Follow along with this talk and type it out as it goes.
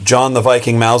John the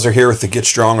Viking Mauser here with the Get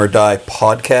Strong or Die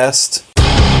podcast.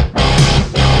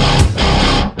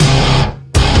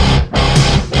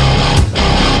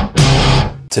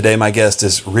 Today my guest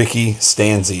is Ricky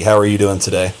Stanzi. How are you doing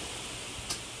today?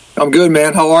 I'm good,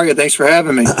 man. How are you? Thanks for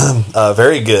having me.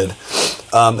 Very good.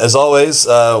 As always,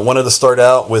 wanted to start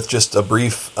out with just a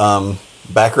brief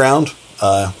background.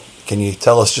 Can you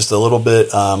tell us just a little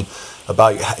bit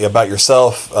about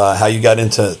yourself, how you got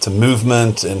into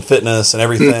movement and fitness and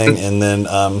everything, and then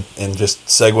and just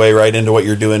segue right into what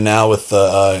you're doing now with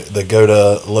the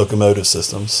GOATA locomotive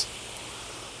systems?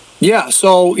 Yeah,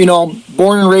 so,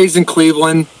 born and raised in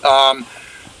Cleveland,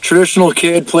 traditional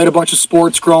kid, played a bunch of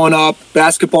sports growing up.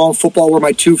 Basketball and football were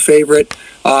my two favorite.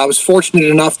 I was fortunate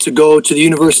enough to go to the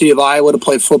University of Iowa to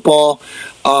play football.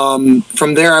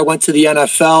 From there, I went to the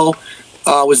NFL.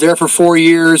 Was there for 4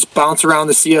 years, bounced around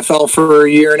the CFL for a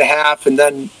year and a half, and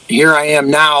then here I am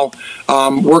now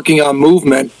working on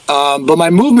movement. But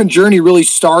my movement journey really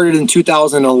started in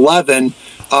 2011,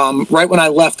 right when I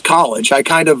left college.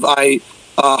 I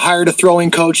hired a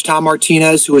throwing coach, Tom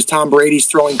Martinez, who was Tom Brady's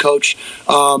throwing coach.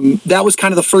 That was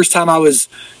kind of the first time I was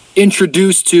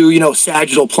introduced to,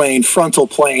 sagittal plane, frontal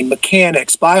plane,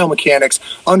 mechanics, biomechanics,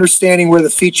 understanding where the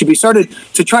feet should be. Started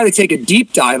to try to take a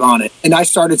deep dive on it. And I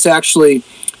started to actually,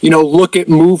 look at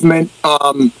movement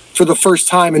for the first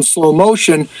time in slow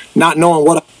motion, not knowing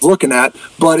what I was looking at.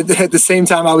 But at the same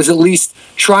time, I was at least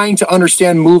trying to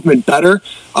understand movement better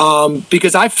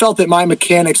because I felt that my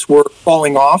mechanics were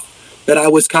falling off, that I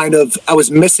was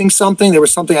missing something. There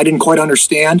was something I didn't quite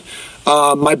understand.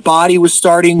 My body was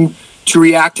starting to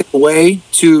react in a way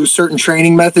to certain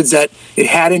training methods that it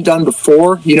hadn't done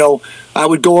before. I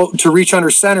would go to reach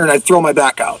under center and I'd throw my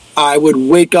back out. I would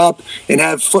wake up and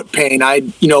have foot pain.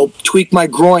 I'd, tweak my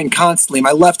groin constantly.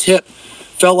 My left hip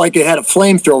felt like it had a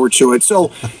flamethrower to it.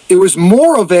 So it was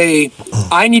more of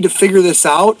I need to figure this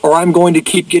out or I'm going to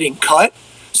keep getting cut.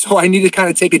 So I need to kind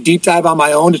of take a deep dive on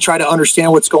my own to try to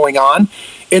understand what's going on.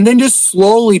 And then just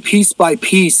slowly, piece by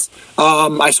piece,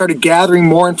 I started gathering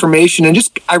more information and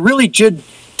I really did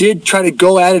try to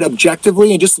go at it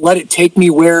objectively and just let it take me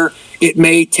where it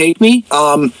may take me.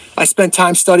 I spent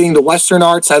time studying the Western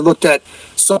arts. I looked at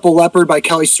Supple Leopard by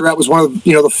Kelly Surratt, was one of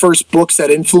the first books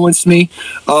that influenced me.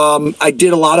 I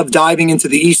did a lot of diving into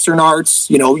the Eastern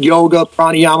arts, yoga,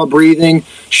 pranayama, breathing,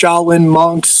 Shaolin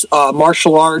monks,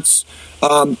 martial arts.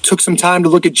 Took some time to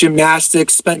look at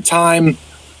gymnastics, spent time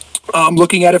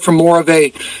looking at it from more of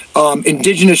a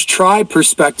indigenous tribe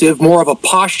perspective, more of a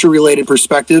posture-related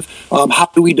perspective. How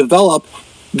do we develop?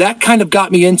 That kind of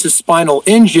got me into Spinal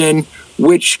Engine,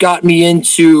 which got me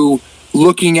into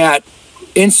looking at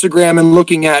Instagram and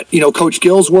looking at, Coach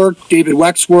Gill's work, David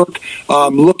Weck's work,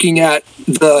 looking at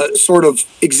the sort of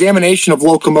examination of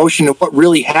locomotion and what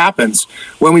really happens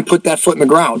when we put that foot in the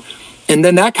ground. And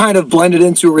then that kind of blended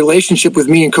into a relationship with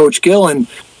me and Coach Gill, and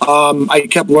I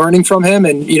kept learning from him,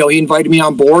 and he invited me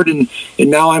on board, and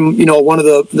now I'm one of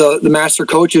the master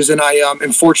coaches, and I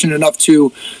am fortunate enough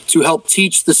to help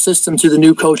teach the system to the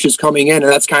new coaches coming in, and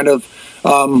that's kind of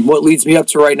what leads me up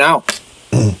to right now.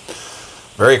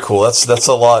 Very cool. That's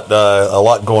a lot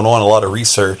going on, a lot of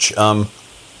research.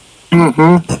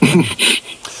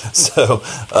 So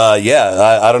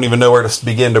I don't even know where to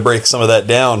begin to break some of that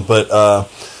down, but.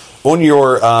 On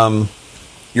your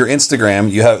Instagram,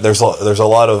 there's a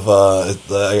lot of I'm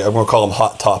going to call them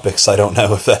hot topics. I don't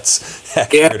know if that's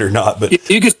accurate or not, but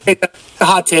you could say that's a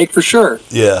hot take for sure.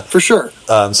 Yeah, for sure.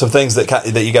 Some things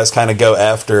that you guys kind of go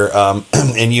after,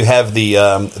 and you have the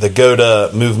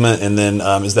GOATA movement, and then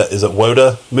is it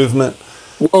WOTA movement?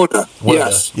 WOTA,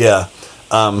 yes, yeah,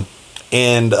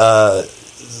 and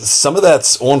some of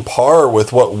that's on par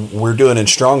with what we're doing in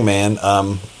strongman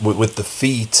with the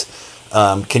feet.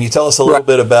 Can you tell us a little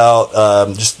bit about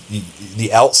just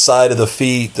the outside of the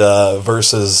feet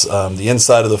versus the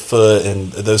inside of the foot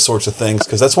and those sorts of things?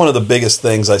 Because that's one of the biggest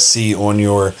things I see on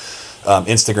your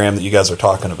Instagram that you guys are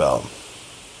talking about.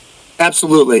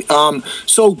 Absolutely.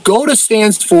 So GOATA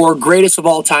stands for greatest of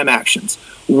all time actions.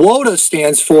 WOTA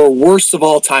stands for worst of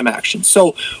all time actions.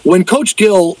 So when Coach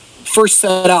Gill first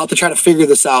set out to try to figure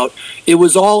this out, it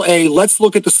was all let's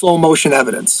look at the slow motion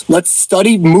evidence. Let's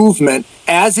study movement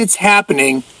as it's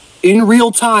happening in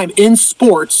real time in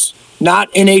sports, not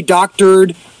in a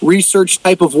doctored research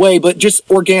type of way, but just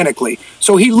organically.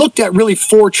 So he looked at really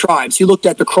 4 tribes. He looked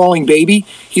at the crawling baby.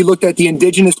 He looked at the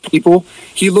indigenous people.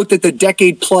 He looked at the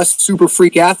decade-plus super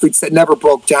freak athletes that never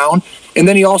broke down. And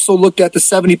then he also looked at the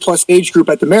 70-plus age group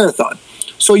at the marathon.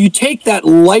 So you take that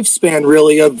lifespan,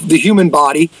 really, of the human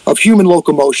body, of human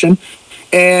locomotion,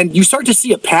 and you start to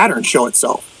see a pattern show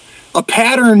itself. A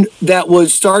pattern that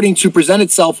was starting to present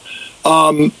itself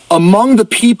among the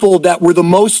people that were the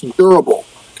most durable.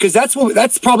 Because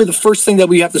that's probably the first thing that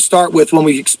we have to start with when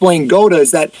we explain GOATA,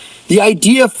 is that the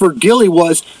idea for Gilly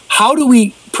was, how do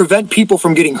we prevent people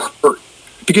from getting hurt?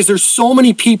 Because there's so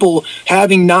many people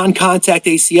having non-contact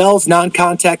ACLs,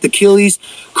 non-contact Achilles,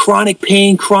 chronic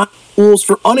pain, chronic pulls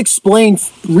for unexplained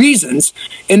reasons.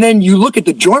 And then you look at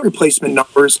the joint replacement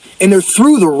numbers and they're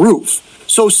through the roof.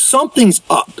 So something's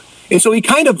up. And so he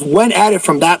kind of went at it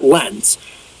from that lens.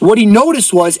 What he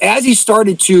noticed was, as he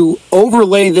started to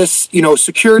overlay this,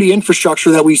 security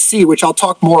infrastructure that we see, which I'll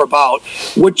talk more about,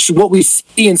 what we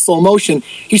see in slow motion,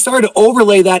 he started to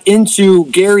overlay that into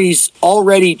Gary's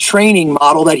already training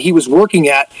model that he was working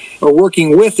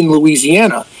with in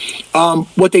Louisiana.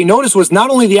 What they noticed was not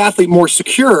only the athlete more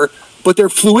secure, but their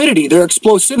fluidity, their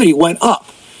explosivity went up.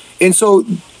 And so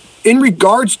in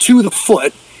regards to the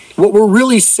foot, what we're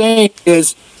really saying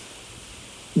is,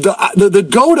 the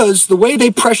GOATAs, the way they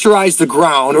pressurize the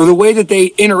ground, or the way that they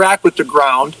interact with the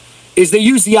ground, is they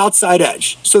use the outside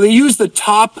edge. So they use the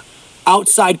top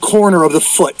outside corner of the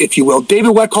foot, if you will. David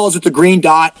Wett calls it the green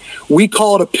dot. We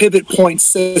call it a pivot point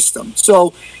system.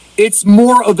 So it's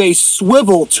more of a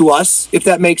swivel to us, if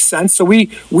that makes sense. So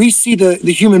we see the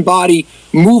human body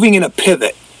moving in a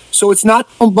pivot. So it's not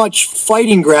so much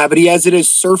fighting gravity as it is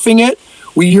surfing it.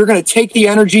 You're going to take the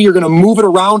energy, you're going to move it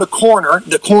around a corner,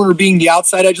 the corner being the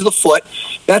outside edge of the foot.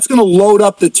 That's going to load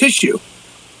up the tissue.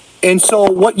 And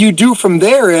so what you do from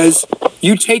there is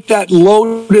you take that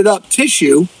loaded up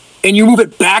tissue and you move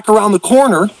it back around the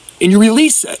corner and you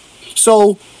release it.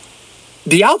 So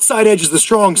the outside edge is the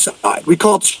strong side. We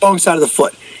call it the strong side of the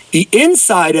foot. The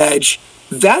inside edge,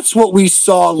 that's what we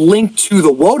saw linked to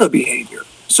the WOTA behavior.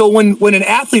 So when an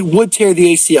athlete would tear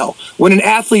the ACL, when an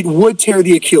athlete would tear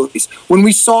the Achilles, when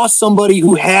we saw somebody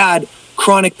who had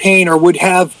chronic pain or would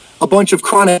have a bunch of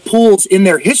chronic pulls in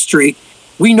their history,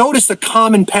 we noticed a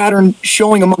common pattern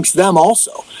showing amongst them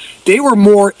also. They were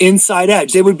more inside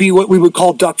edge. They would be what we would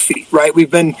call duck feet, right? We've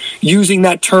been using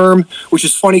that term, which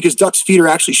is funny because duck's feet are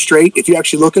actually straight if you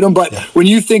actually look at them. But when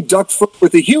you think duck foot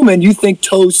with a human, you think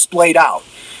toes splayed out.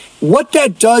 What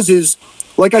that does is,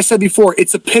 like I said before,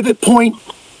 it's a pivot point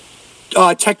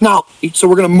technology. So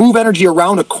we're going to move energy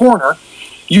around a corner.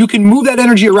 You can move that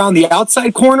energy around the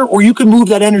outside corner, or you can move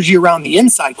that energy around the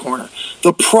inside corner.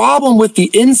 The problem with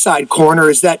the inside corner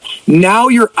is that now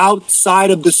you're outside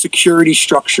of the security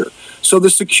structure. So the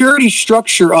security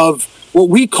structure of what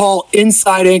we call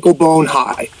inside ankle bone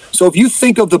high. So if you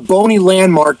think of the bony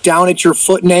landmark down at your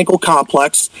foot and ankle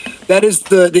complex, that is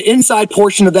the inside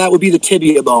portion of that would be the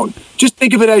tibia bone. Just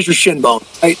think of it as your shin bone.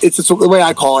 Right? It's the way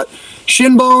I call it.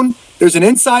 Shin bone, there's an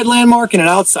inside landmark and an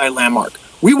outside landmark.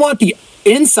 We want the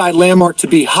inside landmark to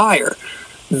be higher.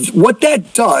 What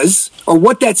that does, or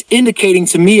what that's indicating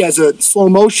to me as a slow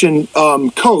motion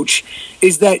coach,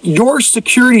 is that your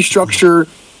security structure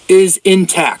is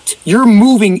intact. You're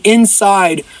moving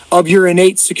inside of your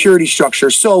innate security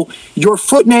structure. So your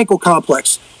foot and ankle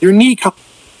complex, your knee,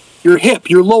 your hip,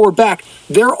 your lower back,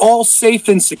 they're all safe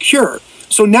and secure.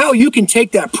 So now you can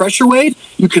take that pressure wave,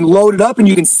 you can load it up, and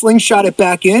you can slingshot it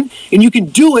back in, and you can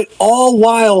do it all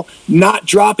while not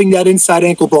dropping that inside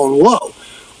ankle bone low.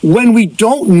 When we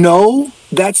don't know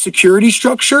that security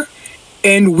structure,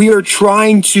 and we are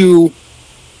trying to,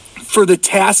 for the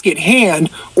task at hand,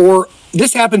 or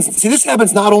this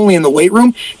happens not only in the weight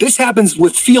room, this happens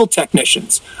with field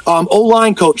technicians,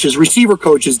 O-line coaches, receiver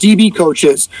coaches, DB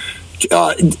coaches,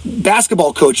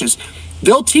 basketball coaches.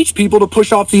 They'll teach people to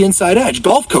push off the inside edge.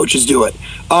 Golf coaches do it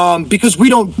because we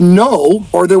don't know,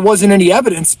 or there wasn't any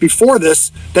evidence before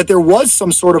this, that there was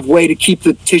some sort of way to keep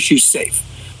the tissue safe.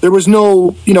 There was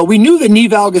no, we knew the knee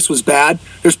valgus was bad.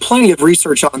 There's plenty of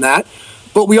research on that.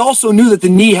 But we also knew that the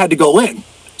knee had to go in.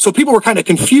 So people were kind of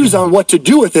confused on what to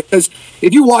do with it, because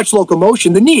if you watch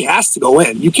locomotion, the knee has to go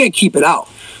in. You can't keep it out.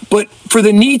 But for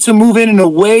the knee to move in a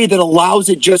way that allows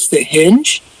it just to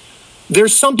hinge,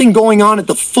 there's something going on at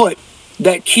the foot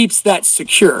that keeps that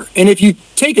secure. And if you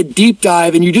take a deep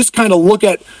dive and you just kind of look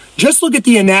at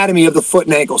the anatomy of the foot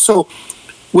and ankle. So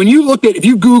when you look at, if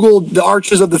you Googled the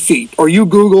arches of the feet, or you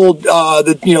Googled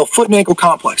the foot and ankle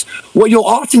complex, what you'll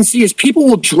often see is people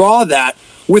will draw that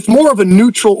with more of a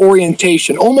neutral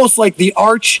orientation, almost like the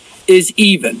arch is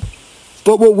even.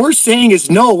 But what we're saying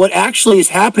is no, what actually is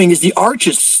happening is the arch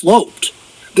is sloped.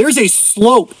 There's a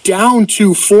slope down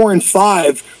to 4 and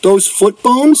 5, those foot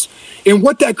bones. And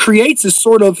what that creates is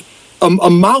sort of a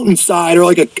mountainside, or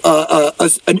like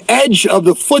an edge of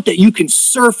the foot that you can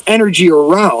surf energy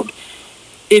around.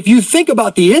 If you think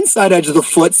about the inside edge of the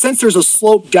foot, since there's a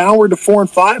slope downward to 4 and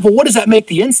 5, well, what does that make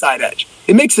the inside edge?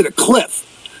 It makes it a cliff.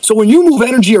 So when you move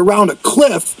energy around a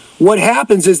cliff, what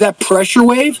happens is that pressure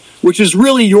wave, which is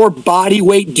really your body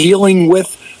weight dealing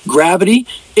with gravity,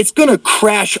 it's going to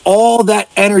crash all that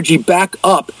energy back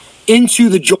up into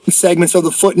the joint segments of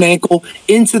the foot and ankle,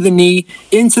 into the knee,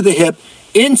 into the hip,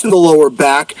 into the lower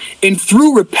back, and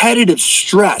through repetitive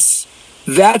stress,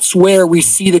 that's where we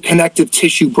see the connective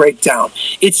tissue breakdown.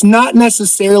 It's not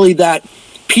necessarily that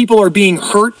people are being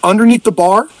hurt underneath the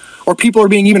bar or people are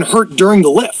being even hurt during the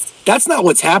lift. That's not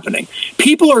what's happening.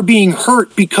 People are being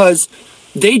hurt because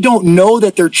they don't know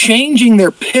that they're changing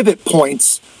their pivot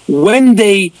points when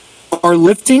they are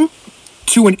lifting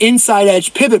to an inside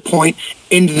edge pivot point,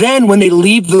 and then when they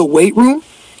leave the weight room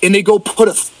and they go put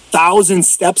 1,000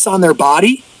 steps on their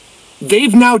body,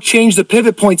 they've now changed the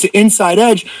pivot point to inside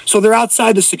edge, so they're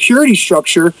outside the security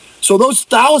structure. So those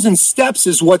 1,000 steps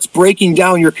is what's breaking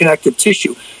down your connective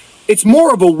tissue. It's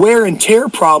more of a wear and tear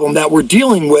problem that we're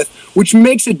dealing with, which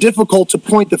makes it difficult to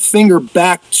point the finger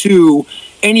back to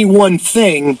any one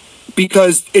thing,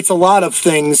 because it's a lot of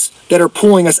things that are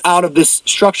pulling us out of this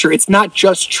structure. It's not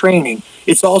just training.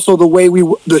 It's also the way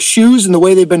the shoes and the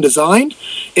way they've been designed,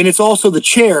 and it's also the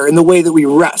chair and the way that we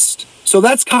rest. So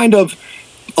that's kind of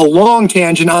a long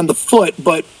tangent on the foot,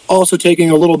 but also taking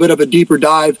a little bit of a deeper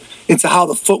dive into how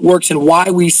the foot works and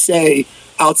why we say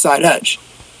outside edge.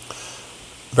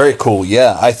 Very cool.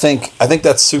 Yeah, I think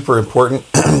that's super important,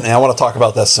 and I want to talk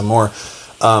about that some more.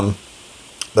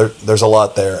 There's a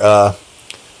lot there.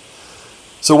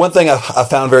 So one thing I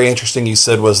found very interesting you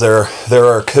said was there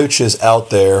are coaches out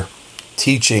there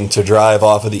teaching to drive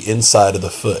off of the inside of the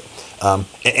foot,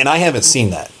 and I haven't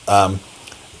seen that.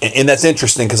 And that's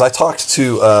interesting because I talked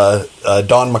to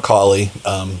Don McCauley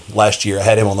last year. I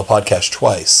had him on the podcast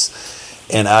twice.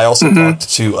 And I also talked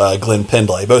to Glenn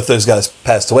Pendlay. Both those guys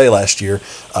passed away last year.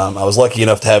 I was lucky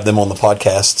enough to have them on the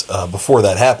podcast before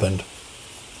that happened.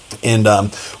 And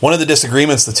one of the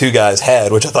disagreements the two guys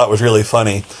had, which I thought was really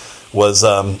funny, was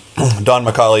Don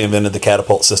McCauley invented the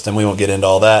catapult system. We won't get into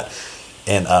all that.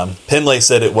 And Pendlay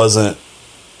said it wasn't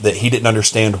that he didn't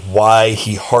understand why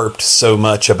he harped so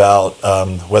much about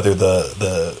whether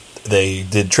they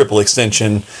did triple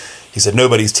extension. He said,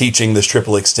 nobody's teaching this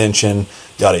triple extension,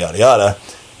 yada, yada, yada.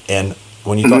 And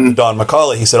when you talk to Don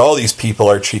McCauley, he said, all these people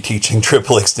are teaching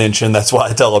triple extension. That's why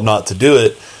I tell them not to do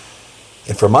it.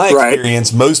 And from my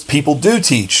experience, most people do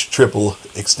teach triple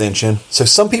extension. So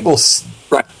some people,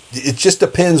 it just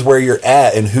depends where you're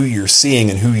at and who you're seeing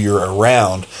and who you're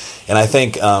around. And I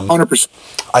think 100%.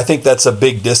 I think that's a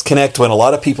big disconnect when a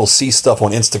lot of people see stuff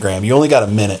on Instagram. You only got a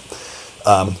minute,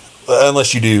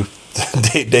 unless you do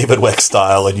David Weck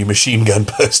style and you machine gun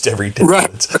post every 10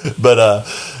 minutes. But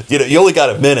you only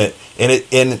got a minute,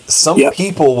 and some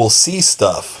people will see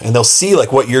stuff and they'll see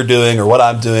like what you're doing or what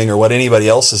I'm doing or what anybody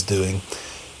else is doing,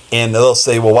 and they'll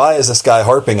say, well, why is this guy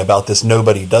harping about this?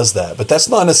 Nobody does that. But that's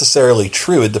not necessarily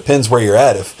true. It depends where you're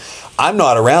at. If I'm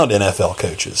not around NFL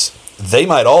coaches, they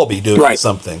might all be doing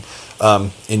something,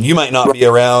 and you might not be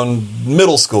around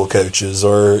middle school coaches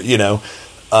or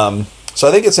so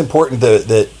I think it's important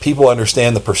that people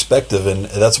understand the perspective, and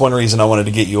that's one reason I wanted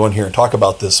to get you on here and talk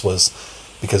about this, was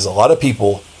because a lot of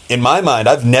people, in my mind,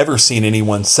 I've never seen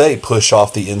anyone say push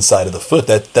off the inside of the foot.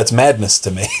 That's madness to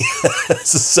me.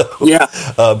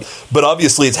 But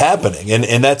obviously it's happening,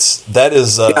 and that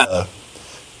is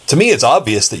to me, it's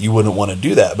obvious that you wouldn't want to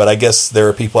do that, but I guess there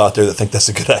are people out there that think that's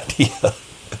a good idea.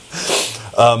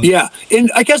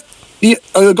 And I guess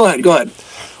go ahead.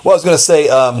 Well, I was going to say,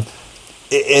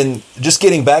 and just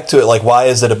getting back to it, like, why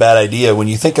is it a bad idea? When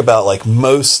you think about like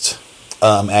most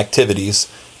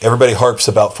activities, everybody harps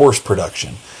about force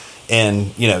production,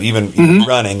 and even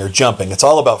running or jumping, it's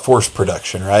all about force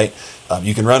production, right?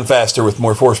 You can run faster with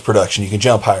more force production. You can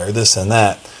jump higher, this and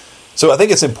that. So I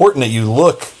think it's important that you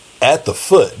look at the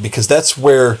foot, because that's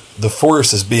where the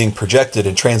force is being projected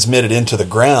and transmitted into the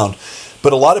ground.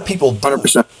 But a lot of people,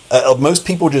 100%. Most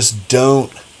people just don't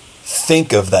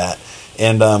think of that.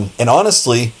 And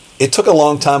honestly, it took a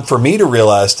long time for me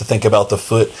to think about the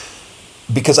foot,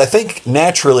 because I think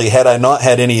naturally, had I not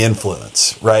had any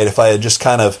influence, right, if I had just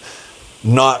kind of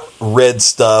not read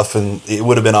stuff, and it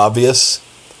would have been obvious.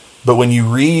 But when you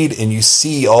read and you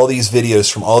see all these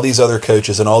videos from all these other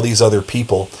coaches and all these other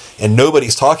people, and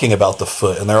nobody's talking about the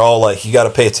foot, and they're all like, you got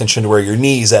to pay attention to where your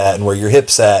knee's at and where your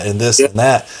hip's at and this and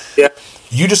that.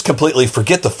 You just completely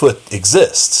forget the foot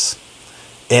exists.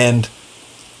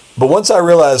 But once I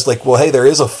realized, like, well, hey, there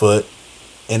is a foot,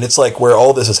 and it's like where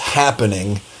all this is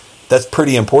happening, that's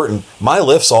pretty important. My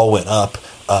lifts all went up.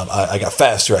 I got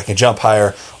faster. I can jump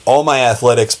higher. All my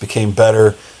athletics became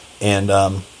better. And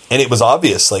it was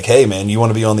obvious, like, hey, man, you want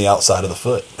to be on the outside of the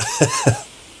foot.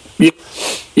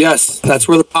 Yes, that's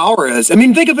where the power is. I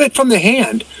mean, think of it from the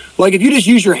hand. Like if you just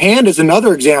use your hand as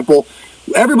another example,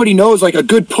 everybody knows like a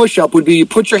good push-up would be you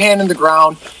put your hand in the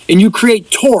ground and you create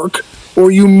torque,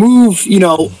 or you move,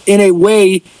 in a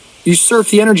way you surf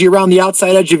the energy around the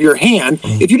outside edge of your hand.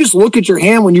 If you just look at your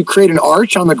hand when you create an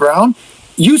arch on the ground,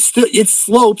 it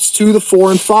slopes to the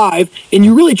 4 and 5, and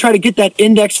you really try to get that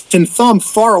index and thumb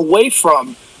far away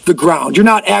from the ground. You're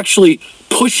not actually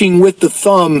pushing with the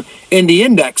thumb and the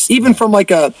index. Even from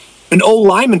like an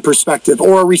O-lineman perspective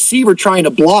or a receiver trying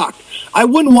to block, I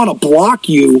wouldn't want to block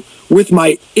you with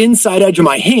my inside edge of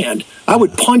my hand. I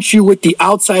would punch you with the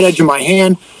outside edge of my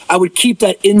hand. I would keep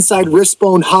that inside wrist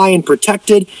bone high and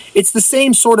protected. It's the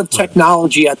same sort of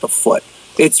technology at the foot.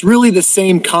 It's really the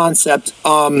same concept.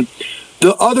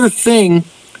 The other thing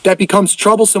that becomes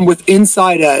troublesome with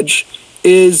inside edge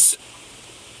is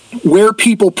where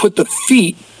people put the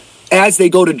feet as they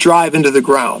go to drive into the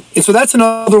ground. And so that's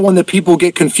another one that people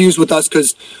get confused with us,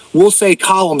 because we'll say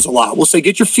columns a lot. We'll say,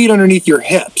 get your feet underneath your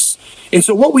hips. And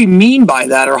so what we mean by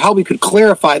that, or how we could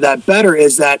clarify that better,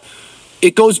 is that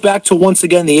it goes back to, once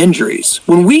again, the injuries.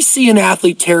 When we see an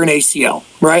athlete tear an ACL,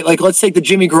 right? Like let's take the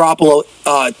Jimmy Garoppolo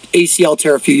ACL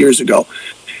tear a few years ago.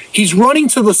 He's running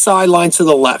to the sideline to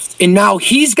the left, and now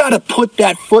he's got to put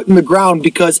that foot in the ground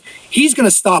because he's going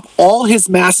to stop all his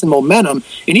mass and momentum,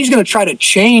 and he's going to try to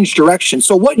change direction.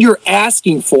 So what you're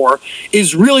asking for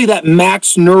is really that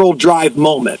max neural drive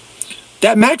moment.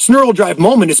 That max neural drive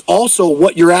moment is also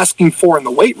what you're asking for in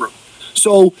the weight room.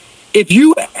 So if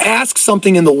you ask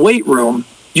something in the weight room,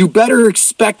 you better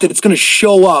expect that it's going to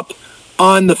show up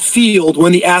on the field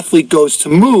when the athlete goes to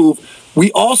move. We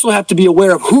also have to be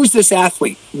aware of who's this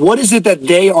athlete. What is it that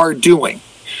they are doing?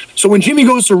 So when Jimmy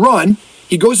goes to run,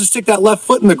 he goes to stick that left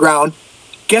foot in the ground.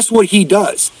 Guess what he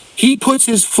does? He puts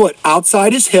his foot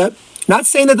outside his hip. Not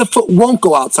saying that the foot won't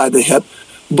go outside the hip,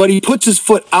 but he puts his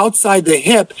foot outside the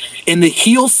hip, and the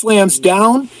heel slams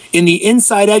down, and the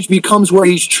inside edge becomes where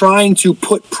he's trying to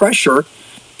put pressure.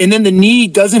 And then the knee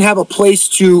doesn't have a place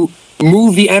to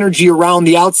move the energy around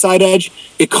the outside edge.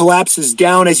 It collapses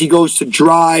down as he goes to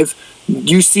drive.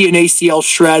 You see an ACL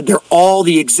shred. They're all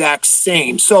the exact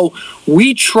same. So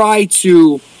we try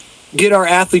to get our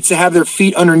athletes to have their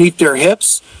feet underneath their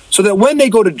hips so that when they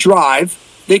go to drive,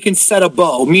 they can set a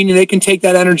bow, meaning they can take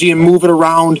that energy and move it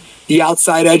around the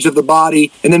outside edge of the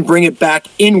body and then bring it back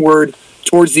inward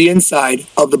towards the inside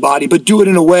of the body, but do it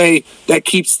in a way that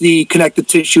keeps the connective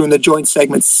tissue and the joint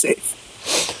segments safe.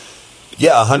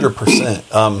 Yeah,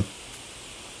 100%.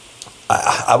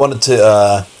 I wanted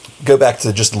to go back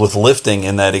to just with lifting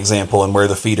in that example and where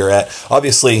the feet are at.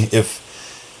 Obviously,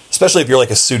 especially if you're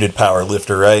like a suited power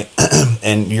lifter, right?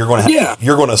 And you're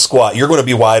going to squat, you're going to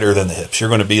be wider than the hips. You're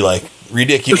going to be like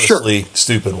ridiculously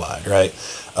stupid wide, right?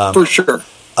 For sure.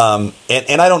 And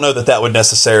I don't know that would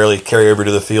necessarily carry over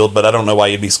to the field, but I don't know why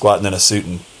you'd be squatting in a suit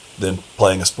and then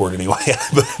playing a sport anyway.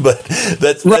 but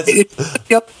that's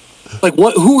yep. Like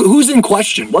who's in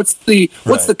question? What's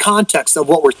the context of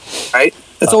what we're right?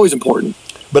 That's always important.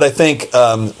 But I think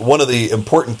one of the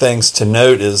important things to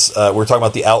note is we're talking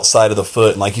about the outside of the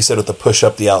foot, and like you said, with the push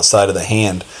up the outside of the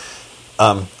hand.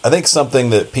 I think something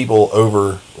that people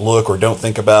overlook or don't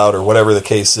think about, or whatever the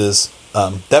case is,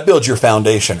 that builds your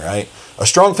foundation, right? A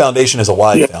strong foundation is a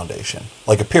wide foundation,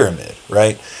 like a pyramid,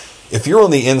 right? If you're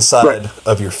on the inside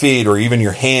of your feet, or even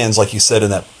your hands, like you said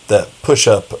in that push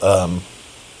up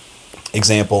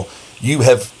example, you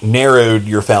have narrowed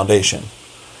your foundation.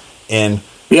 And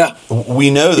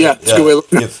we know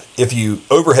that if you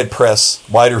overhead press,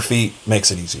 wider feet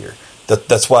makes it easier.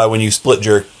 That's why when you split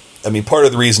jerk, I mean, part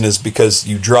of the reason is because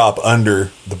you drop under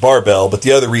the barbell, but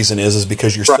the other reason is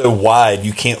because you're so wide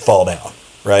you can't fall down,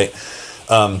 right?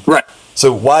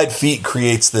 So wide feet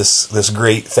creates this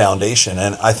great foundation,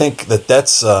 and I think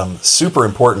that's super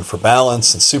important for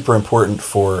balance and super important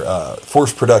for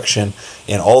force production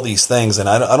and all these things. And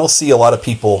I don't see a lot of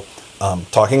people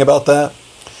talking about that.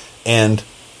 And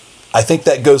I think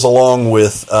that goes along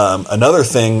with another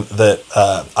thing that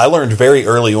I learned very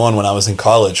early on when I was in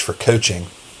college for coaching.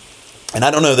 And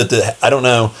I don't know.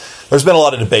 There's been a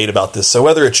lot of debate about this. So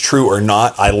whether it's true or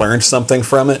not, I learned something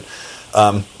from it.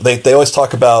 They always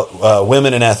talk about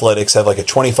women in athletics have like a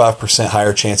 25%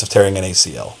 higher chance of tearing an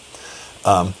ACL.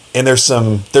 And there's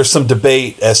some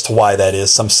debate as to why that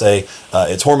is. Some say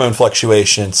it's hormone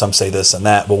fluctuation. Some say this and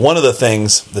that. But one of the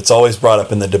things that's always brought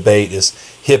up in the debate is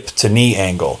hip to knee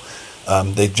angle.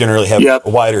 They generally have a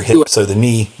wider hip, so the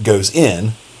knee goes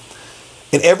in.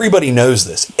 And everybody knows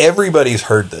this. Everybody's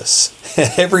heard this.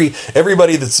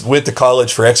 Everybody that's went to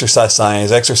college for exercise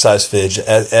science, exercise phys,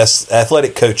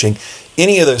 athletic coaching,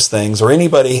 any of those things, or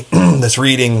anybody that's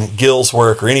reading Gill's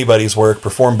work or anybody's work,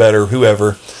 Perform Better,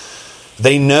 whoever,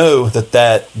 they know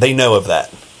they know of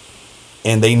that.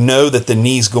 And they know that the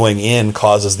knees going in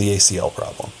causes the ACL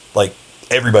problem. Like,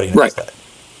 everybody knows that.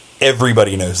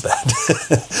 Everybody knows that.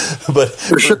 But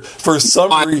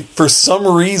for some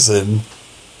reason,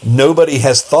 nobody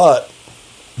has thought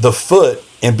the foot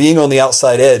and being on the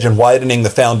outside edge and widening the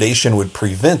foundation would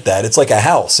prevent that. It's like a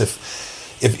house.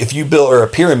 If you build, or a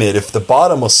pyramid, if the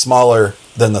bottom was smaller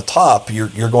than the top,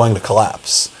 you're going to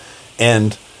collapse.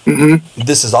 And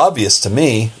this is obvious to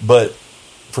me, but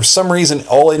for some reason,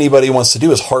 all anybody wants to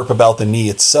do is harp about the knee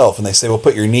itself. And they say, well,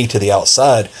 put your knee to the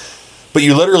outside. But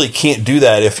you literally can't do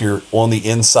that if you're on the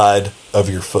inside of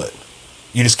your foot.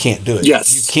 You just can't do it.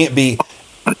 Yes. You can't be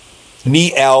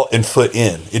knee out and foot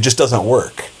in. It just doesn't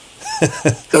work.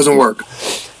 Doesn't work.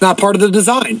 Not part of the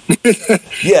design.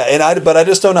 Yeah, but I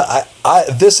just don't know.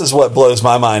 This is what blows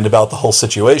my mind about the whole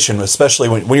situation, especially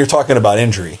when you're talking about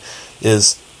injury,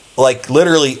 is like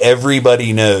literally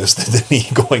everybody knows that the knee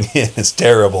going in is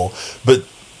terrible, but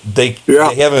they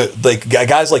haven't, like,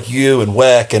 guys like you and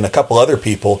Weck and a couple other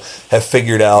people have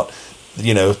figured out,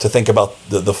 to think about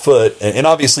the foot, and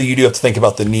obviously you do have to think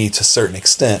about the knee to a certain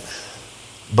extent,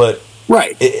 but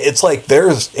it's like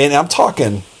and I'm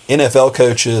talking NFL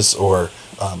coaches or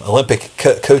Olympic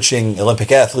coaching,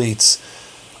 Olympic athletes,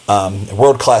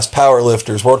 world-class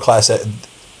powerlifters, world-class,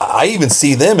 I even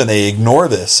see them and they ignore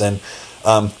this. And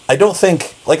I don't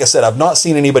think, like I said, I've not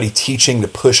seen anybody teaching to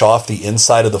push off the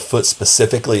inside of the foot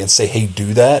specifically and say, hey,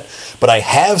 do that. But I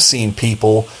have seen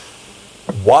people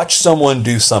watch someone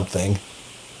do something,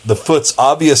 the foot's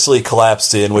obviously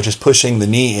collapsed in, which is pushing the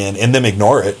knee in, and them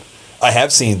ignore it. I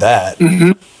have seen that.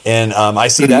 And I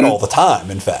see that all the time,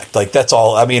 in fact. Like, that's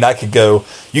all. I mean, you could go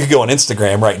on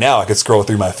Instagram right now. I could scroll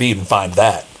through my feed and find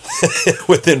that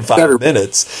within 5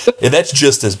 minutes. And that's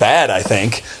just as bad, I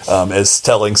think, as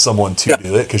telling someone to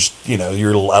do it, because,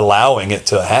 you're allowing it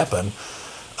to happen.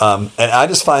 And I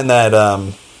just find that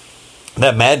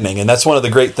that maddening. And that's one of the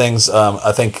great things,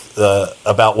 I think,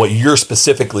 about what you're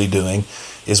specifically doing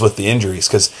is with the injuries.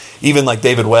 Because even like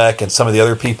David Weck and some of the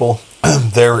other people,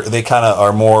 they kind of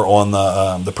are more on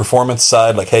the performance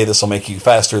side, like, hey, this will make you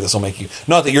faster, this will make you,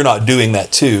 not that you're not doing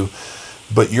that too,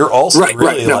 but you're also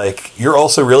you're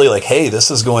also really like, hey,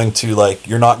 this is going to, like,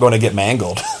 you're not going to get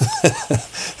mangled,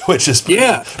 which is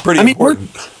pretty important.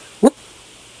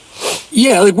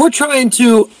 We're trying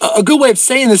to, a good way of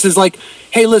saying this is like,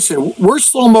 hey, listen, we're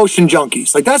slow motion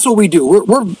junkies. Like, that's what we do.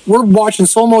 We're watching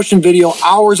slow motion video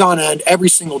hours on end every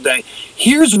single day.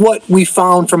 Here's what we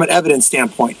found from an evidence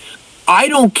standpoint. I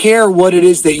don't care what it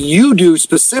is that you do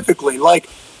specifically. Like,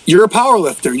 you're a power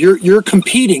lifter, you're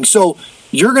competing. So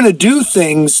you're going to do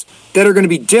things that are going to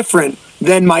be different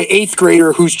than my 8th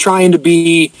grader who's trying to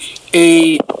be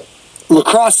a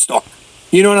lacrosse star.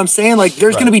 You know what I'm saying? Like,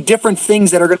 there's going to be different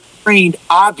things that are going to be trained,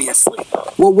 obviously.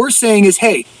 What we're saying is,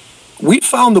 hey, we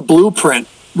found the blueprint.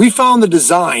 We found the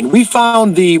design. We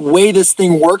found the way this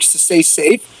thing works to stay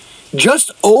safe.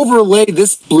 Just overlay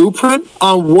this blueprint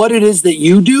on what it is that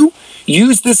you do.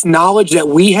 Use this knowledge that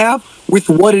we have with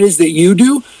what it is that you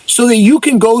do so that you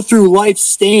can go through life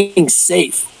staying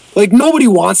safe. Like, nobody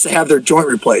wants to have their joint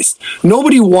replaced.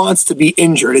 Nobody wants to be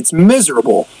injured. It's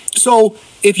miserable. So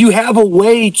if you have a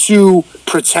way to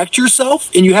protect yourself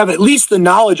and you have at least the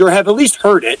knowledge or have at least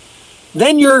heard it,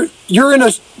 then you're in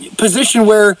a position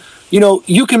where,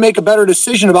 you can make a better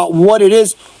decision about what it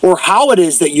is or how it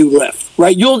is that you lift,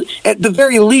 right? You'll, at the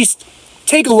very least,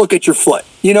 take a look at your foot.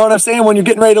 You know what I'm saying? When you're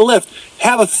getting ready to lift,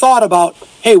 have a thought about,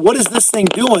 hey, what is this thing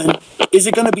doing? Is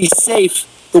it going to be safe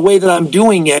the way that I'm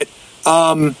doing it?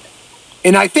 And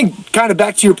I think, kind of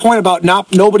back to your point about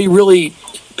nobody really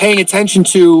paying attention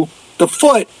to the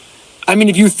foot. I mean,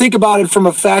 if you think about it from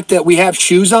a fact that we have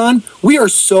shoes on, we are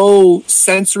so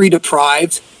sensory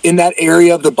deprived in that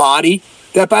area of the body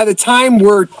that by the time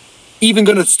we're even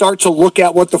going to start to look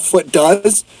at what the foot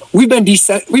does, we've been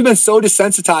so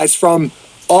desensitized from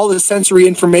all the sensory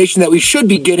information that we should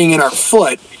be getting in our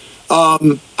foot.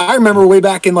 I remember way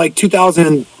back in like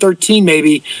 2013,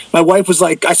 maybe, my wife was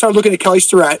like, I started looking at Kelly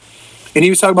Starrett, and he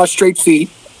was talking about straight feet.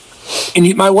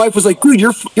 And my wife was like, dude,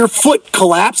 your foot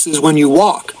collapses when you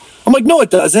walk. I'm like, no, it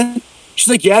doesn't. She's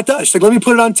like, yeah, it does. She's like, let me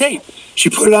put it on tape. She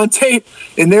put it on tape,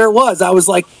 and there it was. I was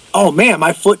like, oh, man,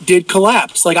 my foot did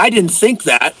collapse. Like, I didn't think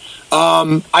that.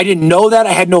 I didn't know that.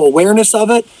 I had no awareness of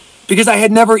it because I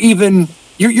had never even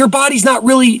 – your body's not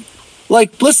really –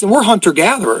 like, listen, we're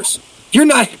hunter-gatherers. you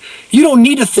don't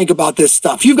need to think about this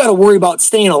stuff. You've got to worry about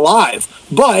staying alive.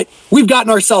 But we've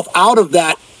gotten ourselves out of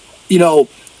that,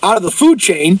 out of the food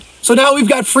chain. So now we've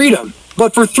got freedom.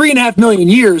 But for 3.5 million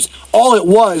years, all it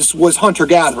was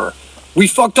hunter-gatherer. We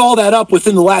fucked all that up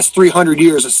within the last 300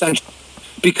 years, essentially,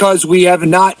 because we have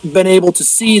not been able to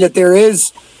see that there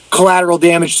is collateral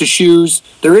damage to shoes,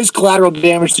 there is collateral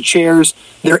damage to chairs,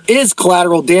 there is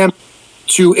collateral damage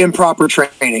to improper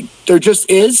training. There just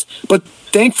is, but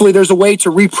thankfully there's a way to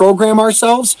reprogram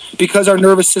ourselves because our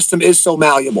nervous system is so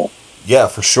malleable. Yeah,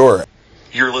 for sure.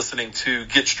 You're listening to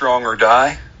Get Strong or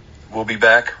Die. We'll be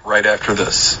back right after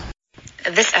this.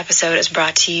 This episode is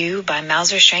brought to you by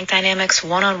Mauser Strength Dynamics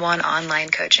one-on-one online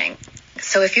coaching.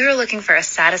 So if you're looking for a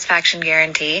satisfaction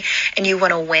guarantee and you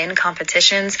want to win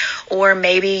competitions, or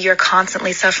maybe you're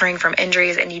constantly suffering from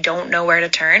injuries and you don't know where to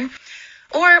turn,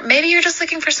 or maybe you're just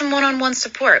looking for some one-on-one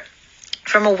support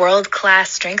from a world-class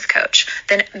strength coach,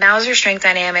 then Mauser Strength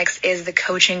Dynamics is the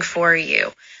coaching for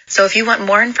you. So if you want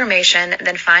more information,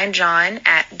 then find John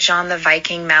at John the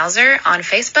Viking Mauser on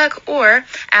Facebook or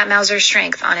at Mauser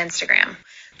Strength on Instagram.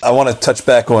 I want to touch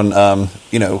back on,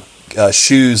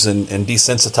 shoes and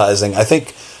desensitizing. I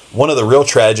think one of the real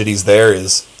tragedies there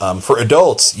is for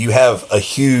adults, you have a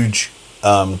huge,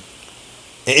 and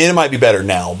it might be better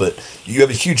now, but you have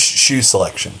a huge shoe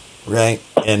selection, right?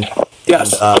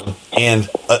 Yes. And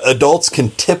adults can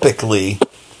typically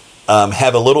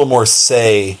have a little more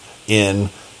say in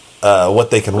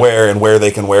what they can wear and where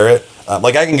they can wear it.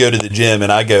 Like I can go to the gym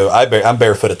and I'm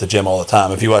barefoot at the gym all the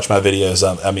time. If you watch my videos,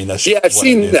 that's I've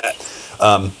seen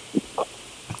that.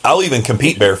 I'll even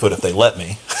compete barefoot if they let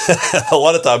me. A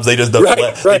lot of times they just don't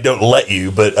they don't let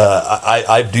you, but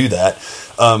I do that.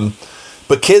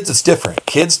 But kids, it's different.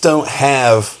 Kids don't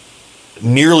have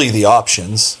nearly the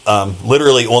options.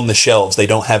 Literally on the shelves, they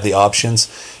don't have the options,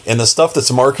 and the stuff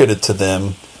that's marketed to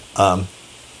them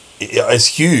is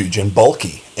huge and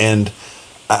bulky. And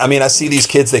I see these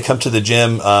kids, they come to the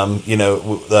gym,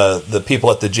 the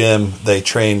people at the gym, they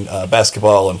train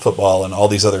basketball and football and all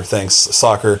these other things,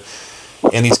 soccer.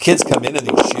 And these kids come in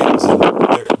these shoes, and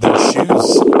their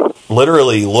shoes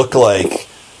literally look like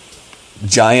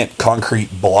giant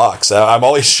concrete blocks. I'm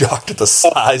always shocked at the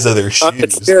size of their shoes.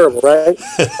 It's terrible, right?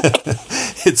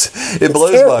 It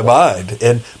blows terrible. My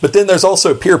mind. But then there's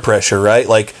also peer pressure, right?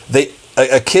 Like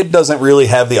a kid doesn't really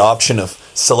have the option of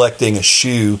selecting a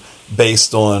shoe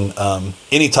based on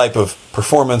any type of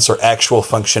performance or actual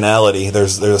functionality.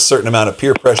 There's a certain amount of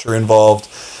peer pressure involved.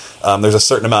 There's a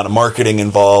certain amount of marketing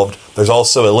involved. There's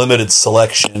also a limited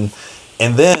selection.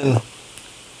 And then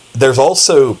there's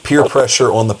also peer pressure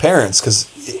on the parents, because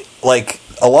like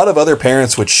a lot of other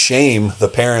parents would shame the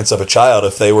parents of a child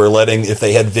if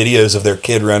they had videos of their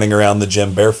kid running around the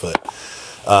gym barefoot.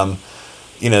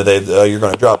 You're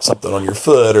going to drop something on your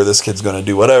foot, or this kid's going to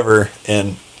do whatever.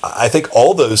 And I think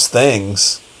all those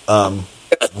things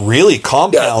really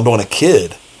compound on a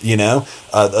kid.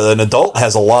 An adult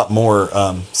has a lot more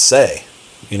say.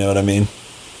 You know what I mean?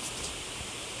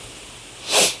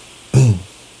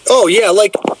 Oh, yeah.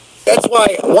 Like, that's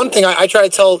why one thing I try to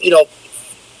tell,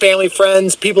 family,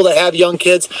 friends, people that have young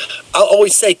kids, I'll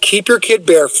always say, keep your kid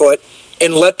barefoot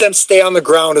and let them stay on the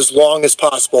ground as long as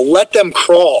possible. Let them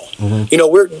crawl.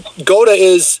 Mm-hmm. GOATA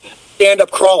is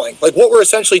stand-up crawling. Like, what we're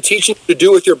essentially teaching you to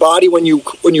do with your body when you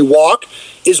walk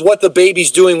is what the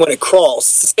baby's doing when it crawls.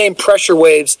 It's the same pressure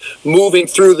waves moving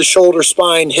through the shoulder,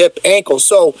 spine, hip, ankle.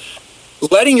 So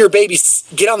letting your baby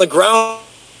get on the ground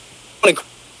and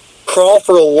crawl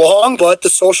for a long, but the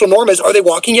social norm is, are they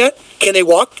walking yet? Can they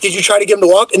walk? Did you try to get them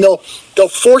to walk? And they'll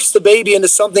force the baby into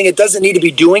something it doesn't need to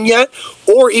be doing yet.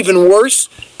 Or even worse,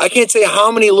 I can't say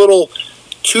how many little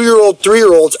 2-year-old,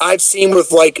 3-year-olds I've seen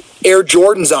with like Air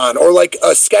Jordans on, or like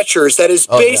a Skechers that is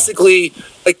basically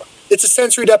like, it's a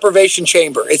sensory deprivation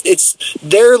chamber. It's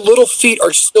their little feet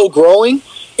are still growing,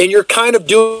 and you're kind of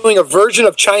doing a version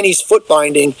of Chinese foot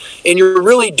binding, and you're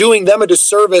really doing them a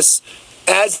disservice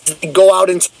as they go out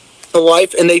into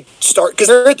life and they start, because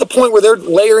they're at the point where they're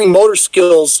layering motor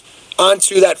skills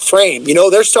onto that frame.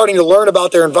 They're starting to learn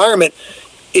about their environment.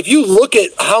 If you look at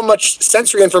how much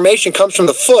sensory information comes from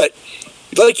the foot,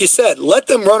 like you said, let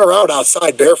them run around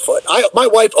outside barefoot. My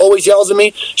wife always yells at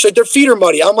me. She's like, their feet are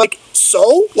muddy. I'm like,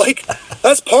 so? Like,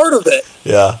 that's part of it.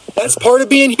 Yeah. That's part of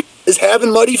being human, is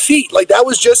having muddy feet. Like, that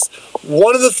was just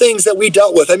one of the things that we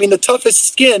dealt with. I mean, the toughest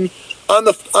skin on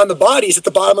the body is at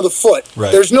the bottom of the foot.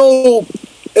 Right.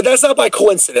 That's not by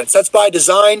coincidence. That's by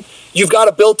design. You've got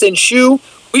a built-in shoe.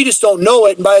 We just don't know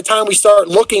it. And by the time we start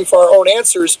looking for our own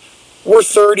answers, we're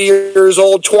 30 years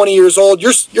old, 20 years old.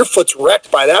 Your foot's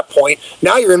wrecked by that point.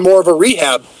 Now you're in more of a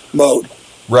rehab mode.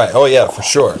 Right. Oh, yeah, for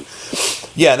sure.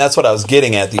 Yeah, and that's what I was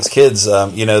getting at. These kids,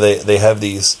 they have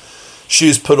these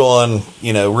shoes put on,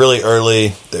 really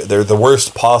early. They're the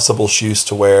worst possible shoes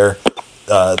to wear.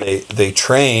 They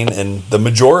train, and the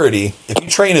majority, if you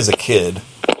train as a kid,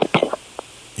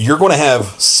 you're going to have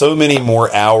so many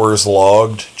more hours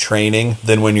logged training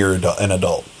than when you're an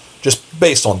adult, just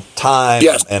based on time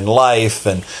and life.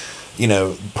 And,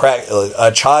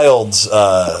 a child's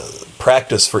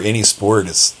practice for any sport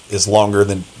is longer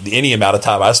than any amount of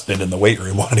time I spend in the weight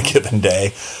room on a given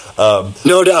day.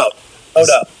 No doubt.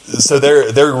 So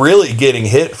they're really getting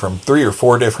hit from 3 or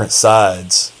 4 different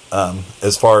sides,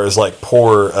 as far as like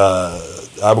poor,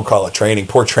 I would call it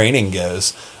poor training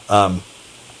goes.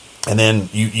 And then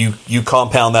you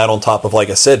compound that on top of, like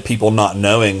I said, people not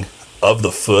knowing of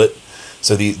the foot.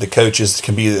 So the coaches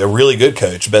can be a really good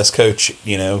coach, best coach,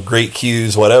 great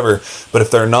cues, whatever. But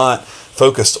if they're not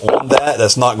focused on that,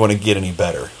 that's not going to get any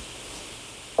better.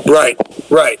 Right.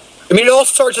 I mean, it all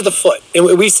starts with the foot.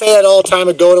 And we say that all the time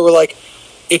at GOATA. We're like,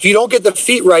 if you don't get the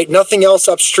feet right, nothing else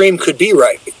upstream could be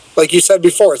right. Like you said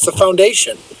before, it's the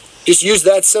foundation. Just use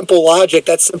that simple logic,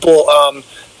 that simple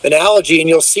analogy, and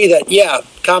you'll see that,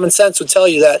 common sense would tell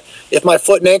you that if my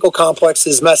foot and ankle complex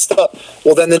is messed up,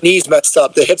 well, then the knee's messed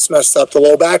up, the hip's messed up, the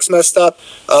low back's messed up,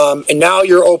 and now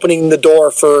you're opening the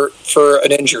door for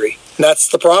an injury. And that's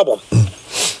the problem.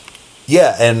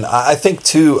 Yeah, and I think,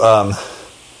 too,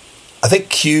 I think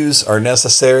cues are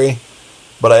necessary,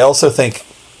 but I also think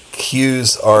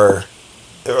cues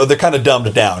they're kind of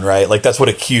dumbed down, right? Like, that's what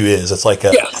a cue is. It's like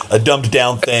a dumbed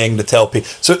down thing to tell people.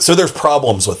 So there's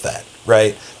problems with that,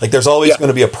 right? Like, there's always going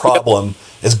to be a problem.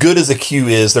 As good as a cue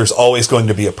is, there's always going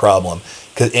to be a problem.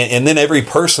 And then every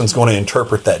person's going to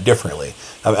interpret that differently.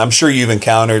 I'm sure you've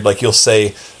encountered, like, you'll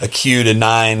say a cue to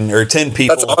 9 or 10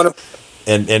 people,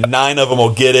 and 9 of them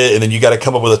will get it, and then you got to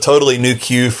come up with a totally new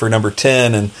cue for number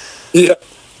 10, and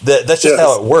that's just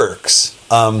how it works.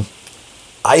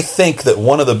 I think that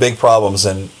one of the big problems,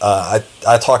 and I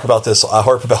talk about this, I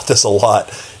harp about this a lot,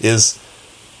 is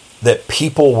that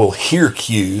people will hear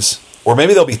cues, or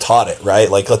maybe they'll be taught it, right?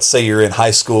 Like, let's say you're in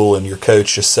high school and your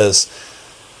coach just says,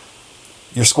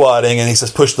 you're squatting, and he says,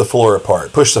 push the floor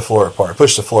apart, push the floor apart,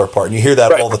 push the floor apart. And you hear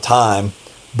that all the time,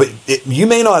 but you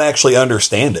may not actually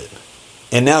understand it.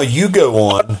 And now you go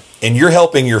on, and you're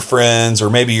helping your friends, or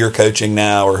maybe you're coaching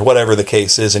now, or whatever the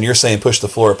case is, and you're saying, push the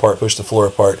floor apart, push the floor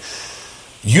apart.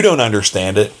 You don't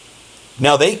understand it.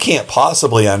 Now they can't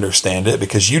possibly understand it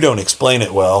because you don't explain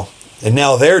it well. And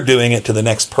now they're doing it to the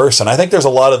next person. I think there's a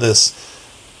lot of this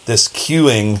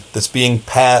cueing that's being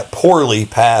poorly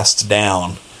passed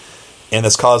down, and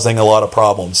it's causing a lot of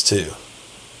problems too.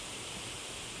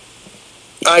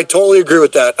 I totally agree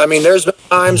with that. I mean, there's been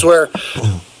times where,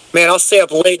 man, I'll stay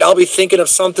up late. I'll be thinking of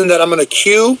something that I'm going to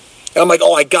cue. And I'm like,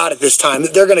 oh, I got it this time.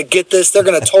 They're going to get this. They're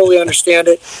going to totally understand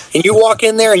it. And you walk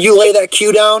in there and you lay that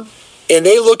cue down, and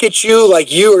they look at you like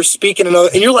you are speaking another.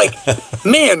 And you're like,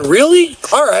 man, really?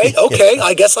 All right, okay.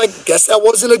 I guess that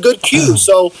wasn't a good cue.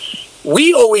 So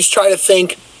we always try to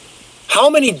think, how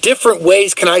many different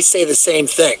ways can I say the same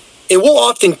thing? And we'll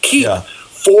often keep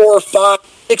 4, 5,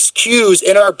 6 cues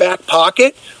in our back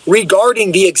pocket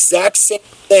regarding the exact same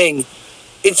thing.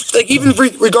 It's like, even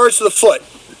regards to the foot,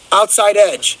 outside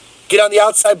edge. Get on the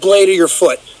outside blade of your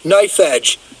foot. Knife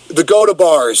edge, the GOATA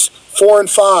bars, 4 and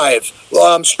 5,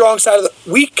 strong side of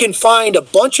the... We can find a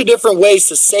bunch of different ways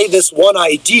to say this one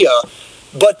idea,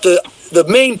 but the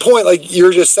main point, like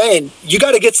you're just saying, you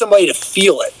got to get somebody to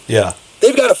feel it. Yeah.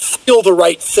 They've got to feel the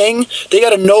right thing. They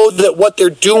got to know that what they're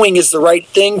doing is the right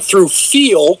thing through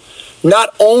feel,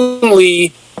 not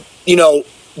only,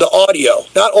 the audio,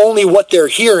 not only what they're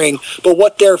hearing, but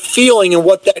what they're feeling and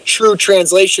what that true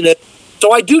translation is.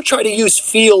 So I do try to use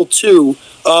feel too,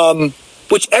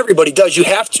 which everybody does. You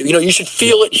have to. You should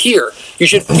feel it here. You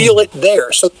should feel it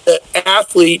there, so the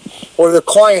athlete or the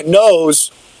client knows,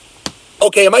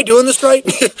 okay, am I doing this right?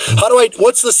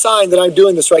 What's the sign that I'm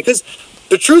doing this right? Because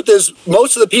the truth is,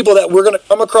 most of the people that we're going to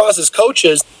come across as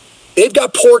coaches, they've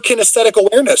got poor kinesthetic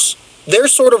awareness. They're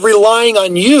sort of relying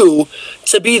on you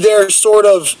to be their sort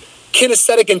of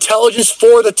kinesthetic intelligence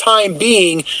for the time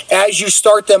being as you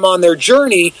start them on their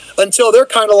journey, until they're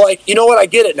kind of like, you know what, I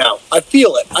get it now. I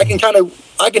feel it. I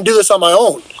can do this on my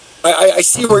own. I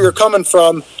see where you're coming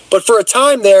from. But for a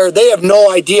time there, they have no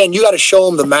idea, and you got to show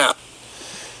them the map.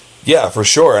 Yeah, for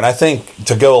sure. And I think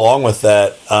to go along with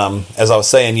that, as I was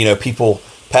saying, people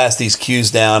pass these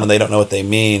cues down and they don't know what they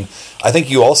mean. I think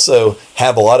you also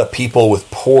have a lot of people with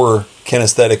poor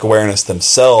kinesthetic awareness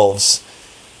themselves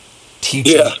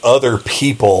teaching other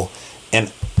people,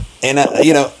 and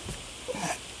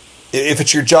if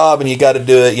it's your job and you got to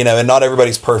do it, and not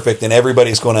everybody's perfect and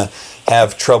everybody's going to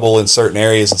have trouble in certain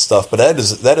areas and stuff, but that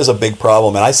is a big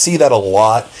problem. And I see that a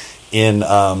lot in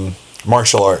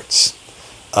martial arts.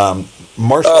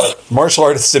 Martial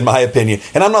artists, in my opinion,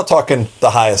 and I'm not talking the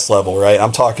highest level, right?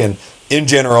 I'm talking in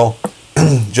general,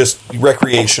 just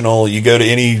recreational. You go to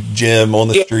any gym on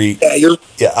the street. Yeah, you're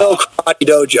no karate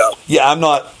dojo. Yeah, I'm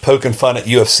not poking fun at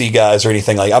UFC guys or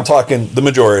anything like that. I'm talking the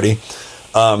majority.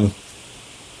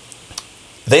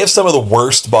 They have some of the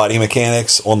worst body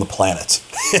mechanics on the planet.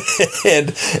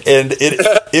 and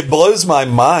it blows my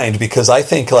mind because I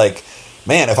think, like,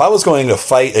 man, if I was going to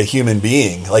fight a human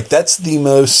being, like, that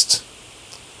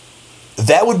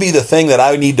would be the thing that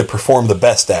I would need to perform the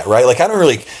best at, right? Like, I don't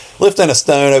really lifting a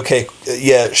stone. Okay,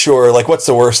 yeah, sure. Like, what's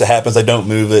the worst that happens? I don't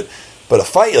move it. But a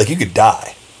fight, like, you could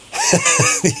die.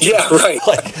 Yeah, right.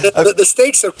 Like, the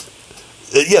stakes are...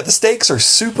 Yeah, the stakes are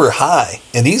super high,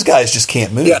 and these guys just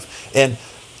can't move. Yeah.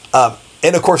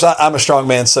 And of course, I'm a strong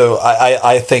man, so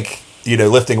I think,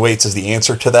 lifting weights is the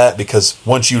answer to that, because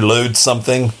once you load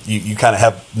something, you kind of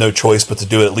have no choice but to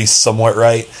do it at least somewhat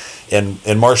right.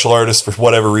 And martial artists, for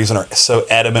whatever reason, are so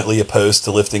adamantly opposed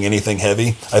to lifting anything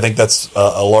heavy. I think that's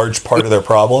a large part of their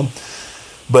problem.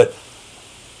 But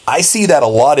I see that a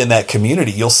lot in that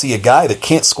community. You'll see a guy that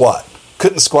couldn't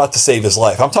squat to save his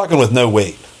life. I'm talking with no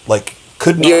weight, like,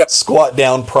 could not squat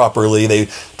down properly.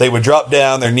 They would drop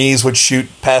down, their knees would shoot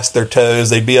past their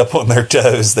toes, they'd be up on their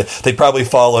toes, they'd probably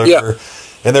fall over,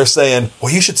 and they're saying,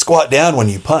 well, you should squat down when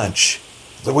you punch.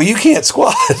 Like, well, you can't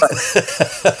squat. But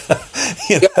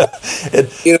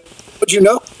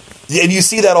and you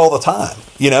see that all the time,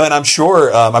 and I'm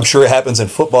sure it happens in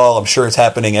football. I'm sure it's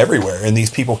happening everywhere, and these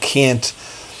people can't.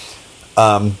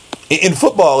 In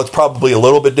football, it's probably a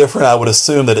little bit different. I would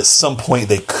assume that at some point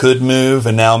they could move,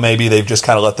 and now maybe they've just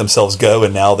kind of let themselves go,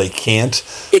 and now they can't.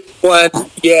 It's a blend.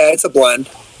 Yeah, it's a blend.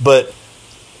 But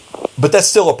that's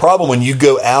still a problem when you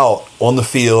go out on the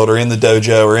field or in the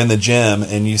dojo or in the gym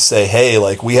and you say, hey,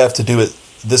 like, we have to do it.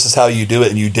 This is how you do it,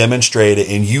 and you demonstrate it,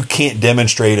 and you can't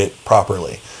demonstrate it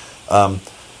properly. A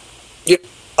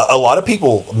lot of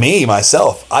people,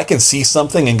 myself, I can see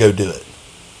something and go do it.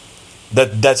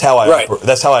 That's how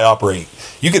I operate.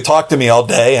 You could talk to me all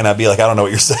day and I'd be like, I don't know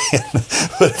what you're saying.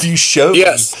 But if you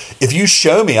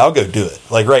show me, I'll go do it.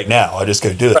 Like right now, I just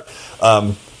go do it.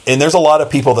 And there's a lot of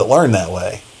people that learn that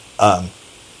way.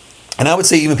 And I would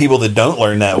say even people that don't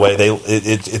learn that way,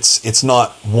 it's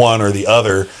not one or the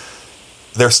other.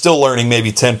 They're still learning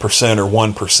maybe 10% or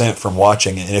 1% from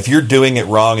watching it. And if you're doing it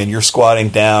wrong and you're squatting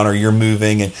down or you're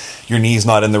moving and your knee's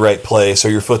not in the right place or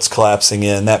your foot's collapsing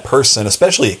in, that person,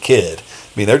 especially a kid,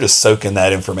 they're just soaking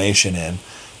that information in.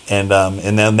 And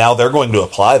then now they're going to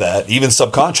apply that. Even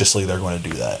subconsciously, they're going to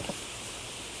do that.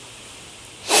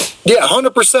 Yeah,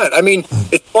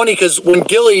 100%. It's funny because when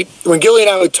Gilly and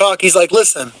I would talk, he's like,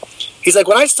 listen,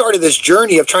 when I started this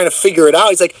journey of trying to figure it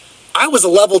out, he's like, I was a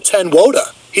level 10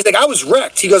 WOTA. He's like, I was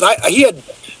wrecked. He goes, he had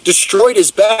destroyed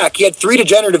his back. He had 3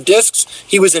 degenerative discs.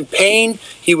 He was in pain.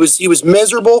 He was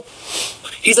miserable.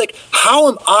 He's like, how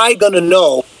am I going to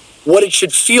know what it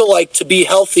should feel like to be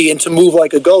healthy and to move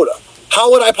like a GOATA? How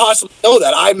would I possibly know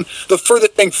that? I'm the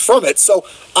furthest thing from it. So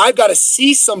I've got to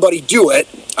see somebody do it.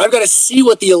 I've got to see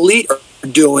what the elite are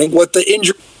doing, what the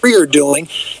injury-free are doing.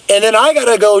 And then I got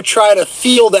to go try to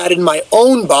feel that in my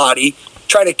own body,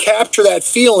 try to capture that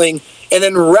feeling, and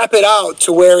then rep it out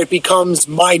to where it becomes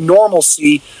my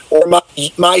normalcy or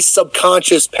my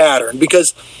subconscious pattern.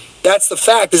 Because that's the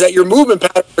fact, is that your movement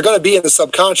patterns are going to be in the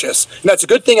subconscious. And that's a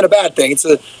good thing and a bad thing. It's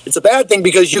a bad thing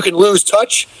because you can lose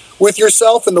touch with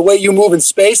yourself and the way you move in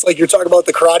space, like you're talking about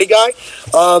the karate guy.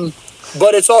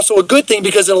 But it's also a good thing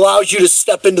because it allows you to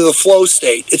step into the flow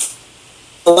state. It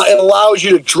allows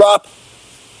you to drop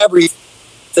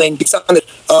everything. That's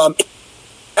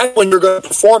when you're going to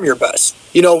perform your best.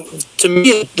 To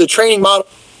me, the training model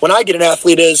when I get an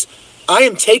athlete is I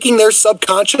am taking their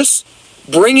subconscious,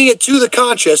 bringing it to the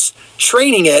conscious,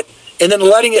 training it, and then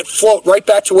letting it float right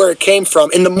back to where it came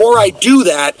from. And the more I do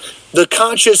that, the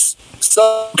conscious,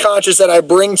 subconscious that I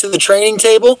bring to the training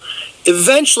table,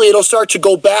 eventually it'll start to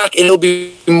go back and it'll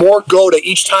be more GOATA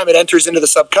each time it enters into the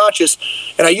subconscious.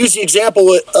 And I use the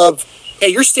example of, hey,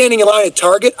 you're standing in line at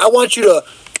Target. I want you to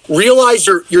realize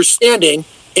you're standing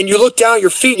and you look down at your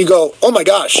feet and you go, oh my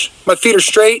gosh, my feet are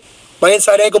straight. My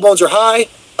inside ankle bones are high.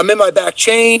 I'm in my back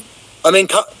chain.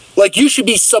 Like you should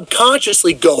be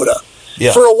subconsciously GOATA.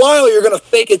 Yeah. For a while, you're going to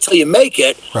fake it till you make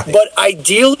it. Right. But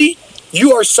ideally,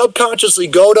 you are subconsciously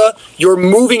GOATA. You're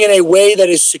moving in a way that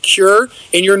is secure,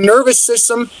 and your nervous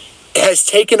system has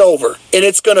taken over. And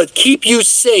it's going to keep you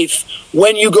safe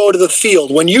when you go to the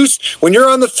field. When you're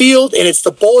on the field and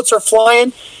the bullets are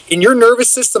flying and your nervous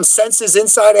system senses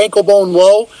inside ankle bone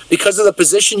low because of the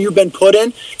position you've been put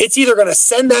in, it's either going to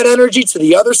send that energy to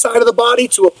the other side of the body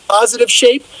to a positive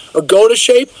shape, a GOATA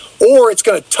shape, or it's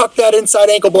going to tuck that inside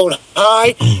ankle bone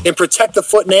high and protect the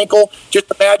foot and ankle. Just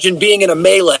imagine being in a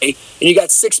melee and you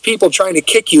got 6 people trying to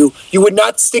kick you. You would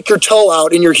not stick your toe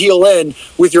out and your heel in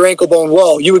with your ankle bone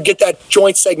low. You would get that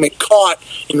joint segment caught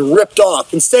and ripped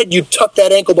off. Instead, you'd tuck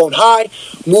that ankle bone high,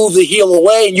 move the heel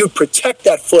away, and you'd protect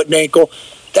that foot and ankle.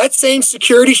 That same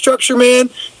security structure, man,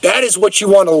 that is what you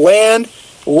want to land,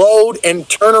 load, and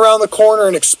turn around the corner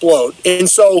and explode. And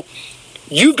so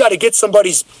you've got to get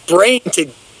somebody's brain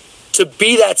to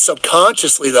be that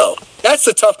subconsciously, though. That's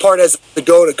the tough part as the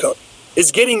GOATA coach,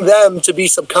 is getting them to be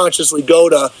subconsciously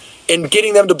GOATA and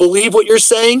getting them to believe what you're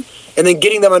saying and then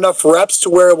getting them enough reps to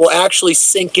where it will actually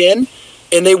sink in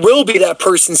and they will be that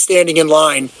person standing in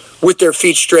line with their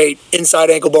feet straight, inside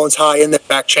ankle bones high, in their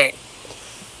back chain.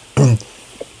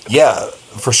 Yeah,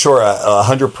 for sure,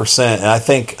 100%. And I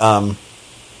think one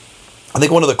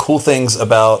of the cool things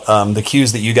about the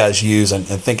cues that you guys use and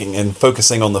thinking and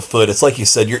focusing on the foot, it's like you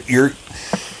said, you're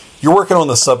working on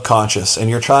the subconscious and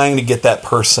you're trying to get that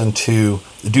person to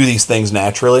do these things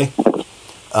naturally.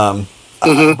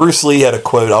 Bruce Lee had a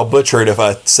quote, I'll butcher it if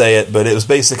I say it, but it was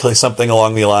basically something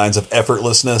along the lines of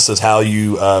effortlessness is how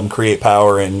you create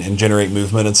power and generate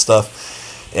movement and stuff.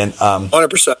 And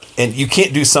 100%. And you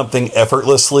can't do something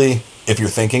effortlessly if you're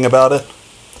thinking about it.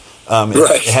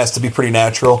 Right. It has to be pretty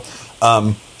natural.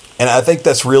 And I think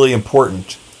that's really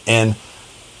important. And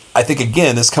I think,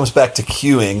 again, this comes back to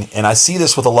cueing. And I see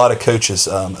this with a lot of coaches,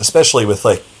 especially with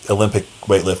like Olympic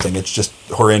weightlifting. It's just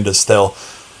horrendous.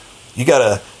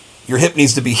 Your hip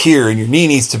needs to be here, and your knee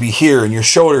needs to be here, and your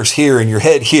shoulders here, and your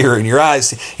head here, and your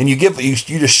eyes, and you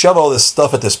just shove all this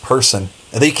stuff at this person,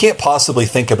 and they can't possibly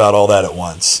think about all that at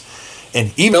once.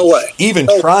 And even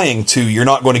trying to, you're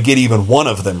not going to get even one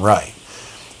of them right.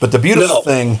 But the beautiful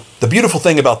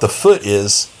thing about the foot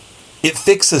is it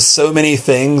fixes so many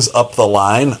things up the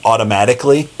line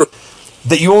automatically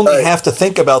that you only have to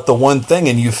think about the one thing,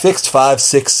 and you fixed 5,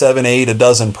 6, 7, 8, a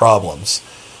dozen problems.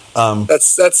 That's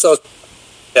so.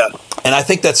 Yeah. And I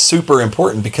think that's super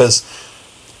important because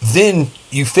then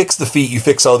you fix the feet, you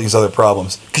fix all these other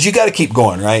problems. Because you got to keep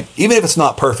going, right? Even if it's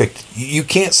not perfect, you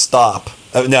can't stop.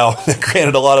 Now,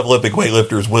 granted, a lot of Olympic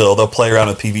weightlifters will. They'll play around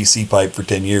with PVC pipe for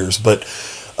 10 years. But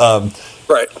a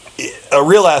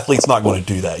real athlete's not going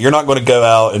to do that. You're not going to go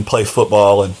out and play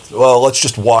football and, let's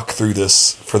just walk through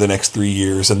this for the next 3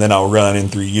 years and then I'll run in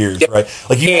 3 years, right?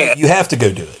 Like you have to go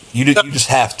do it. You just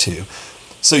have to.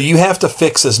 So you have to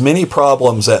fix as many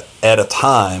problems at a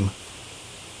time,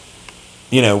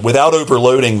 without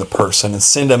overloading the person, and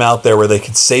send them out there where they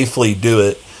can safely do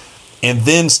it, and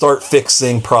then start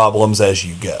fixing problems as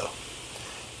you go.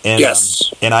 And,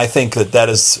 and I think that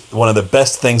is one of the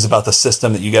best things about the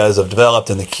system that you guys have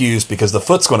developed in the cues, because the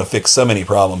foot's going to fix so many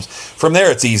problems. From there,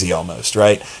 it's easy almost,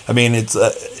 right? I mean, it's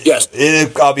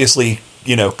it obviously,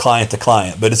 client to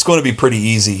client, but it's going to be pretty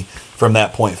easy from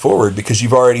that point forward because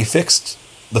you've already fixed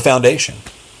the foundation.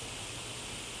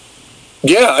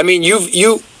 Yeah, I mean,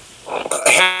 you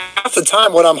half the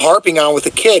time what I'm harping on with a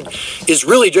kid is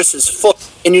really just his foot.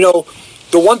 And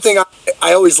the one thing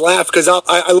I always laugh because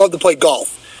I love to play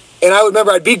golf. And I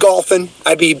remember I'd be golfing,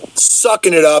 I'd be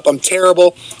sucking it up, I'm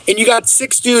terrible, and you got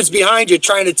 6 dudes behind you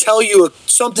trying to tell you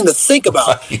something to think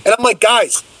about. Right. And I'm like,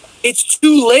 guys, it's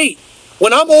too late.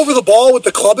 When I'm over the ball with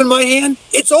the club in my hand,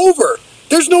 it's over.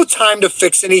 There's no time to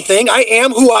fix anything. I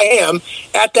am who I am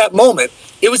at that moment.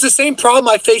 It was the same problem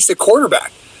I faced at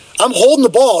quarterback. I'm holding the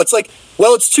ball. It's like,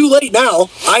 it's too late now.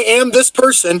 I am this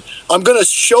person. I'm going to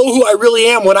show who I really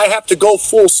am when I have to go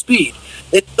full speed.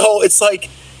 It's like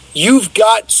you've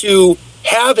got to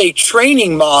have a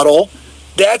training model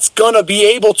that's going to be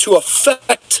able to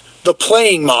affect the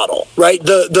playing model, right?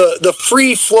 The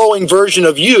free-flowing version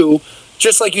of you,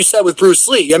 just like you said with Bruce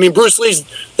Lee. I mean, Bruce Lee's,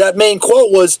 that main quote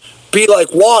was, be like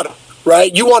water,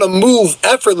 right? You want to move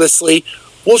effortlessly.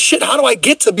 Well, shit, how do I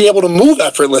get to be able to move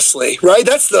effortlessly, right?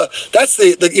 That's the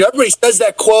everybody says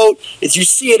that quote. You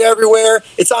see it everywhere.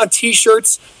 It's on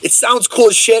T-shirts. It sounds cool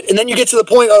as shit. And then you get to the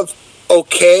point of,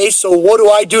 okay, so what do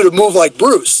I do to move like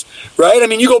Bruce, right? I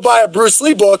mean, you go buy a Bruce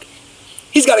Lee book.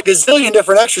 He's got a gazillion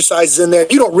different exercises in there.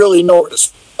 You don't really know where to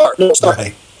start.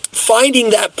 Right. Finding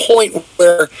that point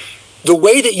where the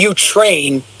way that you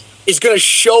train is going to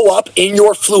show up in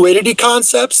your fluidity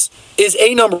concepts is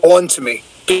number one to me.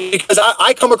 Because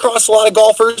I come across a lot of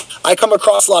golfers, I come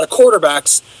across a lot of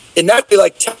quarterbacks And that'd be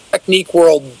like technique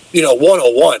world,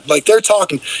 101. Like they're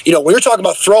talking, when you're talking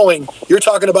about throwing, you're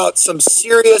talking about some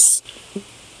serious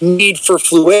need for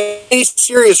fluidity,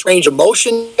 serious range of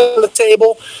motion on the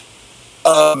table,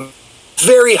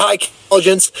 very high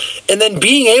intelligence, and then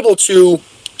being able to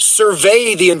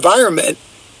survey the environment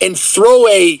and throw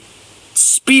a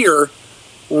spear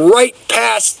right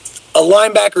past a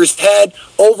linebacker's head,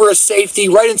 over a safety,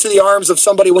 right into the arms of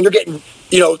somebody when you're getting,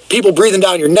 people breathing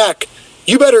down your neck.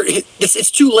 You better,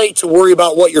 it's too late to worry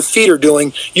about what your feet are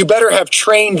doing. You better have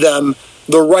trained them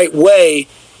the right way,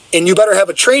 and you better have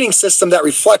a training system that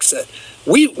reflects it.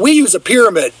 We use a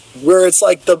pyramid where it's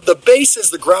like the base is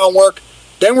the groundwork.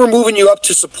 Then we're moving you up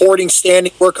to supporting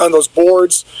standing work on those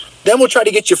boards. Then we'll try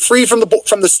to get you free from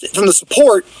the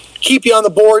support, keep you on the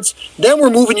boards. Then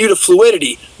we're moving you to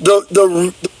fluidity.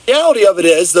 The reality of it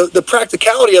is, the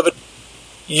practicality of it,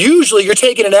 usually you're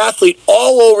taking an athlete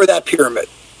all over that pyramid.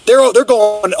 They're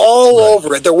going all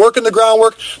over it. They're working the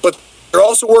groundwork, but they're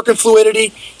also working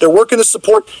fluidity. They're working the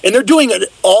support, and they're doing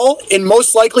it all in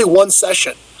most likely one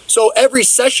session. So every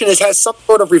session has some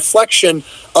sort of reflection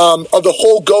of the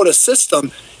whole GOATA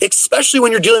system, especially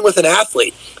when you're dealing with an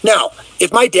athlete. Now,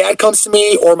 if my dad comes to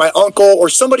me or my uncle or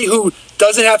somebody who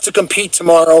doesn't have to compete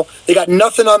tomorrow, they got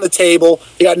nothing on the table,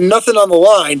 they got nothing on the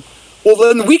line, well,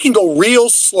 then we can go real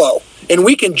slow and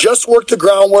we can just work the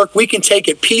groundwork. We can take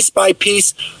it piece by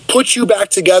piece, put you back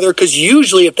together, because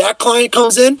usually if that client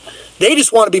comes in, they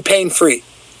just want to be pain-free.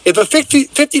 If a 50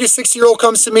 to 60-year-old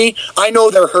comes to me, I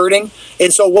know they're hurting.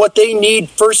 And so what they need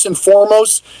first and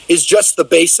foremost is just the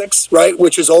basics, right?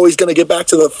 Which is always going to get back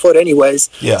to the foot anyways.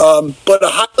 Yeah. But a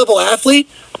high-level athlete,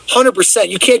 100%.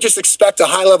 You can't just expect a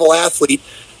high-level athlete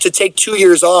to take 2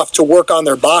 years off to work on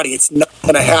their body. It's not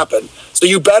going to happen. So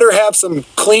you better have some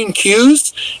clean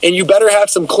cues, and you better have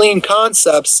some clean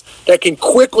concepts that can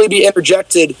quickly be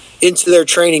interjected into their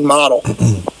training model.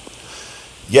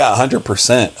 Yeah,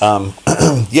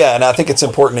 100%. Yeah, and I think it's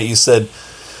important that you said,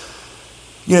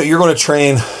 you're going to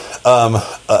train some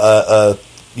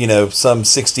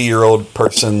 60-year-old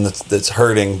person that's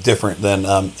hurting different than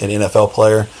an NFL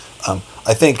player.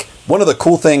 I think one of the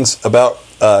cool things about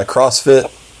CrossFit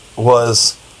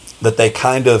was that they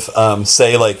kind of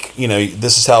say, like,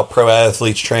 this is how pro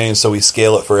athletes train, so we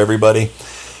scale it for everybody.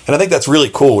 And I think that's really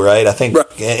cool, right? I think,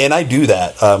 and I do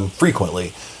that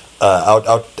frequently.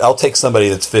 I'll take somebody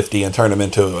that's 50 and turn them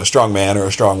into a strong man or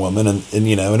a strong woman, and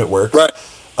it works. Right.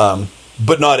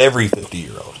 But not every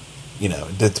 50-year-old.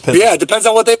 It depends. Yeah, it depends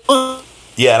on what they want.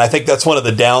 Yeah, and I think that's one of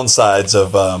the downsides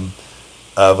of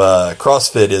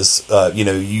CrossFit is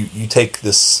you take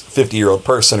this 50-year-old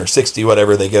person or 60,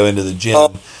 whatever, they go into the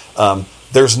gym.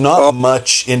 There's not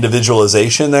much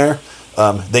individualization there.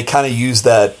 They kind of use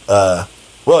that.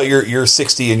 Well, you're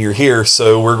 60 and you're here,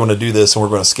 so we're going to do this and we're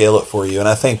going to scale it for you. And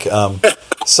I think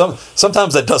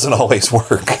sometimes that doesn't always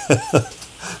work.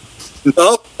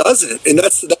 No, it doesn't, and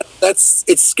that's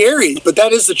it's scary, but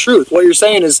that is the truth. What you're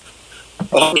saying is,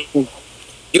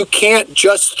 you can't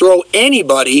just throw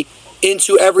anybody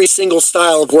into every single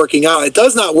style of working out. It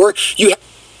does not work. You have to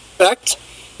respect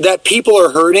that people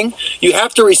are hurting. You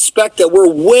have to respect that we're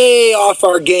way off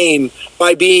our game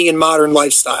by being in modern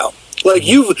lifestyle. Like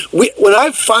when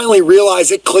I finally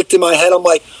realized, it clicked in my head, I'm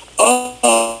like,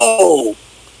 oh,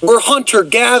 we're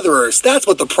hunter-gatherers. That's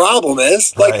what the problem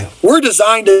is. Like, we're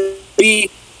designed to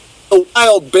be a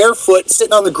wild barefoot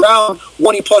sitting on the ground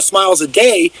 20+ miles a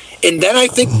day. And then I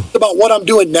think about what I'm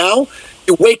doing now.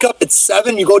 You wake up at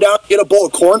 7, you go down and get a bowl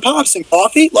of Corn Pops and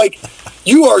coffee. Like,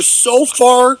 you are so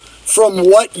far from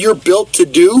what you're built to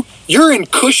do. You're in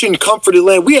cushioned, comforted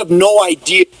land. We have no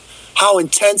idea how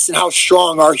intense and how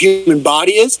strong our human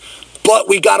body is, but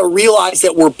we got to realize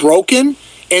that we're broken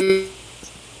and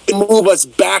move us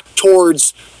back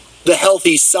towards the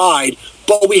healthy side.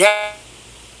 But we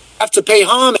have to pay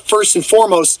homage first and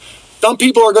foremost. Some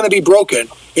people are going to be broken,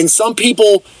 and some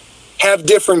people have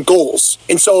different goals.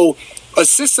 And so a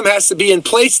system has to be in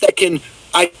place that can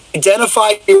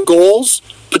identify your goals,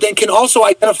 but then can also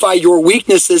identify your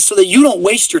weaknesses so that you don't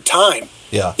waste your time.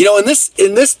 Yeah. In this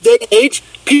day and age,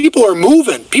 people are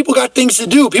moving. People got things to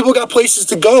do. People got places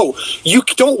to go. You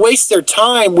don't waste their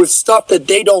time with stuff that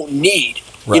they don't need.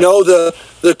 Right.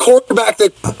 The quarterback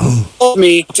that called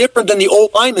me different than the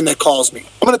old lineman that calls me.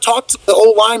 I'm going to talk to the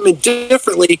old lineman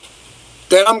differently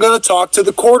than I'm going to talk to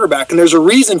the quarterback. And there's a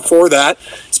reason for that.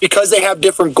 It's because they have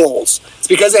different goals. It's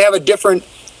because they have a different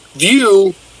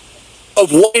view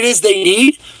of what it is they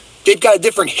need. They've got a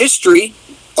different history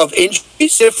of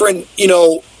injuries, different,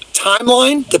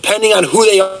 timeline, depending on who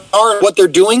they are and what they're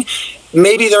doing.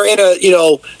 Maybe they're in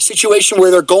a, situation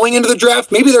where they're going into the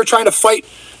draft. Maybe they're trying to fight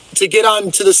to get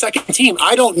on to the second team?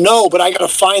 I don't know, but I got to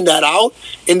find that out.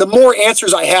 And the more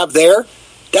answers I have there,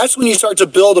 that's when you start to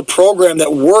build a program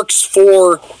that works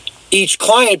for each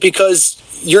client, because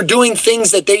you're doing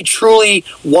things that they truly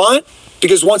want.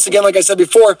 Because once again, like I said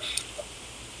before,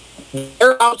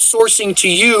 they're outsourcing to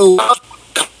you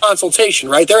consultation,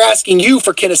 right? They're asking you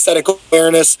for kinesthetic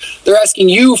awareness. They're asking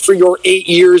you for your 8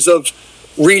 years of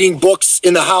reading books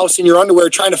in the house in your underwear,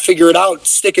 trying to figure it out,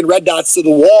 sticking red dots to the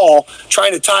wall,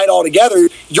 trying to tie it all together.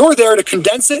 You're there to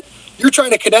condense it. You're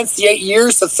trying to condense the 8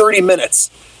 years to 30 minutes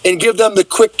and give them the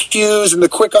quick cues and the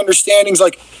quick understandings.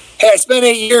 Like, hey, I spent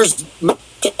 8 years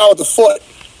out with the foot.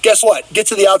 Guess what? Get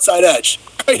to the outside edge.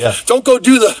 Right? Yeah. Don't go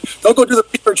do the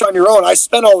research on your own. I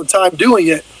spent all the time doing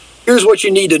it. Here's what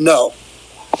you need to know.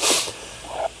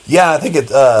 Yeah, I think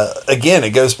again, it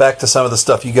goes back to some of the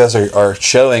stuff you guys are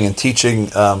showing and teaching,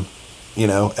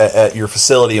 at your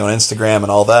facility on Instagram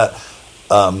and all that.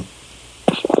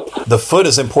 The foot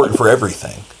is important for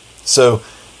everything. So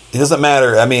it doesn't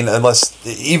matter. I mean, unless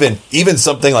even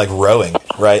something like rowing,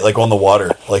 right? Like on the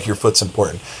water, like your foot's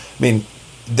important. I mean,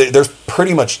 there's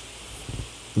pretty much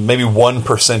maybe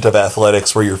 1% of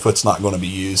athletics where your foot's not going to be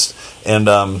used.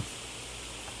 And,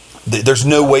 there's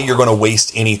no way you're going to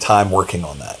waste any time working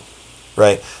on that,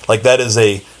 right? Like that is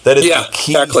a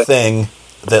key thing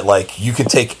that like you can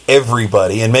take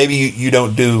everybody, and maybe you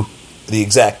don't do the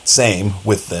exact same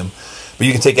with them, but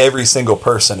you can take every single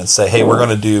person and say, hey, we're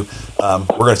going to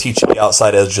teach you the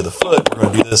outside edge of the foot. We're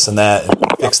going to do this and that and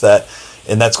fix that.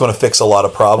 And that's going to fix a lot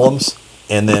of problems.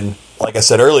 And then, like I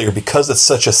said earlier, because it's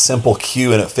such a simple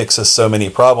cue and it fixes so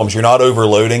many problems, you're not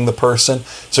overloading the person.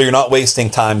 So you're not wasting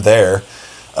time there.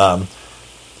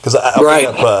 Because I bring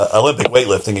up Olympic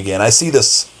weightlifting again. I see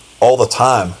this all the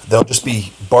time. They'll just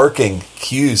be barking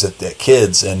cues at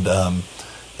kids and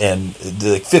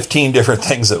like 15 different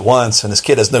things at once, and this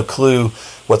kid has no clue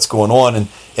what's going on, and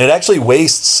it actually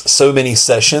wastes so many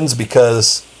sessions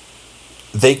because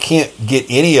they can't get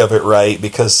any of it right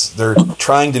because they're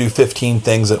trying to do 15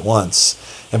 things at once.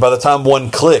 And by the time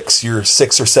one clicks, you're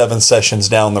 6 or 7 sessions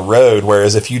down the road.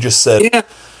 Whereas if you just said,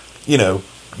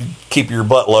 keep your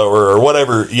butt lower or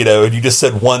whatever, and you just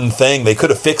said one thing, they could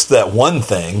have fixed that one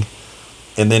thing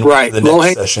and then the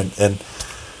next session. And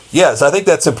so I think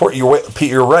that's important.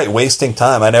 You're right. Wasting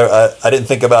time. I know I didn't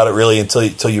think about it really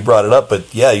until you brought it up, but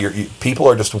people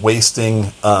are just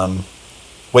wasting time.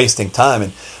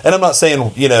 And I'm not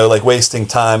saying, like wasting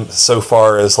time so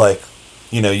far as like,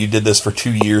 you did this for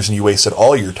 2 years and you wasted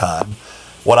all your time.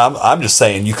 What I'm just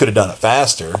saying, you could have done it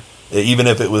faster. Even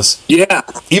if it was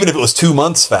 2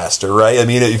 months faster, right? I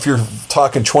mean, if you're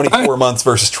talking 24 months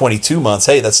versus 22 months,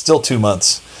 hey, that's still 2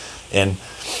 months. And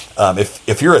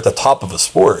if you're at the top of a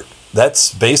sport,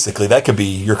 that's basically, that could be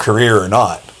your career or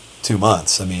not. 2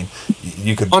 months. I mean,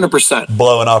 you could 100%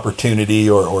 blow an opportunity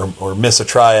or miss a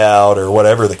tryout or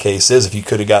whatever the case is if you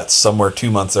could have got somewhere 2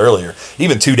 months earlier,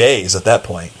 even 2 days at that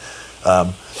point.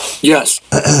 Yes.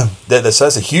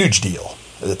 That's a huge deal.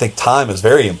 I think time is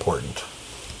very important.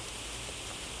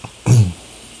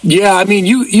 Yeah, I mean,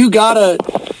 you gotta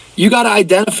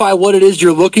identify what it is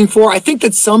you're looking for. I think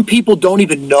that some people don't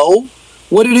even know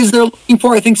what it is they're looking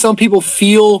for. I think some people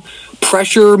feel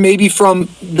pressure maybe from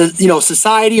the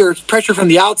society, or pressure from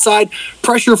the outside,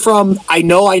 pressure from I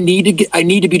need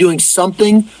to be doing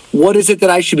something. What is it that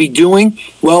I should be doing?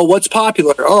 Well, what's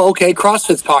popular? Oh, okay,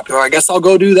 CrossFit's popular. I guess I'll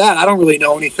go do that. I don't really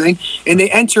know anything. And they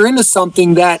enter into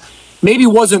something that maybe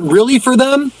wasn't really for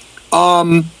them,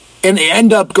 and they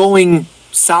end up going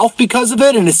south because of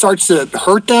it, and it starts to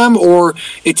hurt them, or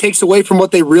it takes away from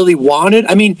what they really wanted.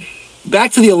 I mean,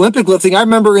 back to the Olympic lifting, I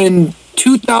remember in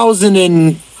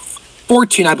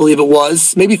 2014, I believe it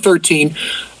was, maybe 13,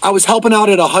 I was helping out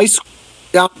at a high school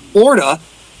down in Florida,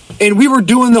 and we were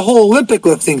doing the whole Olympic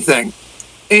lifting thing.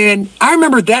 And I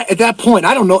remember that at that point,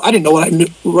 I didn't know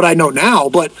what I know now,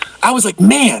 but I was like,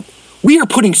 man, we are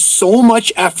putting so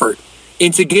much effort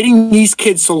into getting these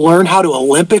kids to learn how to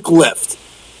Olympic lift,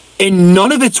 and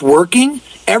none of it's working.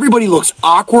 Everybody looks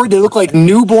awkward. They look like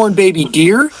newborn baby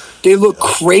deer. They look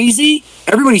crazy.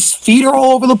 Everybody's feet are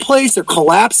all over the place. They're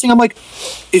collapsing. I'm like,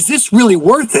 is this really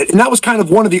worth it? And that was kind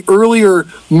of one of the earlier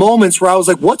moments where I was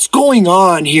like, what's going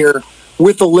on here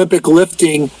with Olympic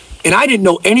lifting? And I didn't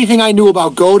know anything I knew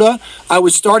about GOATA. I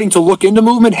was starting to look into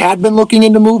movement, had been looking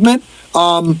into movement.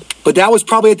 But that was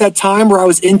probably at that time where I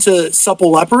was into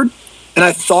supple leopard. And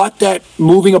I thought that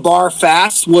moving a bar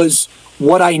fast was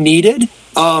what I needed.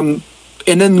 And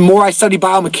then the more I studied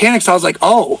biomechanics, I was like,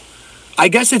 oh, I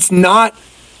guess it's not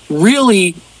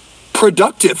really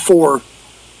productive for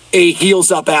a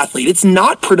heels up athlete. It's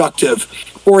not productive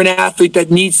or an athlete that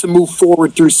needs to move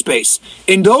forward through space.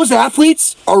 And those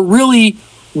athletes are really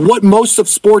what most of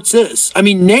sports is. I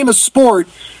mean, name a sport,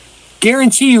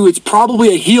 guarantee you it's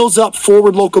probably a heels up,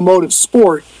 forward locomotive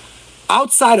sport.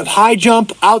 Outside of high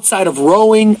jump, outside of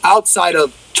rowing, outside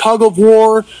of tug of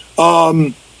war,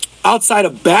 outside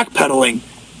of backpedaling,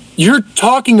 you're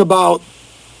talking about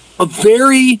a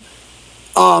very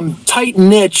tight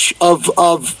niche of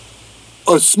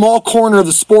a small corner of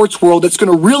the sports world that's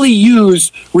going to really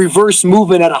use reverse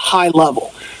movement at a high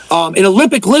level. And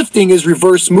Olympic lifting is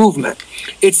reverse movement.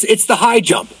 It's the high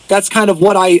jump. That's kind of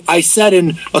what I said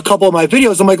in a couple of my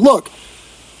videos. I'm like, look,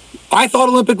 I thought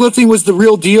Olympic lifting was the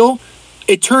real deal.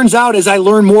 It turns out, as I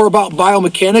learn more about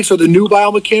biomechanics, or the new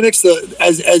biomechanics,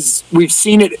 as we've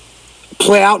seen it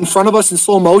play out in front of us in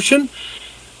slow motion,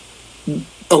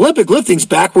 Olympic lifting's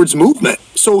backwards movement.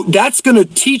 So that's going to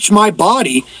teach my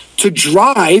body to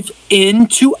drive in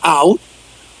to out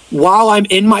while I'm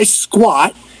in my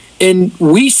squat. And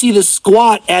we see the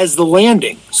squat as the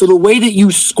landing. So the way that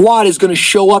you squat is going to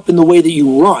show up in the way that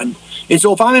you run. And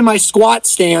so if I'm in my squat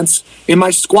stance, in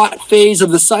my squat phase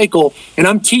of the cycle, and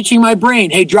I'm teaching my brain,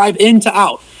 hey, drive in to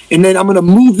out, and then I'm going to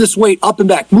move this weight up and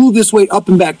back, move this weight up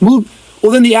and back, move.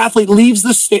 Well, then the athlete leaves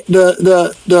the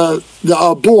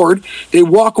board, they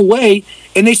walk away,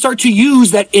 and they start to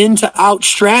use that in to out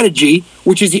strategy,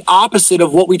 which is the opposite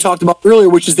of what we talked about earlier,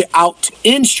 which is the out to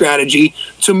in strategy,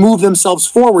 to move themselves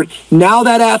forward. Now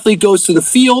that athlete goes to the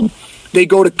field, they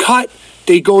go to cut,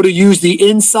 they go to use the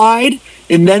inside,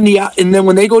 and then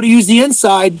when they go to use the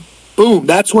inside, boom,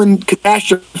 that's when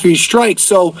catastrophe strikes.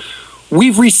 So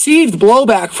we've received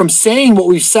blowback from saying what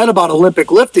we've said about Olympic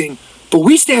lifting, but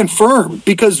we stand firm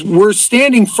because we're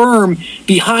standing firm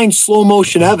behind slow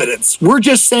motion evidence. We're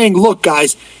just saying, look,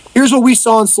 guys, here's what we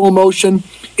saw in slow motion.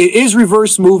 It is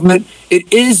reverse movement.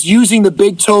 It is using the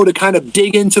big toe to kind of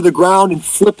dig into the ground and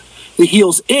flip the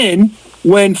heels in,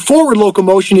 when forward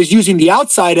locomotion is using the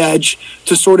outside edge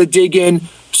to sort of dig in,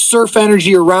 surf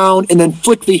energy around, and then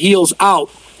flick the heels out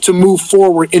to move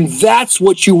forward. And that's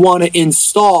what you want to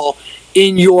install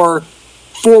in your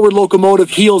forward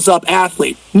locomotive heels up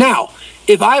athlete. Now,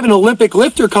 if I have an Olympic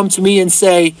lifter come to me and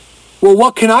say, well,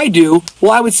 what can I do?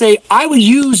 Well, I would say I would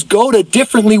use GOATA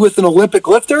differently with an Olympic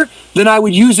lifter than I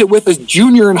would use it with a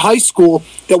junior in high school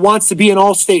that wants to be an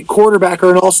all-state quarterback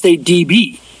or an all-state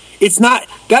DB. It's not,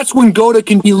 that's when GOATA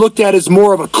can be looked at as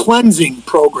more of a cleansing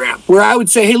program, where I would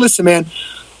say, hey, listen, man,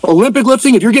 Olympic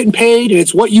lifting, if you're getting paid and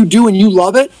it's what you do and you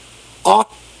love it,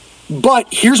 but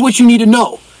here's what you need to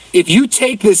know. If you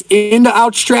take this in to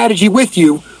out strategy with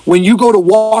you, when you go to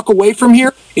walk away from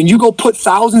here and you go put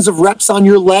thousands of reps on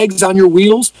your legs, on your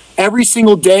wheels every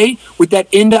single day with that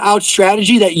in to out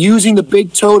strategy, that using the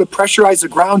big toe to pressurize the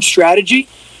ground strategy,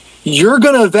 you're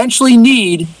going to eventually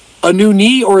need a new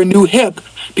knee or a new hip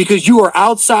because you are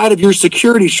outside of your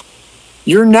security.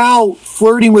 You're now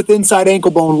flirting with inside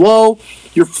ankle bone low.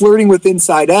 You're flirting with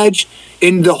inside edge.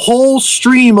 And the whole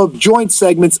stream of joint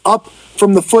segments up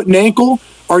from the foot and ankle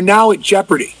are now at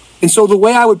jeopardy. And so the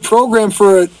way I would program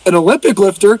for an Olympic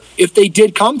lifter, if they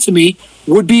did come to me,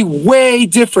 would be way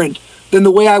different than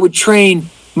the way I would train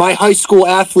my high school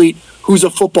athlete who's a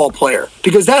football player.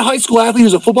 Because that high school athlete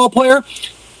who's a football player,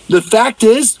 the fact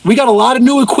is, we got a lot of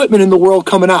new equipment in the world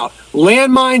coming out.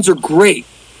 Landmines are great.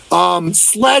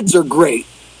 Sleds are great.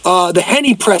 The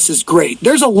Henny press is great.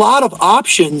 There's a lot of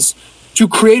options to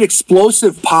create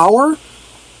explosive power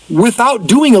without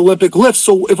doing Olympic lifts.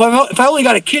 So if I only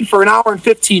got a kid for an hour and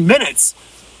 15 minutes,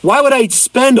 why would I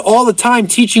spend all the time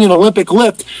teaching an Olympic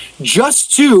lift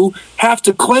just to have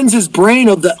to cleanse his brain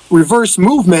of the reverse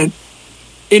movement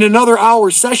in another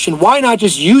hour session? Why not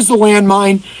just use the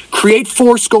landmine, create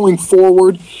force going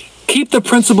forward, keep the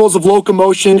principles of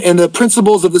locomotion and the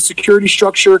principles of the security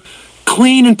structure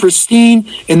clean and pristine,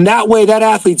 and that way that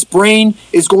athlete's brain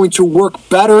is going to work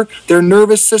better. Their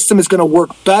nervous system is going to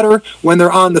work better when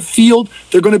they're on the field.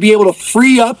 They're going to be able to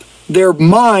free up their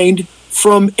mind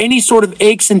from any sort of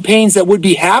aches and pains that would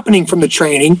be happening from the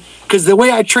training, because the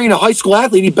way I train a high school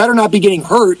athlete, he better not be getting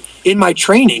hurt in my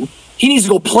training. He needs to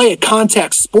go play a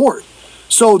contact sport.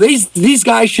 So these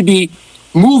guys should be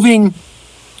moving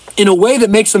in a way that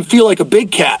makes them feel like a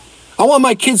big cat. I want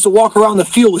my kids to walk around the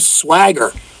field with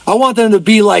swagger. I want them to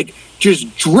be like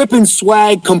just dripping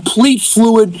swag, complete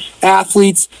fluid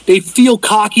athletes. They feel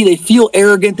cocky. They feel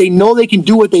arrogant. They know they can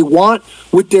do what they want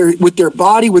with their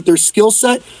body, with their skill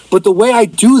set. But the way I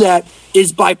do that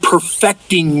is by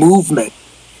perfecting movement.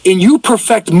 And you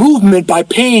perfect movement by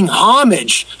paying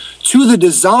homage to the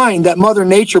design that Mother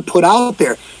Nature put out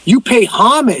there. You pay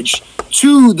homage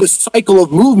to the cycle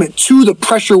of movement, to the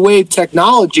pressure wave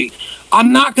technology.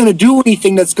 I'm not going to do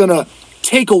anything that's going to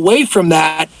take away from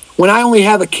that when I only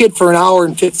have a kid for an hour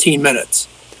and 15 minutes,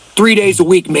 3 days a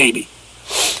week, maybe.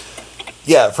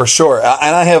 Yeah, for sure.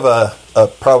 And I have a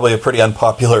probably a pretty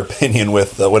unpopular opinion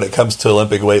with when it comes to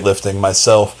Olympic weightlifting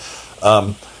myself.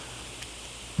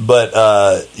 But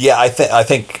I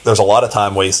think there's a lot of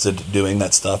time wasted doing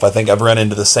that stuff. I think I've run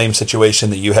into the same situation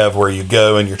that you have, where you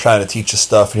go and you're trying to teach us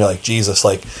stuff, and you're like, Jesus,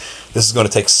 like, this is going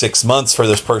to take 6 months for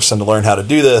this person to learn how to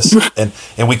do this,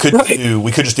 and we could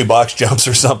just do box jumps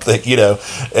or something,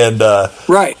 and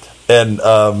right. And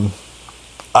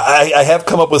I have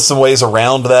come up with some ways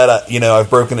around that. I've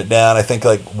broken it down. I think,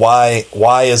 like,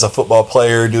 why is a football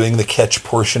player doing the catch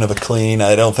portion of a clean?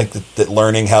 I don't think that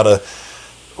learning how to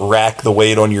rack the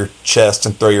weight on your chest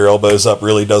and throw your elbows up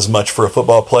really does much for a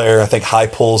football player. I think high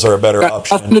pulls are a better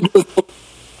option.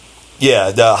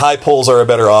 Yeah, the high pulls are a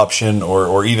better option,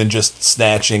 or even just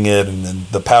snatching it, and then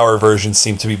the power versions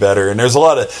seem to be better. And there's a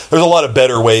lot of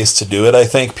better ways to do it. I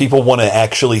think people want to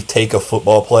actually take a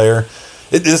football player.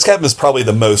 This happens probably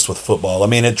the most with football. I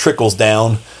mean, it trickles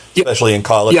down, especially in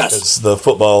college, because the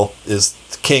football is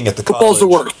king at the Football's college. the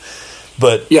worst.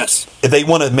 But yes, they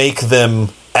want to make them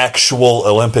actual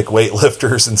Olympic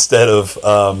weightlifters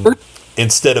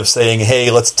instead of saying,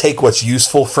 hey, let's take what's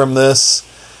useful from this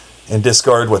and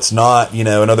discard what's not,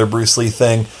 another Bruce Lee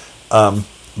thing.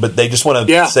 But they just want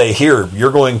to say, here,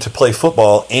 you're going to play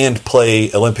football and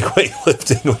play Olympic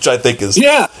weightlifting, which I think is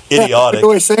idiotic.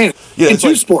 Way of saying it. In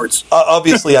two sports.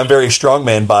 Obviously, I'm very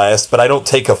strongman biased, but I don't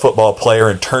take a football player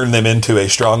and turn them into a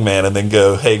strongman and then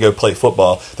go, hey, go play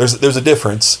football. There's a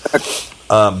difference.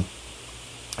 I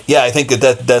think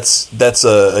that's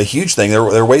a huge thing.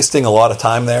 They're wasting a lot of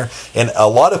time there, and a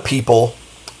lot of people,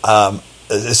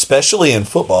 especially in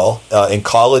football, in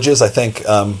colleges, I think.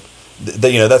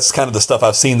 That's kind of the stuff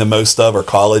I've seen the most of, or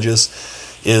colleges,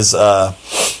 is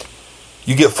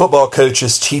you get football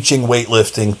coaches teaching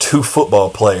weightlifting to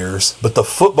football players, but the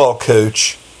football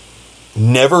coach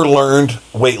never learned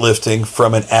weightlifting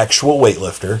from an actual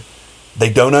weightlifter. They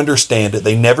don't understand it.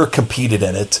 They never competed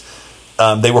in it.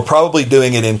 They were probably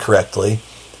doing it incorrectly.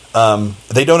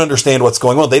 They don't understand what's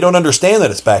going on. They don't understand that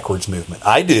it's backwards movement.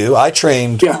 I do. I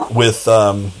trained with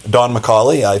Don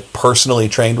McCauley. I personally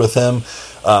trained with him.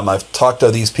 I've talked to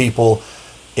these people,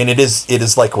 and it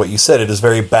is like what you said. It is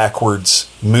very backwards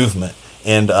movement,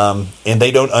 and they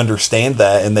don't understand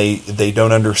that, and they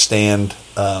don't understand.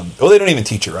 They don't even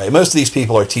teach it right. Most of these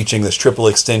people are teaching this triple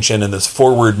extension and this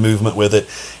forward movement with it,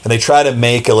 and they try to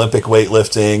make Olympic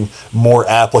weightlifting more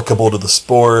applicable to the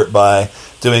sport by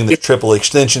doing the triple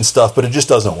extension stuff, but it just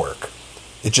doesn't work.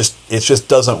 It just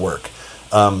doesn't work.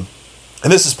 And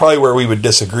this is probably where we would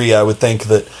disagree. I would think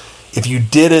that if you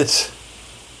did it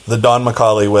the Don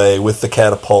McCauley way with the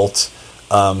catapult,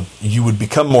 you would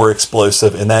become more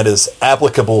explosive, and that is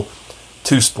applicable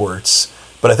to sports.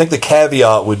 But I think the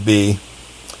caveat would be,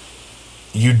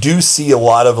 you do see a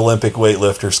lot of Olympic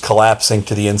weightlifters collapsing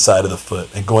to the inside of the foot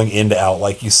and going in to out,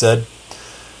 like you said.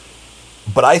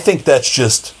 But I think that's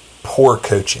just poor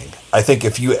coaching. I think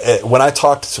when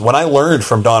I learned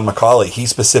from Don McCauley, he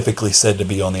specifically said to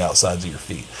be on the outsides of your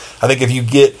feet. I think if you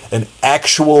get an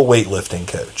actual weightlifting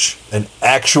coach, an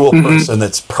actual person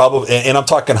that's probably, and I'm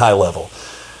talking high level,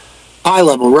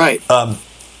 right?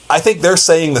 I think they're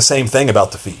saying the same thing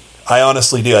about the feet. I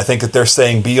honestly do. I think that they're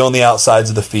saying be on the outsides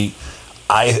of the feet.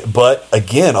 But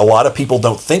again, a lot of people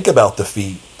don't think about the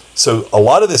feet. So a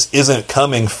lot of this isn't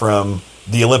coming from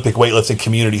the Olympic weightlifting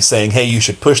community saying, hey, you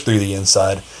should push through the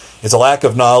inside. It's a lack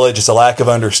of knowledge. It's a lack of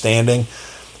understanding.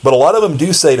 But a lot of them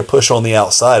do say to push on the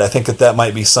outside. I think that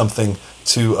might be something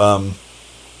to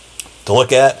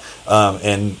look at.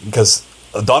 And because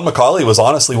Don McCauley was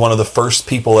honestly one of the first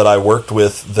people that I worked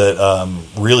with that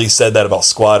really said that about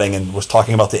squatting, and was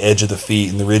talking about the edge of the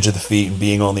feet and the ridge of the feet and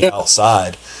being on the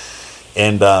outside.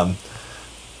 And I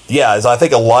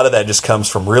think a lot of that just comes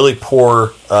from really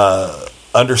poor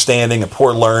understanding and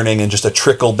poor learning, and just a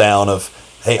trickle down of,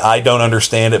 hey, I don't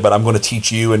understand it, but I'm going to teach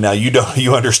you, and now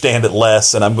you understand it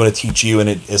less, and I'm going to teach you. And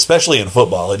especially in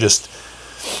football,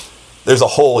 there's a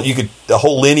whole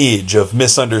lineage of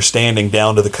misunderstanding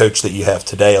down to the coach that you have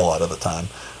today a lot of the time.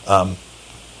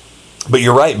 But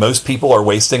you're right, most people are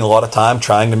wasting a lot of time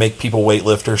trying to make people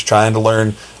weightlifters, trying to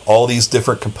learn all these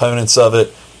different components of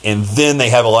it, and then they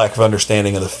have a lack of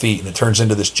understanding of the feet, and it turns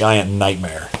into this giant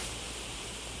nightmare.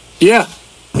 Yeah,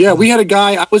 we had a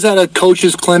guy, I was at a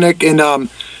coach's clinic, and I'm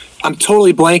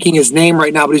totally blanking his name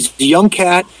right now, but he's a young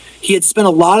cat. He had spent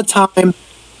a lot of time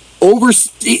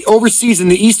overseas in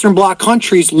the Eastern Bloc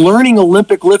countries learning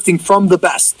Olympic lifting from the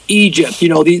best. Egypt,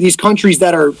 these countries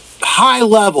that are high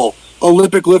level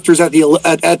Olympic lifters at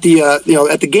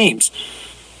the games.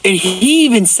 And he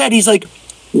even said, he's like,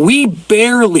 we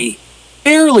barely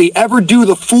ever do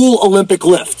the full Olympic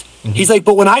lift. Mm-hmm. He's like,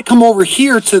 but when I come over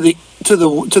here to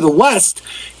the West,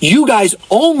 you guys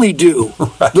only do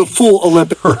the full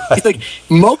Olympic. Right. He's like,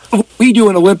 most of what we do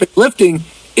in Olympic lifting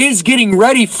is getting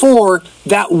ready for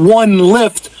that one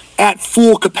lift at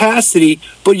full capacity.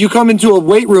 But you come into a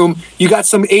weight room, you got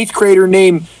some 8th grader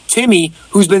named Timmy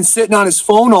who's been sitting on his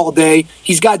phone all day.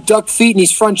 He's got duck feet and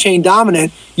he's front chain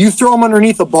dominant. You throw him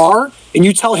underneath a bar and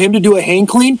you tell him to do a hang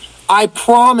clean. I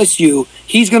promise you,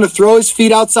 he's going to throw his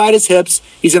feet outside his hips.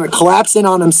 He's going to collapse in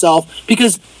on himself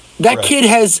because that kid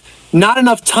has not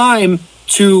enough time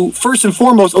to, first and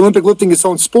foremost, Olympic lifting its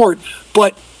own sport,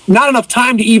 but not enough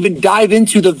time to even dive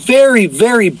into the very,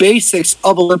 very basics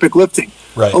of Olympic lifting.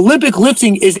 Right. Olympic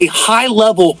lifting is a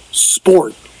high-level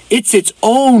sport. It's its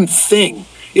own thing.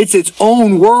 It's its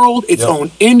own world, its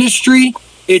own industry.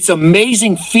 It's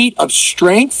amazing feat of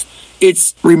strength.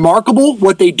 It's remarkable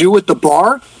what they do with the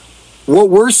bar. What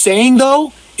we're saying,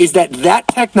 though, is that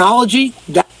technology,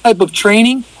 that type of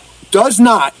training, does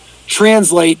not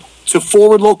translate to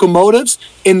forward locomotives.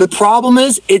 And the problem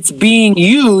is it's being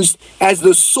used as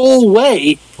the sole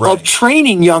way of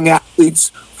training young athletes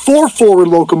for forward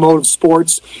locomotive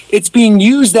sports. It's being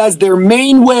used as their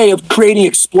main way of creating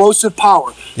explosive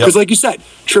power. Because like you said,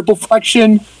 triple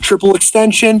flexion, triple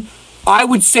extension, I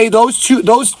would say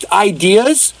those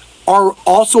ideas are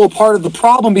also a part of the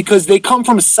problem because they come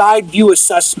from a side view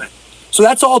assessment. So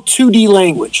that's all 2D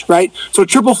language, right? So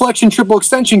triple flexion, triple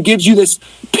extension gives you this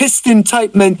piston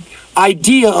type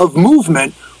idea of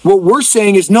movement. What we're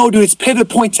saying is, no, dude, it's pivot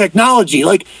point technology.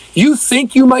 Like, you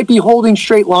think you might be holding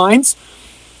straight lines,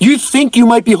 you think you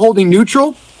might be holding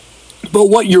neutral, but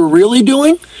what you're really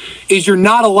doing is you're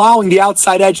not allowing the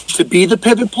outside edge to be the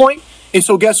pivot point. And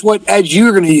so guess what edge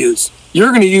you're going to use? You're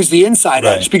going to use the inside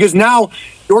edge because now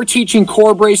you're teaching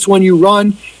core brace when you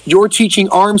run, you're teaching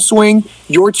arm swing,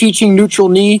 you're teaching neutral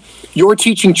knee, you're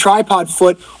teaching tripod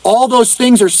foot. All those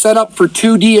things are set up for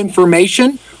 2D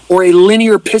information or a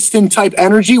linear piston type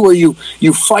energy where you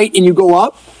fight and you go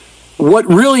up. What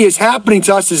really is happening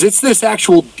to us is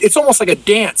it's almost like a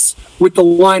dance with the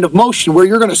line of motion where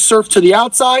you're going to surf to the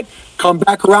outside, come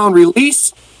back around,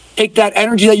 release, take that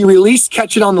energy that you release,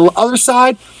 catch it on the other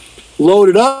side, load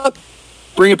it up,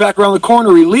 bring it back around the corner,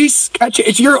 release, catch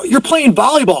it. You're playing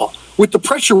volleyball with the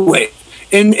pressure wave.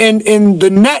 And the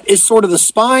net is sort of the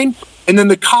spine, and then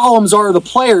the columns are the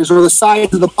players, or the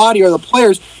sides of the body are the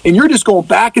players, and you're just going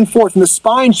back and forth, and the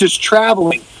spine's just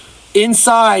traveling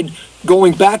inside,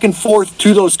 going back and forth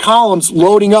to those columns,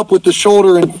 loading up with the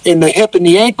shoulder and the hip and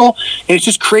the ankle, and it's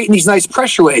just creating these nice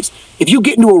pressure waves. If you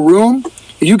get into a room,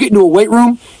 if you get into a weight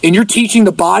room, and you're teaching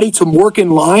the body to work in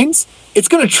lines, it's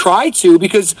going to try to,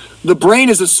 because the brain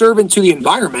is a servant to the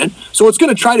environment, so it's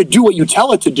going to try to do what you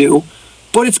tell it to do,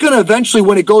 but it's going to eventually,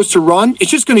 when it goes to run,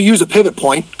 it's just going to use a pivot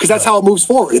point, because that's how it moves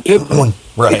forward. A pivot point.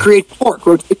 It creates torque,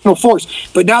 rotational force.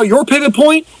 But now your pivot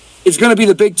point is going to be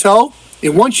the big toe,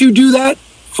 and once you do that,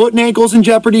 foot and ankles in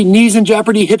jeopardy, knees in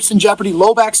jeopardy, hips in jeopardy,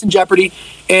 low backs in jeopardy.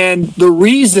 And the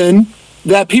reason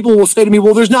that people will say to me,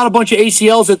 well, there's not a bunch of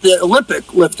ACLs at the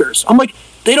Olympic lifters. I'm like,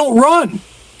 they don't run.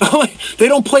 They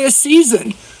don't play a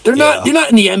season. They're not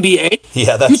in the NBA.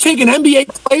 Yeah, you take an NBA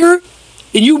player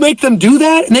and you make them do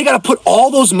that, and they got to put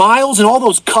all those miles and all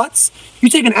those cuts. You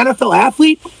take an NFL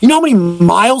athlete, you know how many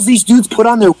miles these dudes put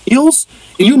on their wheels,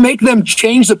 and you make them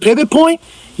change the pivot point?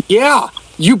 Yeah.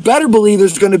 You better believe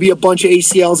there's going to be a bunch of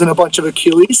ACLs and a bunch of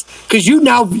Achilles, because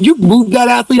you've moved that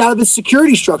athlete out of his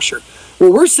security structure.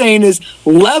 What we're saying is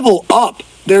level up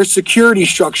their security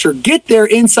structure, get their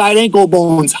inside ankle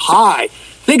bones high.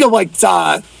 Think of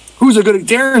Darren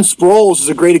Sproles is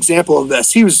a great example of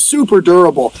this. He was super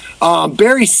durable.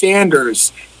 Barry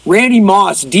Sanders, Randy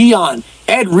Moss, Dion,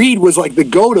 Ed Reed was like the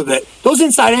GOAT of it. Those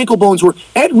inside ankle bones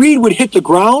Ed Reed would hit the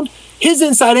ground, his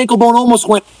inside ankle bone almost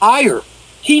went higher.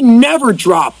 He never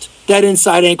dropped that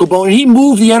inside ankle bone, and he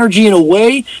moved the energy in a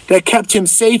way that kept him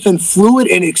safe and fluid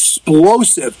and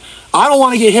explosive. I don't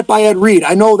want to get hit by Ed Reed.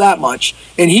 I know that much.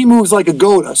 And he moves like a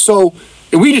GOATA. So,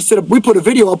 and we put a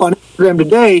video up on Instagram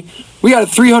today. We got a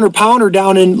 300-pounder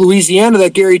down in Louisiana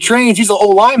that Gary trains. He's an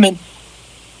old lineman.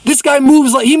 This guy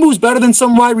moves better than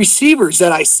some wide receivers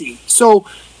that I see. So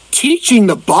teaching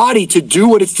the body to do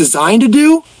what it's designed to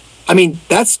do, I mean,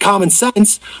 that's common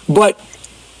sense, but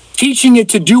teaching it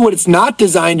to do what it's not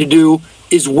designed to do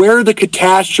is where the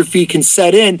catastrophe can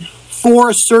set in for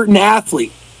a certain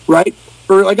athlete, right?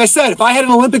 Or like I said, if I had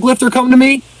an Olympic lifter come to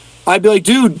me, I'd be like,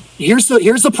 dude, here's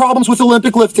the problems with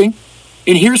Olympic lifting,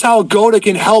 and here's how GOATA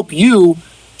can help you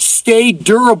stay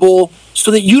durable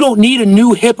so that you don't need a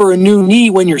new hip or a new knee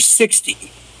when you're 60.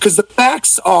 Because the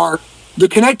facts are the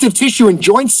connective tissue and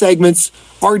joint segments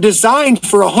are designed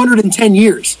for 110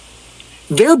 years.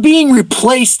 They're being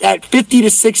replaced at 50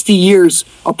 to 60 years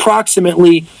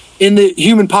approximately in the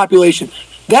human population.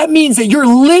 That means that you're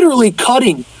literally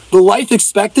cutting the life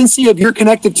expectancy of your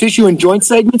connective tissue and joint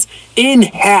segments in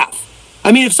half.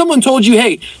 I mean, if someone told you,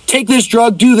 hey, take this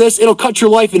drug, do this, it'll cut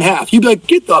your life in half, you'd be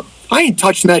like, I ain't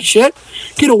touching that shit.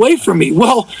 Get away from me.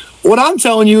 Well, what I'm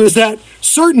telling you is that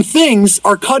certain things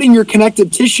are cutting your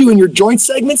connective tissue and your joint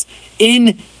segments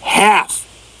in half.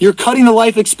 You're cutting the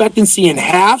life expectancy in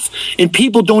half, and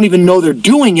people don't even know they're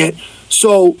doing it.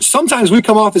 So sometimes we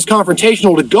come off as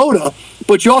confrontational to GOATA,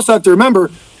 but you also have to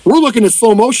remember, we're looking at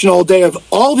slow motion all day of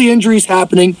all the injuries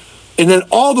happening and then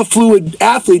all the fluid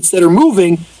athletes that are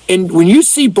moving. And when you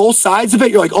see both sides of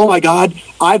it, you're like, oh my God,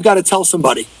 I've got to tell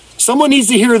somebody. Someone needs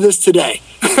to hear this today.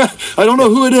 I don't know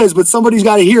who it is, but somebody's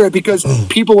got to hear it because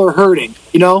people are hurting.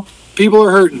 People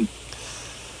are hurting.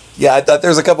 Yeah, I thought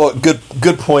there's a couple of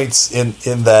good points in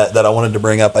that I wanted to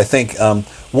bring up. I think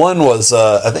one was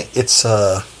I think it's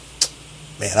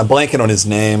I'm blanking on his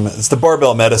name. It's the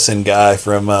barbell medicine guy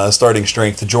from Starting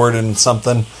Strength, to Jordan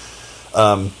something.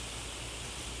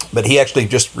 But he actually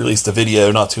just released a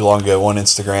video not too long ago on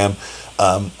Instagram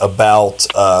about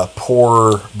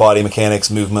poor body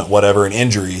mechanics, movement, whatever, and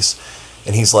injuries.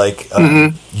 And he's like,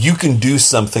 you can do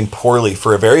something poorly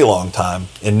for a very long time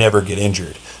and never get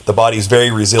injured. The body's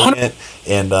very resilient.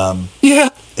 And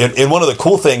and one of the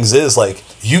cool things is, like,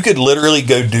 you could literally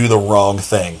go do the wrong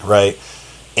thing, right?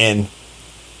 And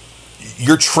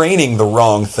you're training the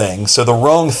wrong thing. So the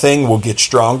wrong thing will get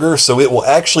stronger. So it will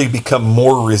actually become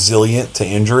more resilient to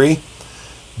injury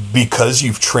because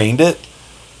you've trained it.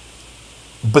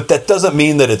 But that doesn't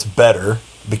mean that it's better,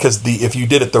 because if you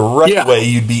did it the right way,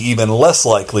 you'd be even less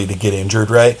likely to get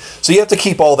injured, right? So you have to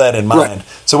keep all that in mind.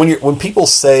 Right. So when people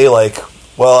say, like,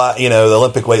 well, the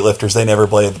Olympic weightlifters, they never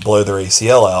blow their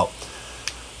ACL out.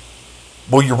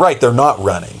 Well, you're right, they're not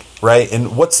running, right?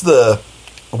 And what's the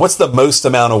most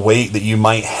amount of weight that you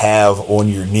might have on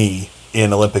your knee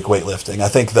in Olympic weightlifting? I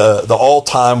think the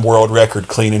all-time world record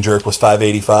clean and jerk was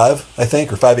 585, I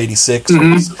think, or 586.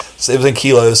 It was in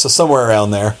kilos, so somewhere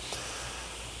around there.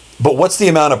 But what's the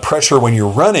amount of pressure when you're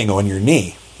running on your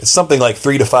knee? It's something like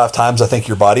 3 to 5 times, I think,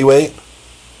 your body weight.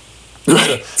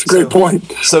 That's a great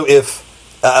point. So if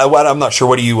I'm not sure,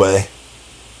 what do you weigh?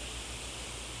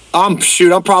 I'm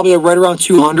probably right around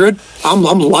 200. I'm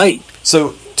light. So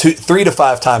 3 to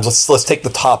 5 times. Let's take the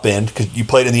top end, because you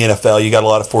played in the NFL. You got a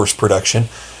lot of force production.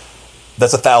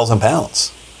 That's 1,000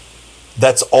 pounds.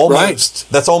 That's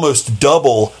almost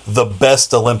double the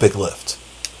best Olympic lift.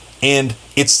 And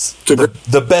it's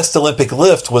the best Olympic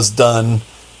lift was done.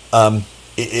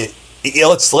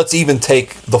 Let's even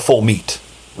take the full meet,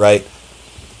 right?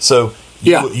 So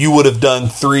you would have done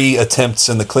 3 attempts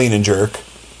in the clean and jerk.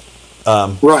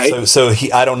 Right. So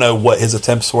I don't know what his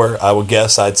attempts were. I would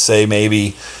guess I'd say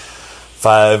maybe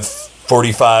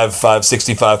 545,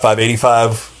 565,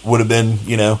 585 would have been,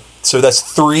 So that's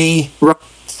 3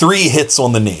 hits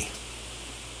on the knee.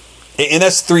 And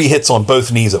that's 3 hits on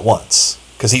both knees at once,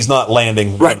 because he's not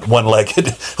landing one-legged.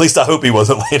 At least I hope he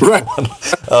wasn't landing one.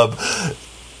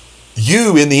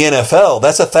 You in the NFL,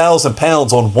 that's 1,000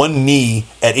 pounds on one knee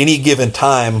at any given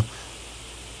time.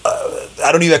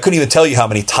 I couldn't even tell you how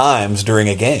many times during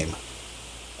a game.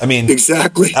 I mean,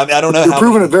 exactly. I don't know. You're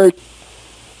proving it very.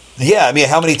 Yeah, I mean,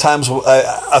 how many times?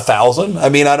 1,000? I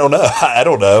mean, I don't know. I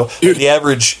don't know. The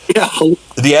average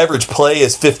play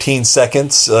is 15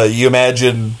 seconds. You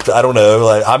imagine? I don't know.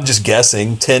 Like, I'm just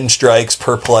guessing 10 strikes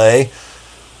per play.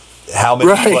 How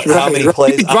many? How many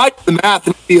plays? You could drive the math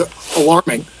and it'd be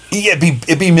alarming. Yeah,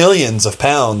 it'd be millions of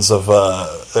pounds of,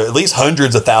 at least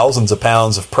hundreds of thousands of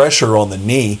pounds of pressure on the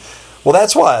knee. Well,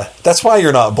 that's why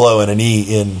you're not blowing a knee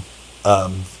in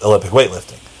Olympic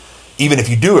weightlifting, even if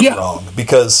you do it wrong,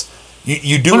 because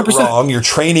you do 100%. It wrong. You're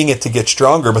training it to get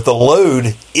stronger, but the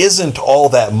load isn't all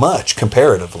that much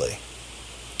comparatively.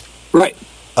 Right.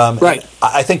 Right.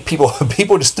 I think people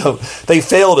just don't. They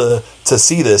fail to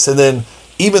see this, and then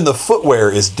even the footwear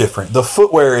is different. The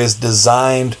footwear is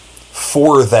designed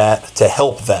for that, to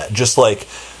help that, just like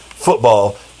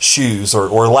football shoes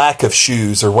or lack of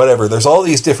shoes or whatever. There's all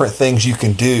these different things you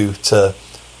can do to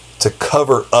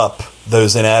cover up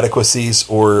those inadequacies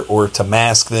or to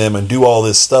mask them and do all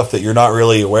this stuff that you're not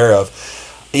really aware of.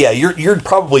 Yeah, you're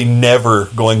probably never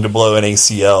going to blow an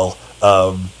ACL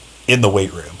in the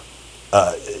weight room.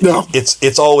 No.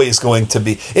 It's always going to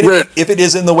be. If it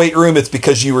is in the weight room, it's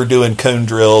because you were doing cone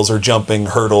drills or jumping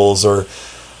hurdles or.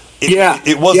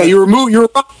 It wasn't.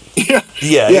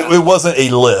 It wasn't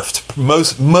a lift.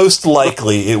 Most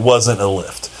likely, it wasn't a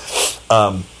lift.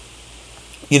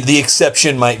 the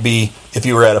exception might be if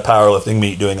you were at a powerlifting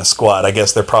meet doing a squat. I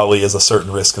guess there probably is a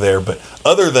certain risk there, but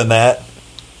other than that,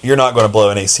 you're not going to blow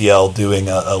an ACL doing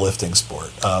a lifting sport.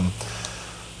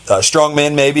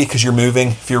 Strongman maybe, because you're moving.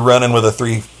 If you're running with an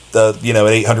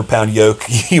 800-pound yoke,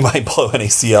 you might blow an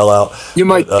ACL out. You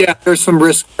might, there's some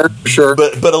risk there for sure.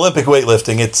 But Olympic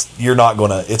weightlifting, it's not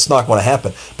going to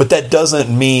happen. But that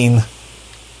doesn't mean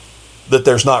that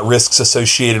there's not risks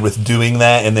associated with doing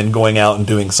that and then going out and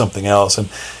doing something else. And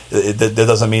that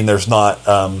doesn't mean there's not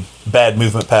bad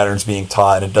movement patterns being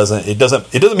taught. It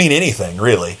doesn't mean anything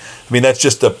really. I mean, that's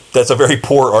a very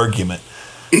poor argument.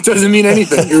 It doesn't mean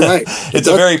anything. You're right. It's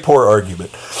a very poor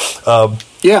argument.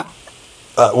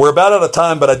 We're about out of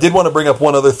time, but I did want to bring up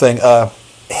one other thing.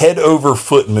 Head over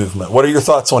foot movement. What are your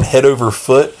thoughts on head over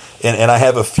foot? And I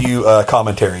have a few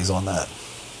commentaries on that.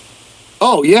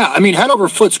 Oh, yeah. I mean, head over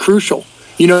foot's crucial,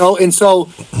 and so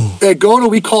at GOATA,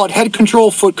 we call it head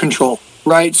control, foot control,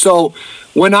 right? So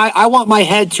when I want my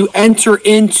head to enter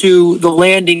into the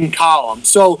landing column.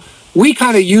 So we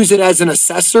kind of use it as an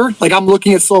assessor. Like I'm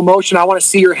looking at slow motion. I want to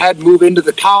see your head move into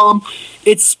the column.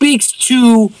 It speaks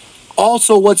to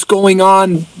also what's going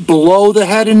on below the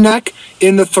head and neck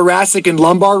in the thoracic and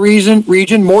lumbar region,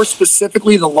 more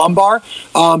specifically the lumbar,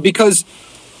 because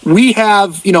we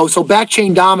have, so back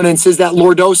chain dominance is that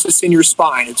lordosis in your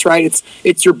spine. It's right.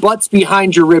 It's your butt's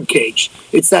behind your rib cage.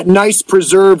 It's that nice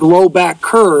preserved low back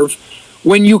curve.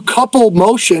 When you couple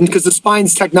motion, because the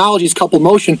spine's technology is coupled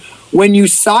motion, when you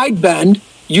side bend,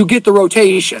 you get the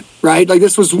rotation, right? Like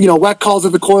this was, WEC calls it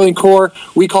the coiling core.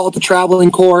 We call it the traveling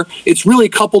core. It's really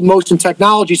coupled motion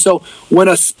technology. So when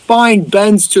a spine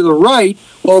bends to the right,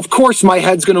 well, of course, my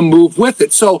head's going to move with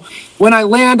it. So when I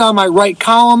land on my right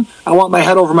column, I want my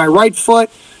head over my right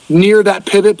foot, near that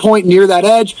pivot point, near that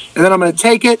edge, and then I'm going to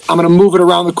take it, I'm going to move it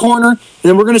around the corner, and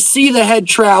then we're going to see the head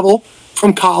travel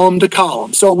from column to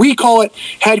column. So we call it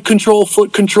head control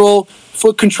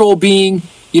being,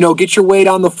 get your weight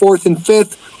on the fourth and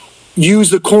fifth, use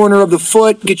the corner of the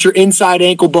foot, get your inside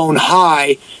ankle bone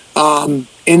high. And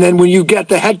then when you get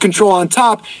the head control on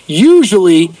top,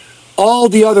 usually all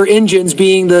the other engines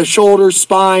being the shoulder,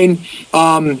 spine,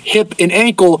 hip, and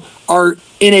ankle are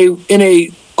in a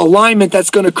alignment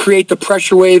that's going to create the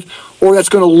pressure wave or that's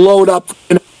going to load up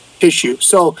tissue.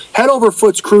 So head over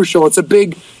foot's crucial.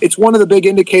 It's one of the big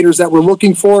indicators that we're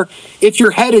looking for. If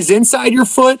your head is inside your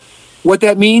foot, what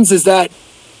that means is that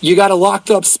you got a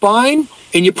locked up spine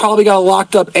and you probably got a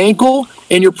locked up ankle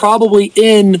and you're probably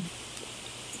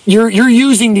you're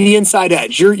using the inside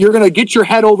edge. You're going to get your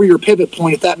head over your pivot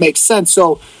point, if that makes sense.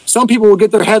 So some people will get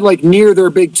their head like near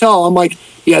their big toe. I'm like,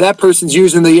 yeah, that person's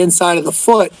using the inside of the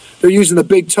foot. They're using the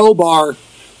big toe bar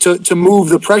to move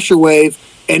the pressure wave.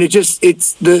 And it's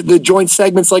the joint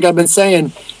segments, like I've been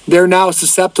saying, they're now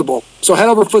susceptible. So head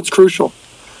over foot's crucial.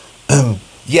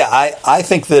 Yeah, I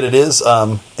think that it is.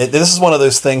 This is one of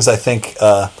those things I think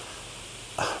a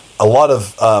lot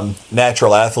of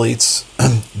natural athletes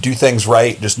do things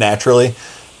right just naturally.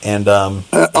 And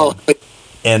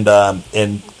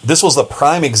this was the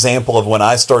prime example of when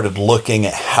I started looking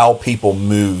at how people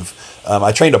move.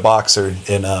 I trained a boxer,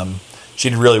 and she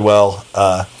did really well.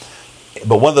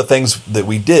 But one of the things that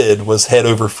we did was head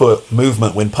over foot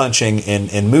movement when punching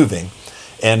and moving.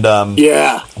 And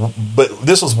but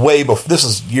this was way before. This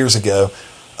was years ago.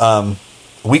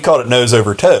 We called it nose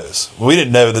over toes. We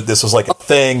didn't know that this was like a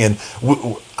thing, and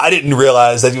I didn't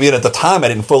realize that even at the time I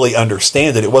didn't fully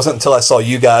understand it. It wasn't until I saw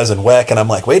you guys and WEC, and I'm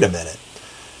like, wait a minute,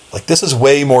 like this is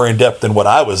way more in depth than what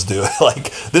I was doing.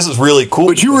 Like this is really cool.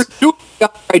 But you were doing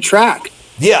the right track.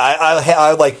 Yeah,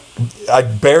 I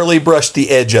barely brushed the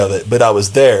edge of it, but I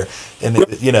was there, and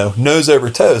nose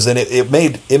over toes, and it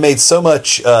made so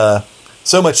much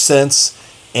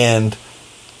sense, and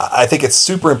I think it's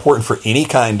super important for any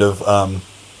kind of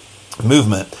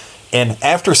movement. And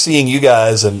after seeing you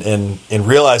guys and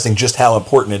realizing just how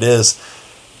important it is,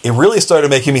 it really started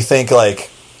making me think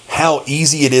like how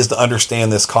easy it is to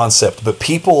understand this concept, but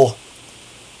people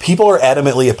are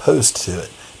adamantly opposed to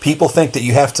it. People think that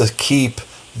you have to keep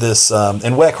this, and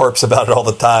WEC harps about it all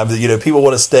the time, that people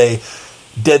want to stay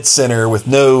dead center with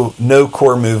no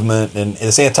core movement and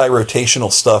it's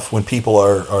anti-rotational stuff when people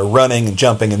are running and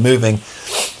jumping and moving.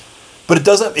 But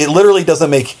it literally doesn't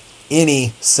make any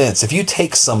sense. If you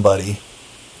take somebody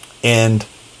and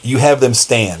you have them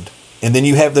stand and then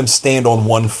you have them stand on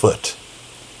one foot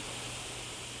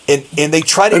and they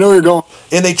try to, I know where you're going.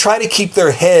 And they try to keep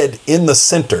their head in the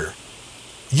center,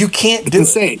 you can't do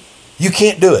insane. it. You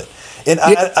can't do it. And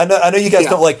yeah. I know you guys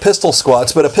don't like pistol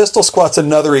squats, but a pistol squat's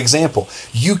another example.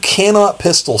 You cannot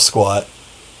pistol squat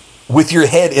with your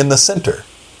head in the center.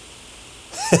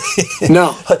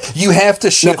 No. You have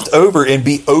to shift over and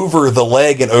be over the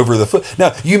leg and over the foot.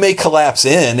 Now, you may collapse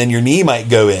in and your knee might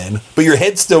go in, but your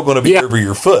head's still going to be over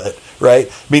your foot, right?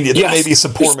 I mean, there may be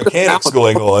some poor mechanics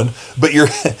going on, but you're,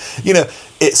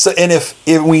 and if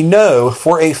we know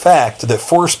for a fact that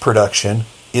force production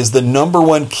is the number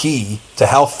one key to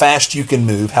how fast you can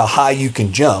move, how high you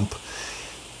can jump.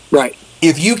 Right.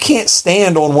 If you can't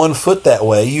stand on one foot that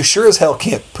way, you sure as hell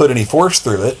can't put any force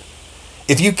through it.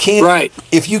 If you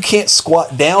can't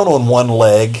squat down on one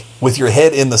leg with your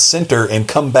head in the center and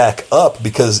come back up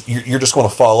because you're just going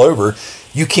to fall over,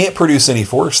 you can't produce any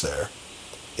force there.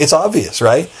 It's obvious,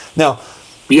 right? Now,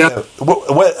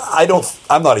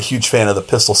 I'm not a huge fan of the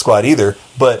pistol squat either,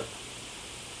 but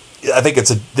I think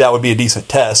that would be a decent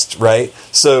test, right?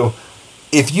 So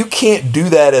if you can't do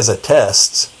that as a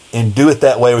test and do it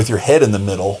that way with your head in the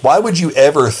middle, why would you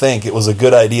ever think it was a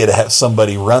good idea to have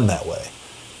somebody run that way?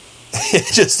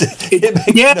 It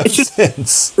makes no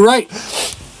sense. Right.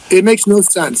 It makes no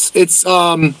sense. It's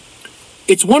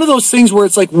one of those things where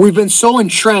it's like we've been so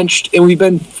entrenched and we've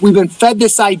been fed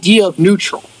this idea of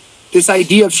neutral, this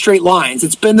idea of straight lines.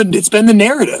 It's been the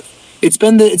narrative. It's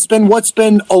been what's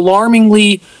been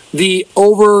alarmingly the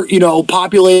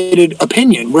populated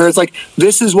opinion, where it's like,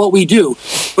 this is what we do.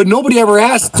 But nobody ever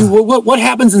asked, what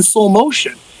happens in slow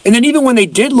motion? And then even when they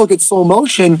did look at slow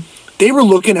motion, they were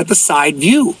looking at the side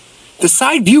view. The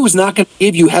side view is not going to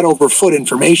give you head over foot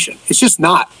information. It's just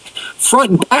not.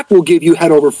 Front and back will give you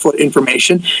head over foot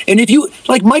information. And if you,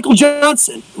 like Michael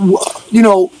Johnson,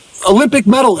 Olympic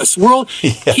medalist,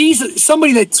 he's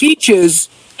somebody that teaches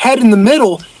head in the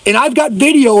middle, and I've got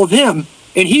video of him,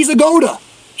 and he's a GOATA.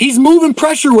 He's moving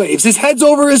pressure waves. His head's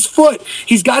over his foot.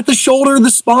 He's got the shoulder, the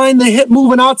spine, the hip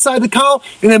moving outside the column,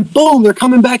 and then boom, they're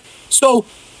coming back. So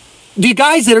the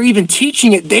guys that are even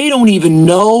teaching it, they don't even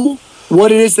know what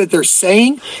it is that they're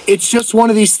saying. It's just one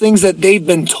of these things that they've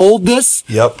been told this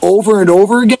over and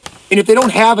over again. And if they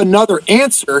don't have another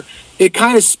answer, it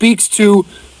kind of speaks to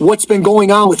what's been going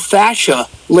on with fascia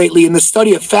lately. In the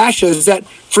study of fascia is that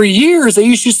for years they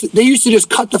used to just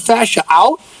cut the fascia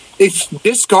out. They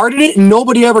discarded it and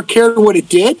nobody ever cared what it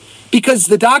did because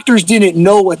the doctors didn't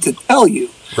know what to tell you.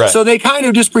 Right. So they kind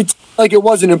of just pretend like it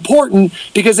wasn't important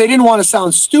because they didn't want to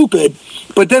sound stupid.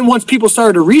 But then once people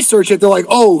started to research it, they're like,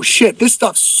 oh shit, this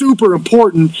stuff's super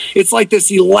important. It's like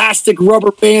this elastic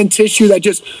rubber band tissue that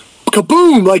just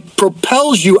kaboom, like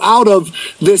propels you out of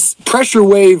this pressure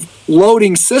wave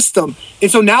loading system.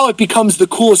 And so now it becomes the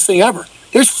coolest thing ever.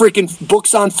 There's freaking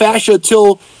books on fascia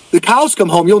till the cows come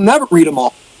home. You'll never read them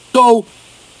all. So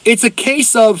it's a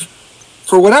case of,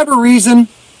 for whatever reason,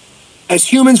 as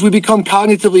humans, we become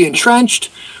cognitively entrenched.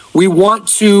 We want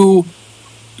to,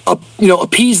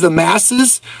 appease the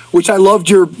masses, which I loved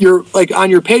your like on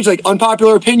your page, like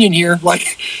unpopular opinion here. Like,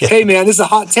 hey man, this is a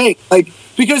hot take. Like,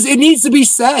 because it needs to be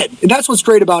said. And that's what's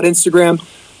great about Instagram.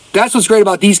 That's what's great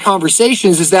about these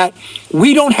conversations is that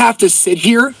we don't have to sit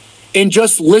here and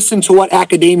just listen to what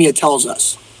academia tells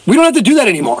us. We don't have to do that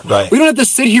anymore. Right. We don't have to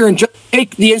sit here and just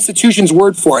take the institution's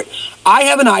word for it. I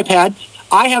have an iPad.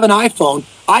 I have an iPhone.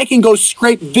 I can go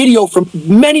scrape video from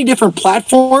many different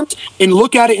platforms and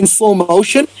look at it in slow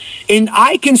motion. And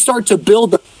I can start to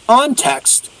build the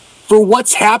context for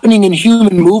what's happening in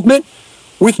human movement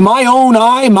with my own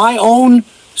eye, my own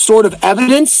sort of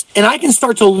evidence. And I can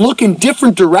start to look in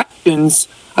different directions.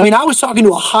 I mean, I was talking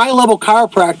to a high-level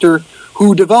chiropractor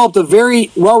who developed a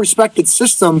very well-respected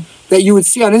system that you would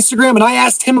see on Instagram. And I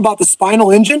asked him about the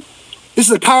spinal engine. This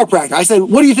is a chiropractor. I said,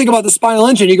 what do you think about the spinal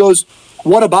engine? He goes,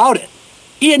 what about it?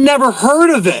 He had never heard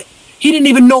of it. He didn't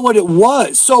even know what it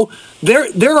was. So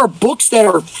there are books that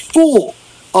are full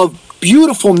of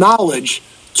beautiful knowledge.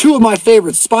 Two of my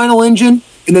favorites, Spinal Engine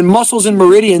and then Muscles and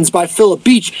Meridians by Philip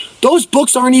Beach. Those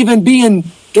books they're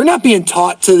not being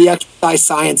taught to the exercise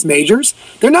science majors.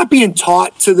 They're not being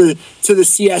taught to the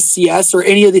CSCS or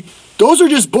any of the. Those are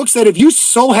just books that if you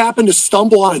so happen to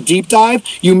stumble on a deep dive,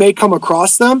 you may come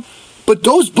across them. But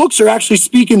those books are actually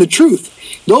speaking the truth.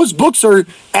 Those books are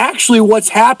actually what's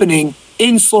happening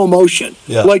in slow motion.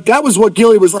 Yeah. Like that was what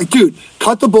Gilly was like, dude,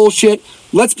 cut the bullshit.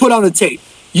 Let's put on the tape.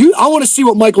 I want to see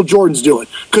what Michael Jordan's doing.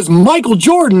 Because Michael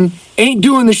Jordan ain't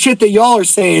doing the shit that y'all are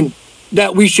saying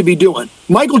that we should be doing.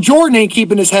 Michael Jordan ain't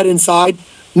keeping his head inside.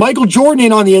 Michael Jordan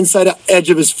ain't on the inside edge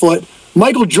of his foot.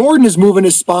 Michael Jordan is moving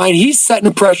his spine. He's setting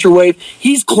a pressure wave.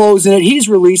 He's closing it. He's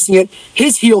releasing it.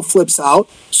 His heel flips out.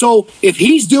 So if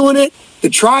he's doing it, the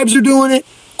tribes are doing it.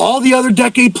 All the other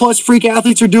decade-plus freak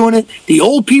athletes are doing it. The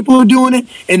old people are doing it.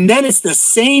 And then it's the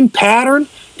same pattern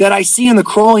that I see in the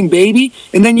crawling baby.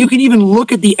 And then you can even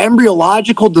look at the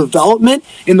embryological development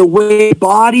in the way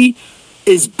body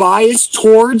is biased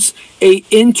towards a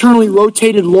internally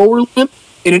rotated lower limb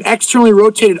and an externally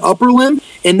rotated upper limb,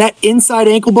 and that inside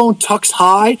ankle bone tucks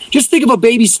high. Just think of a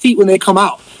baby's feet when they come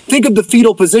out. Think of the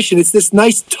fetal position. It's this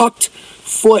nice tucked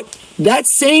foot. That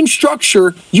same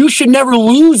structure, you should never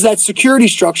lose that security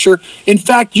structure. In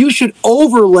fact, you should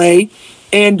overlay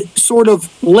and sort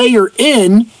of layer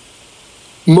in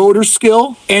motor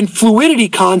skill and fluidity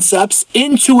concepts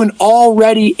into an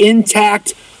already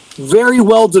intact, very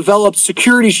well developed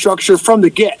security structure from the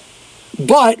get.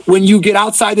 But when you get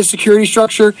outside the security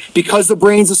structure, because the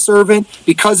brain's a servant,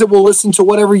 because it will listen to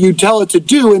whatever you tell it to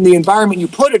do in the environment you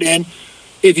put it in,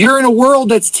 if you're in a world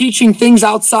that's teaching things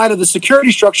outside of the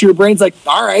security structure, your brain's like,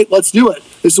 all right, let's do it.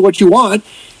 This is what you want.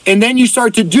 And then you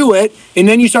start to do it, and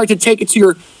then you start to take it to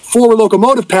your forward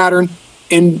locomotive pattern.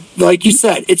 And like you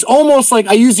said, it's almost like,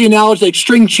 I use the analogy like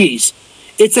string cheese.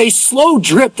 It's a slow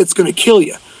drip that's going to kill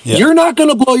you. Yeah. You're not going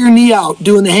to blow your knee out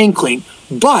doing the hang clean,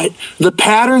 but the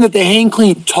pattern that the hang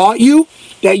clean taught you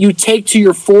that you take to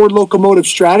your forward locomotive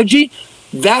strategy,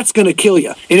 that's going to kill you.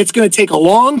 And it's going to take a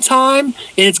long time, and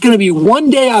it's going to be one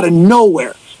day out of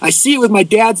nowhere. I see it with my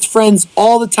dad's friends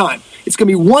all the time. It's going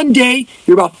to be one day,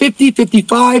 you're about 50,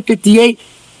 55, 58,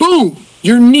 boom,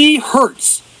 your knee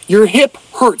hurts. Your hip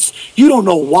hurts. You don't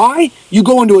know why. You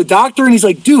go into a doctor, and he's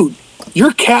like, dude,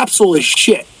 your capsule is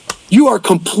shit. You are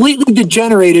completely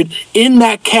degenerated in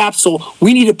that capsule.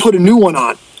 We need to put a new one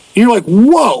on. And you're like,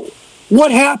 whoa,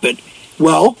 what happened?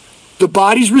 Well, the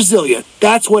body's resilient.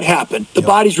 That's what happened. The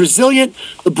body's resilient.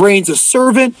 The brain's a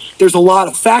servant. There's a lot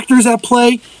of factors at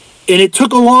play. And it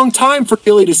took a long time for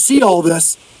Billy to see all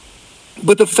this.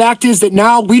 But the fact is that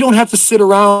now we don't have to sit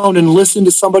around and listen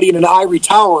to somebody in an ivory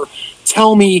tower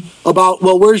tell me about,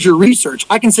 well, where's your research?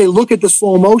 I can say, look at the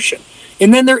slow motion.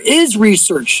 And then there is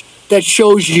research that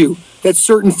shows you that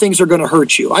certain things are going to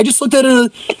hurt you. I just looked at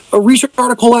a research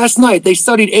article last night. They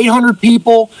studied 800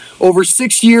 people over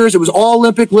 6 years. It was all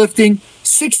Olympic lifting.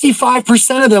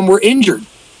 65% of them were injured.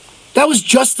 That was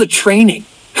just the training.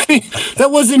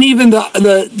 That wasn't even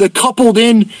the coupled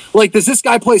in, like, does this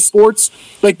guy play sports?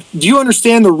 Like, do you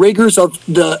understand the rigors of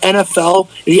the NFL,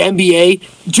 the NBA,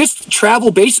 just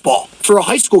travel baseball for a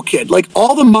high school kid? Like,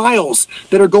 all the miles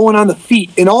that are going on the feet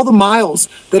and all the miles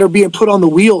that are being put on the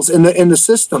wheels in the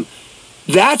system.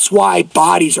 That's why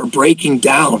bodies are breaking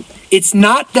down. It's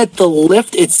not that the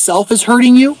lift itself is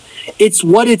hurting you. It's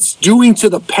what it's doing to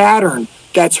the pattern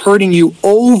that's hurting you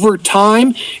over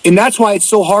time. And that's why it's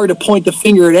so hard to point the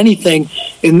finger at anything.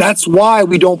 And that's why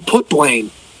we don't put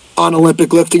blame on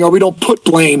Olympic lifting, or we don't put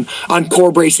blame on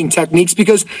core bracing techniques,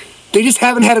 because they just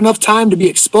haven't had enough time to be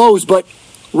exposed. But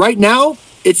right now,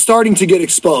 it's starting to get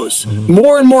exposed. Mm-hmm.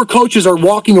 More and more coaches are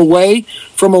walking away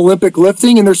from Olympic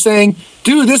lifting, and they're saying,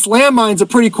 dude, this landmine's a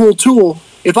pretty cool tool.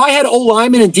 If I had O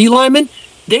linemen and D linemen,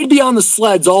 they'd be on the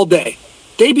sleds all day.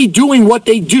 They'd be doing what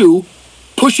they do,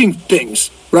 pushing things,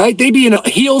 right? They'd be in a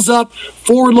heels up,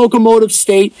 forward locomotive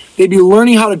state. They'd be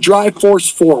learning how to drive force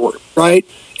forward, right?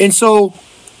 And so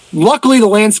luckily the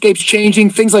landscape's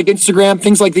changing. Things like Instagram,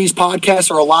 things like these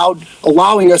podcasts are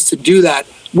allowing us to do that,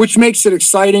 which makes it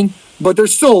exciting, but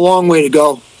there's still a long way to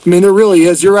go. I mean, there really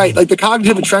is. You're right. Like, the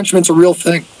cognitive entrenchment's a real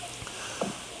thing.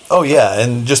 Oh, yeah,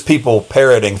 and just people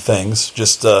parroting things.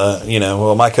 Just,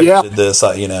 well, my coach did this,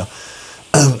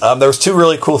 there was two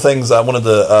really cool things I wanted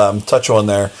to touch on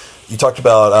there. You talked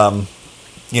about,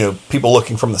 people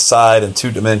looking from the side and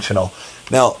two-dimensional.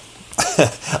 Now,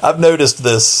 I've noticed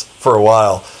this for a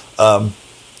while.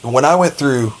 When I went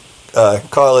through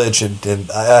college, and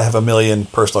I have a million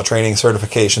personal training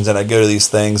certifications, and I go to these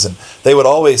things, and they would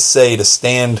always say to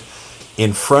stand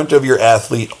in front of your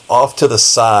athlete off to the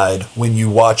side when you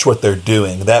watch what they're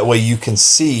doing. That way you can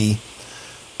see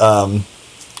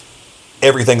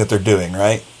everything that they're doing,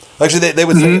 right? Actually, they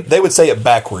would say it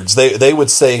backwards. They would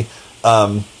say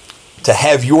to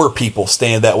have your people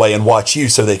stand that way and watch you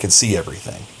so they can see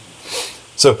everything.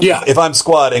 So if I'm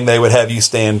squatting, they would have you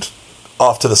stand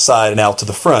off to the side and out to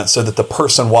the front so that the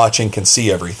person watching can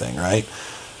see everything, right?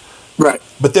 Right.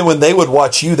 But then when they would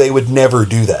watch you, they would never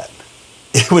do that.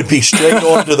 It would be straight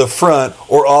on to the front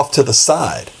or off to the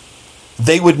side.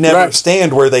 They would never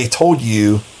stand where they told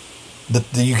you that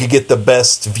you could get the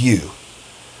best view.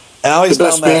 And I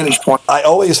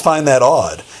always find that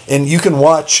odd. And you can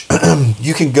watch,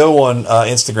 you can go on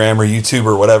Instagram or YouTube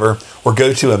or whatever, or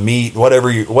go to a meet,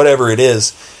 whatever it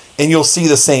is, and you'll see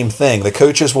the same thing. The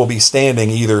coaches will be standing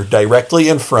either directly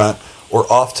in front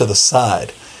or off to the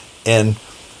side. And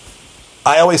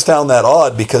I always found that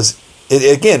odd because,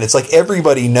 it's like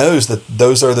everybody knows that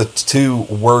those are the two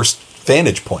worst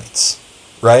vantage points,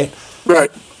 right? Right.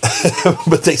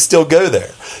 but they still go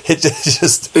there. It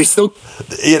just they still,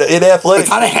 in athletics,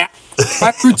 it's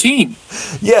not a routine.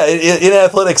 Yeah, in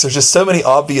athletics, there's just so many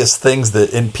obvious things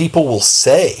and people will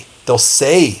say. They'll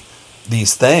say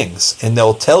these things, and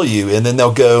they'll tell you, and then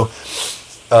they'll go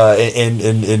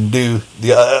and do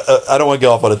the. I don't want to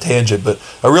go off on a tangent, but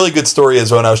a really good story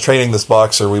is when I was training this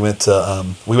boxer. We went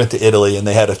to Italy, and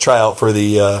they had a tryout for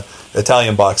the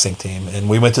Italian boxing team, and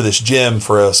we went to this gym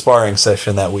for a sparring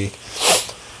session that week.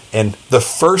 And the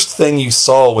first thing you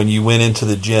saw when you went into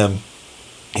the gym,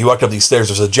 you walked up these stairs,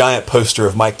 there's a giant poster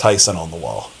of Mike Tyson on the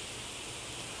wall.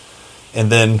 And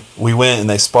then we went and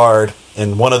they sparred,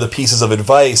 and one of the pieces of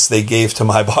advice they gave to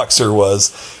my boxer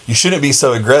was, you shouldn't be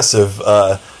so aggressive.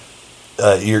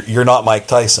 You're not Mike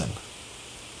Tyson.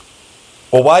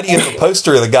 Well, why do you have a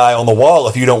poster of the guy on the wall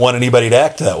if you don't want anybody to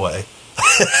act that way?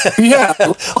 Yeah,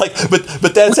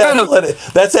 but that's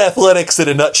that's athletics in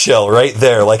a nutshell, right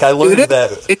there. Like I learned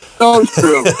that. It's so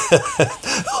true.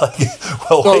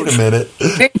 Wait a minute.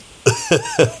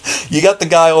 You got the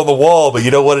guy on the wall, but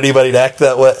you don't want anybody to act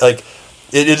that way. Like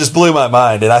it just blew my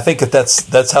mind, and I think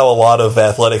that's how a lot of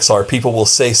athletics are. People will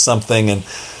say something, and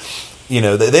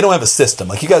they don't have a system.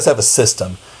 Like you guys have a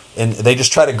system, and they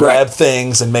just try to grab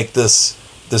things and make this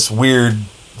weird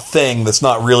thing that's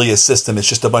not really a system. It's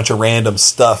just a bunch of random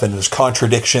stuff, and there's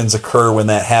contradictions occur when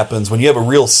that happens. When you have a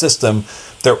real system,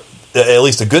 at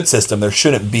least a good system, there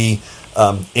shouldn't be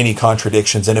any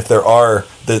contradictions, and if there are,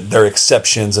 there are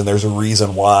exceptions, and there's a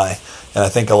reason why. And I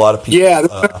think a lot of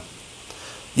people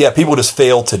people just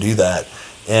fail to do that.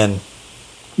 And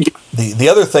the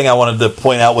other thing I wanted to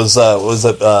point out was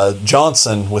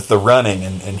Johnson with the running,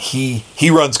 and he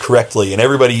runs correctly, and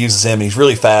everybody uses him, and he's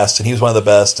really fast, and he's one of the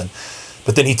best.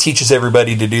 But then he teaches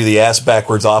everybody to do the ass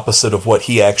backwards opposite of what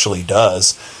he actually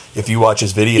does. If you watch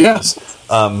his videos,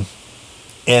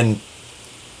 and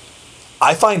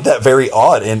I find that very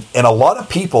odd, and a lot of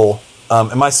people,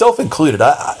 and myself included,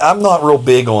 I'm not real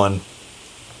big on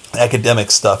academic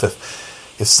stuff.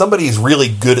 If somebody's really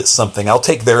good at something, I'll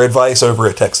take their advice over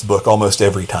a textbook almost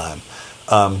every time.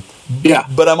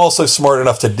 But I'm also smart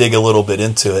enough to dig a little bit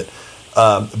into it.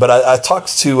 But I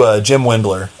talked to Jim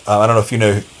Wendler. I don't know if you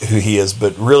know who he is,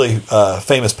 but really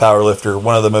famous powerlifter,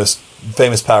 one of the most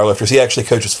famous powerlifters. He actually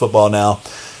coaches football now.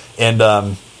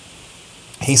 And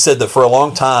he said that for a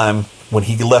long time, when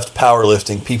he left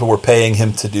powerlifting, people were paying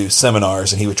him to do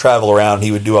seminars, and he would travel around, and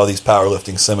he would do all these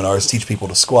powerlifting seminars, teach people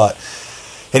to squat.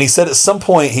 And he said at some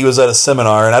point he was at a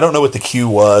seminar, and I don't know what the cue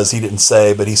was, he didn't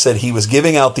say, but he said he was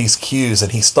giving out these cues,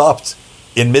 and he stopped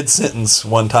in mid-sentence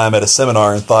one time at a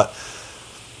seminar and thought,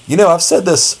 I've said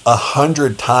this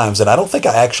 100 times, and I don't think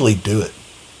I actually do it.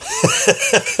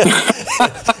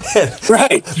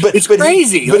 Right. It's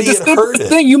crazy. But he had heard it.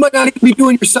 Thing you might not even be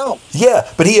doing yourself. Yeah,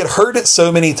 but he had heard it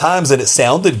so many times, and it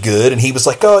sounded good, and he was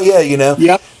like, oh, yeah,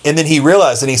 Yep. And then he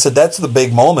realized, and he said that's the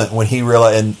big moment when he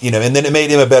realized, and then it made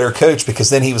him a better coach, because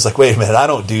then he was like, wait a minute, I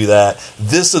don't do that.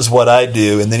 This is what I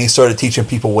do. And then he started teaching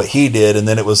people what he did, and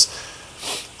then it was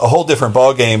a whole different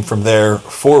ballgame from there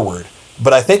forward.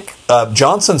 But I think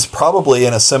Johnson's probably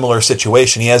in a similar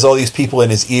situation. He has all these people in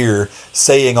his ear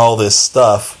saying all this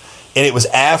stuff, and it was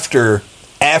after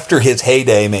his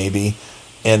heyday, maybe.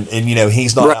 And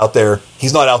he's not out there.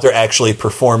 He's not out there actually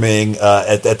performing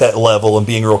at that level and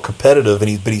being real competitive.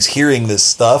 But he's hearing this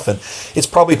stuff, and it's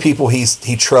probably people he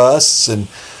trusts,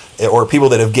 or people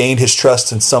that have gained his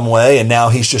trust in some way, and now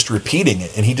he's just repeating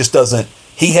it, and he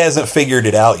hasn't figured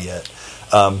it out yet.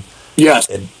 Yes,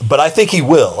 but I think he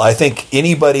will. I think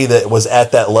anybody that was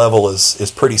at that level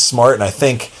is pretty smart, and I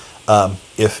think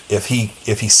if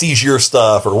he sees your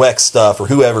stuff or Weck's stuff or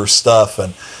whoever's stuff,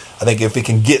 and I think if it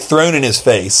can get thrown in his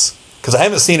face, because I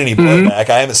haven't seen any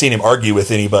blowback, I haven't seen him argue with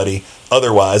anybody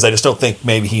otherwise. I just don't think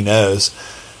maybe he knows.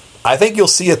 I think you'll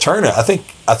see a turn. I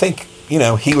think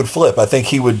he would flip. I think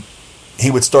he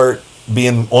would start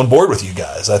being on board with you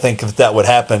guys. I think if that would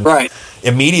happen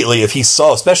immediately, if he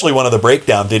saw, especially one of the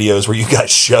breakdown videos where you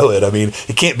guys show it, I mean,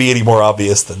 it can't be any more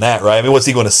obvious than that, right? I mean, what's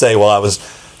he going to say? Well,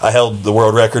 I held the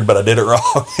world record, but I did it wrong.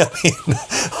 I mean,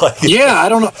 I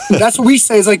don't know. That's what we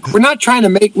say is like, we're not trying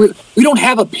to we don't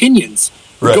have opinions.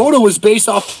 Right. GOATA was based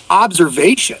off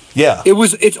observation. Yeah.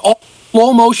 It's all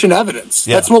slow motion evidence.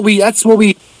 Yeah. That's what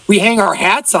we hang our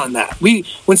hats on that.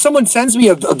 When someone sends me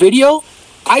a video,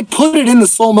 I put it in the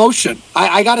slow motion.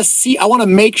 I got to see, I want to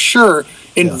make sure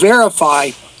and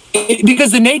verify it,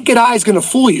 because the naked eye is going to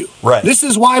fool you. Right. This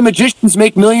is why magicians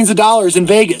make millions of dollars in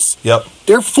Vegas. Yep.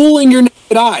 They're fooling your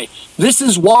naked eye. This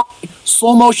is why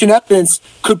slow motion evidence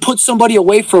could put somebody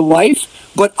away for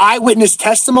life, but eyewitness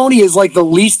testimony is like the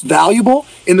least valuable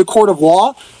in the court of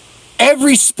law.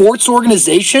 every sports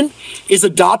organization is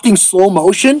adopting slow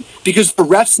motion because the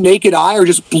ref's naked eye are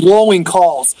just blowing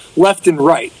calls left and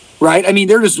right. Right? I mean,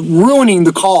 they're just ruining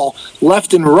the call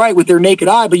left and right with their naked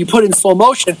eye, but you put it in slow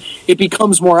motion, it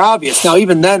becomes more obvious. Now,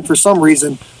 even then, for some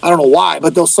reason, I don't know why,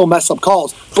 but they'll still mess up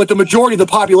calls. But the majority of the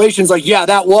population is like, yeah,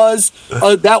 that was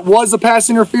a pass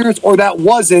interference or that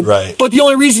wasn't. Right. But the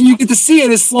only reason you get to see it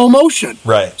is slow motion.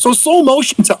 Right. So slow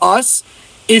motion to us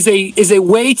is a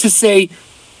way to say,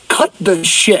 cut the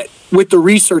shit with the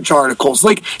research articles.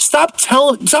 Like, stop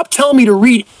telling me to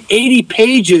read 80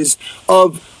 pages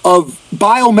of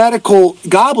biomedical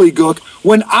gobbledygook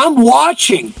when I'm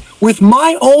watching with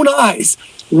my own eyes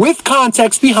with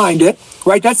context behind it,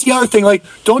 right? That's the other thing. Like,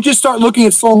 don't just start looking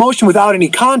at slow motion without any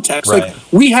context. Right. Like,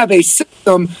 we have a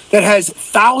system that has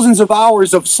thousands of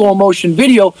hours of slow motion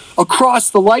video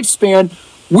across the lifespan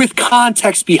with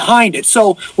context behind it.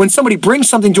 So when somebody brings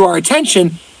something to our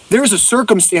attention, there's a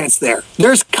circumstance there.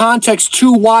 There's context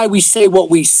to why we say what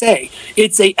we say.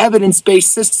 It's a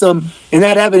evidence-based system, and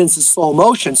that evidence is slow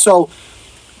motion. So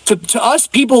to us,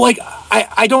 people, like,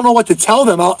 I don't know what to tell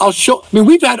them. I'll show. I mean,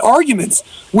 we've had arguments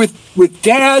with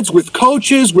dads, with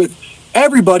coaches, with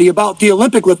everybody about the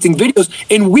Olympic lifting videos,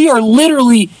 and we are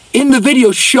literally in the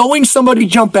video showing somebody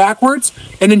jump backwards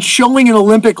and then showing an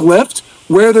Olympic lift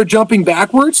where they're jumping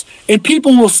backwards, and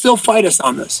people will still fight us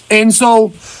on this. And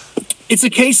so it's a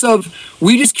case of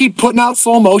we just keep putting out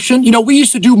slow motion. You know, we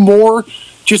used to do more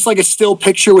just like a still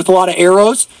picture with a lot of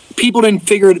arrows. People didn't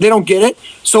figure it. They don't get it.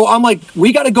 So I'm like,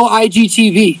 we got to go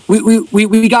IGTV.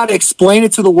 We got to explain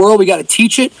it to the world. We got to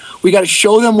teach it. We got to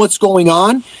show them what's going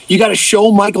on. You got to show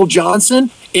Michael Johnson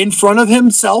in front of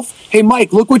himself. Hey,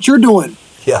 Mike, look what you're doing.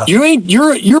 Yeah. You're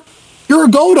a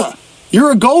GOATA.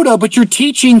 You're a GOATA, but you're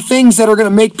teaching things that are going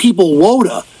to make people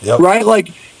WOTA. Yep. Right?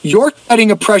 Like, you're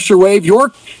setting a pressure wave,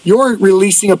 you're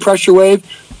releasing a pressure wave,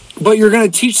 but you're going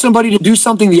to teach somebody to do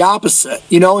something the opposite,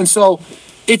 you know? And so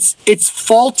it's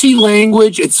faulty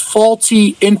language, it's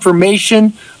faulty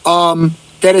information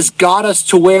that has got us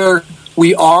to where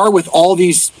we are with all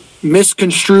these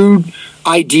misconstrued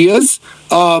ideas.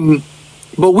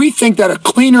 But we think that a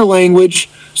cleaner language,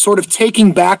 sort of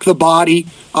taking back the body.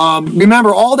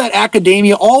 Remember, all that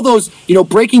academia, all those, you know,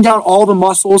 breaking down all the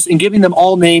muscles and giving them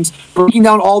all names, breaking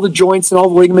down all the joints and all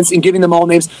the ligaments and giving them all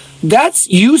names, that's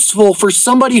useful for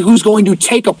somebody who's going to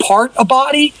take apart a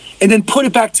body and then put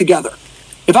it back together.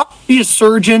 If I'm be a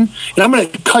surgeon and I'm going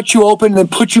to cut you open and then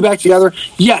put you back together,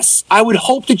 yes, I would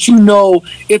hope that you know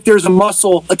if there's a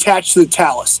muscle attached to the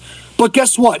talus. But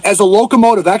guess what? As a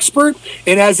locomotive expert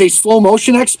and as a slow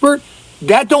motion expert,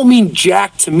 that don't mean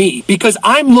jack to me because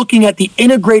I'm looking at the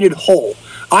integrated whole.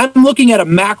 I'm looking at a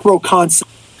macro concept.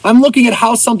 I'm looking at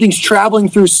how something's traveling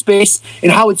through space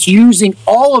and how it's using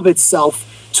all of itself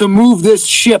to move this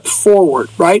ship forward,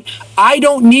 right? I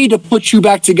don't need to put you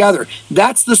back together.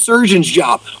 That's the surgeon's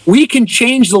job. We can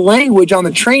change the language on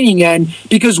the training end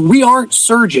because we aren't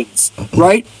surgeons,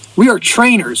 right? We are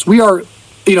trainers. We are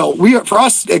for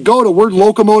us at GOATA, we're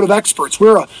locomotive experts.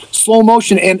 We're a slow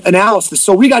motion and analysis.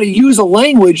 So we got to use a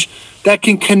language that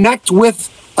can connect with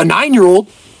a 9-year-old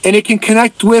and it can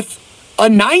connect with a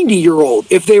 90-year-old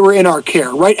if they were in our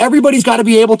care, right? Everybody's got to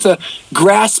be able to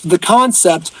grasp the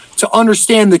concept to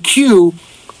understand the cue,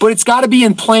 but it's got to be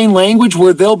in plain language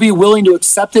where they'll be willing to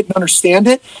accept it and understand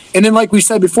it. And then, like we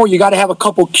said before, you got to have a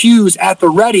couple cues at the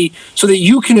ready so that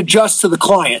you can adjust to the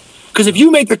client. Because if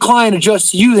you make the client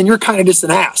adjust to you, then you're kind of just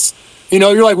an ass. You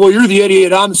know, you're like, well, you're the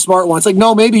idiot, I'm the smart one. It's like,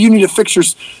 no, maybe you need to fix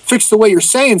the way you're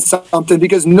saying something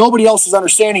because nobody else is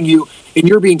understanding you and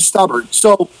you're being stubborn.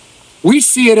 So we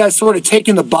see it as sort of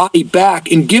taking the body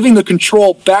back and giving the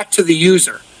control back to the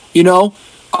user. You know,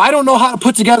 I don't know how to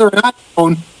put together an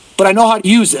iPhone, but I know how to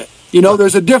use it. You know,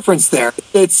 there's a difference there.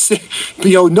 It's,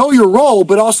 know your role,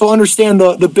 but also understand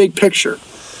the big picture.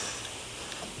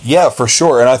 Yeah, for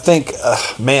sure. And I think,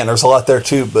 there's a lot there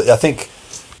too, but I think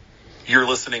you're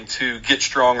listening to Get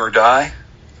Strong or Die.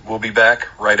 We'll be back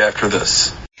right after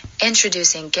this.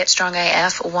 Introducing Get Strong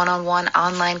AF one-on-one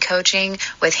online coaching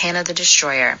with Hannah the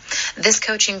Destroyer. This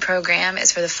coaching program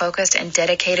is for the focused and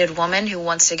dedicated woman who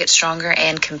wants to get stronger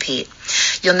and compete.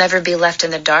 You'll never be left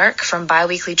in the dark, from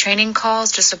bi-weekly training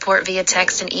calls to support via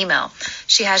text and email.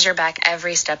 She has your back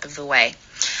every step of the way.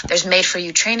 There's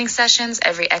made-for-you training sessions.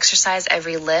 Every exercise,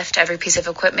 every lift, every piece of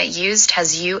equipment used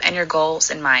has you and your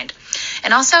goals in mind.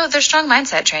 And also, there's strong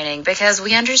mindset training because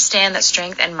we understand that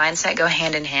strength and mindset go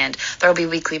hand in hand. There will be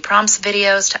weekly prompts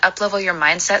videos to uplevel your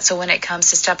mindset so when it comes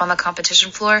to step on the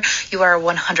competition floor, you are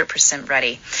 100%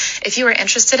 ready. If you are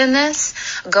interested in this,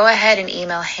 go ahead and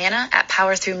email Hannah at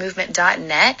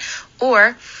powerthroughmovement.net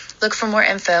or look for more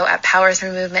info at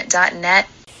powerthroughmovement.net.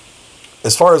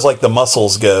 as far as like the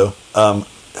muscles go,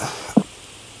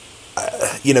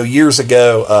 years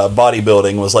ago,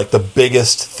 bodybuilding was like the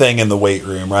biggest thing in the weight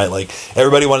room, right? Like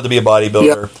everybody wanted to be a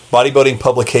bodybuilder. Yep. Bodybuilding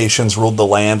publications ruled the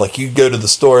land. Like you go to the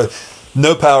store,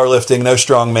 no powerlifting, no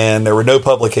strongman. There were no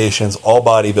publications, all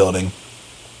bodybuilding.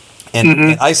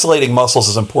 And isolating muscles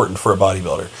is important for a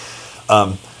bodybuilder.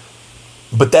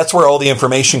 But that's where all the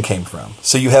information came from.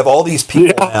 So you have all these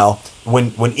people now,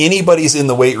 when anybody's in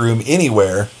the weight room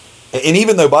anywhere, and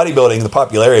even though bodybuilding, the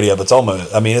popularity of it's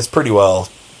almost, it's pretty well,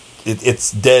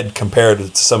 it's dead compared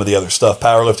to some of the other stuff.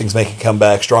 Powerlifting's making a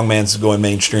comeback, strongman's going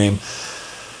mainstream.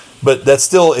 But that's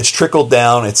still, it's trickled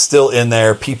down. It's still in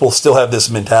there. People still have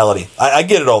this mentality. I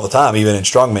get it all the time, even in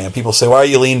strongman. People say, why are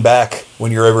you lean back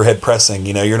when you're overhead pressing?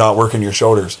 You're not working your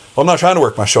shoulders. Well, I'm not trying to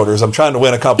work my shoulders. I'm trying to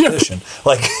win a competition.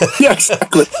 Yeah,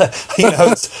 exactly.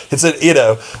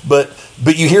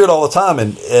 But you hear it all the time.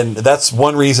 And that's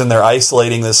one reason they're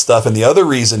isolating this stuff. And the other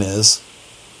reason is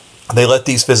they let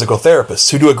these physical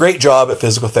therapists who do a great job at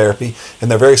physical therapy,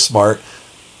 and they're very smart,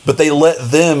 but they let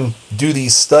them do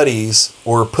these studies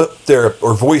or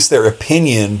voice their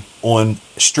opinion on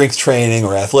strength training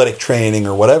or athletic training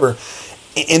or whatever.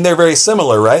 And they're very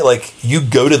similar, right? Like you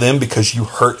go to them because you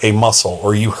hurt a muscle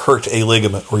or you hurt a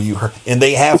ligament and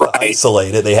they have to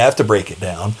isolate it. They have to break it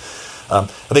down. I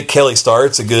think Kelly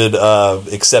Starrett's a good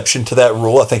exception to that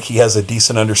rule. I think he has a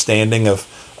decent understanding of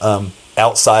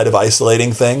outside of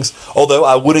isolating things. Although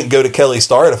I wouldn't go to Kelly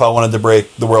Starrett if I wanted to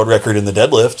break the world record in the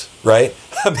deadlift, right?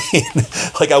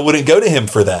 I wouldn't go to him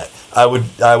for that. I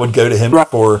would go to him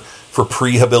for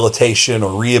prehabilitation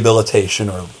or rehabilitation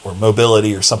or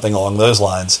mobility or something along those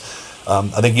lines.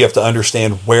 I think you have to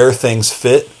understand where things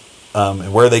fit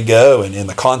and where they go and in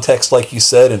the context, like you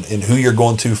said, and who you're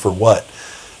going to for what.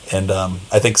 And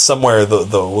I think somewhere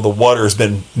the water has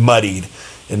been muddied,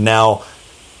 and now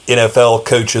NFL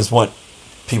coaches want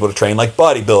people to train like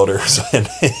bodybuilders, and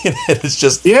it's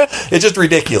just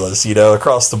ridiculous,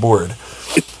 across the board.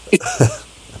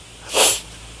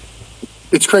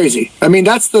 It's crazy.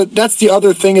 That's the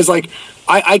other thing is like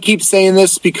I keep saying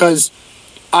this because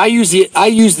I use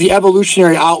the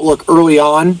evolutionary outlook early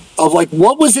on of like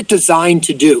what was it designed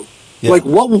to do? Yeah. Like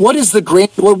what was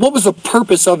the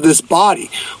purpose of this body?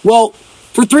 Well,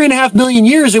 for 3.5 million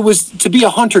years it was to be a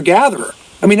hunter-gatherer.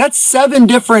 That's 7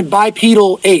 different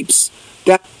bipedal apes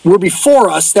that were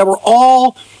before us that were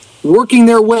all working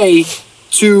their way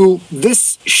to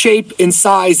this shape and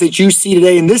size that you see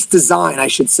today, in this design, I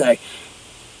should say.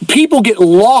 People get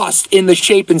lost in the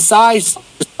shape and size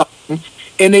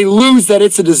and they lose that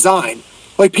it's a design.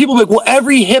 Like people like, well,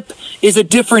 every hip is a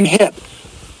different hip.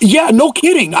 Yeah, no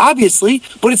kidding, obviously,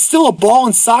 but it's still a ball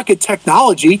and socket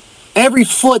technology. Every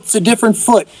foot's a different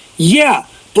foot. Yeah,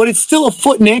 but it's still a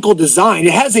foot and ankle design.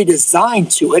 It has a design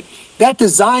to it. That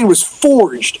design was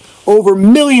forged over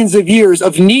millions of years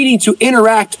of needing to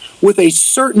interact with a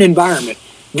certain environment.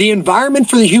 The environment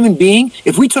for the human being,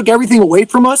 if we took everything away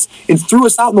from us and threw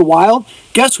us out in the wild,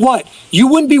 guess what? You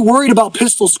wouldn't be worried about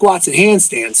pistol squats and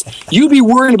handstands. You'd be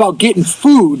worried about getting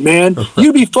food, man.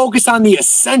 You'd be focused on the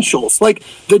essentials. Like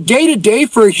the day-to-day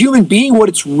for a human being, what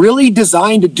it's really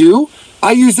designed to do,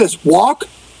 I use this: walk.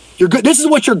 This is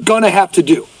what you're going to have to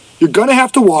do. You're going to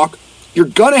have to walk. You're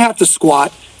going to have to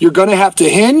squat. You're going to have to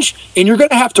hinge. And you're going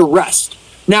to have to rest.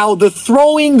 Now, the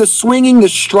throwing, the swinging, the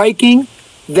striking,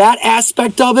 that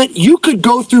aspect of it, you could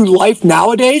go through life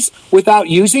nowadays without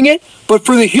using it. But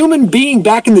for the human being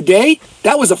back in the day,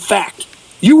 that was a fact.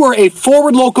 You were a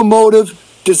forward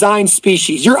locomotive designed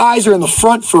species. Your eyes are in the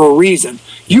front for a reason.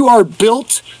 You are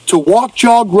built to walk,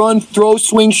 jog, run, throw,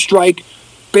 swing, strike,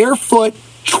 barefoot,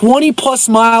 20 plus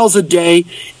miles a day,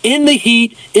 in the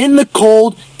heat, in the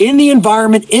cold, in the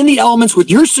environment, in the elements,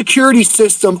 with your security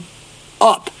system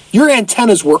up. Your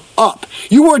antennas were up.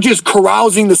 You weren't just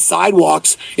carousing the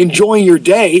sidewalks, enjoying your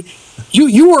day.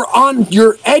 You were on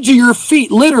your edge of your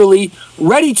feet, literally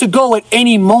ready to go at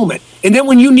any moment. And then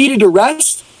when you needed to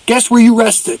rest, guess where you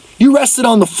rested? You rested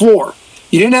on the floor.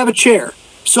 You didn't have a chair.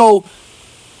 So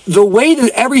the way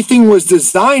that everything was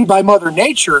designed by Mother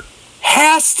Nature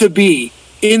has to be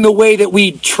in the way that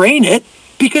we train it,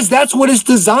 because that's what it's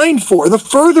designed for. The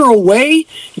further away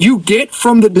you get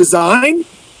from the design,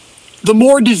 the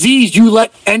more disease you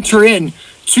let enter in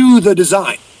to the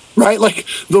design, right? Like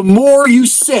the more you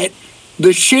sit, the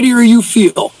shittier you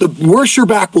feel, the worse your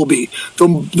back will be.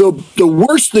 The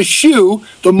worse the shoe,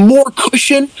 the more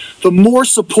cushion, the more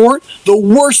support, the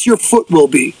worse your foot will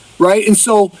be, right? And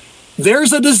so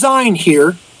there's a design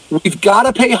here. We've got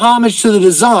to pay homage to the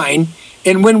design.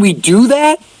 And when we do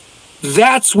that,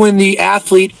 that's when the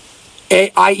athlete,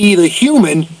 i.e. the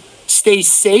human,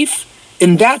 stays safe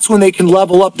And that's when they can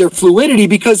level up their fluidity,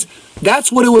 because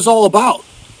that's what it was all about.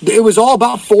 It was all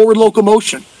about forward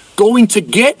locomotion, going to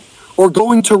get or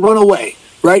going to run away,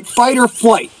 right? Fight or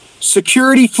flight,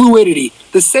 security, fluidity.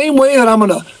 The same way that I'm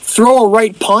going to throw a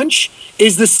right punch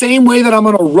is the same way that I'm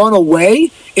going to run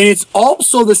away. And it's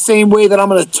also the same way that I'm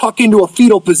going to tuck into a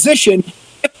fetal position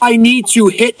if I need to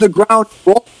hit the ground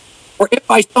roll, or if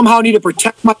I somehow need to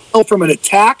protect myself from an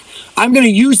attack. I'm going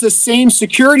to use the same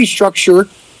security structure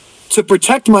to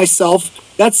protect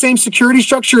myself. That same security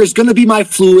structure is going to be my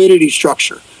fluidity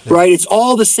structure, right? It's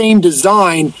all the same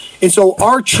design. And so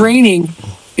our training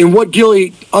and what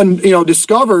Gilly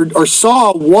discovered or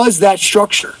saw was that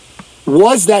structure,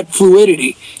 was that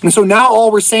fluidity. And so now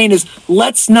all we're saying is,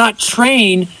 let's not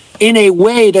train in a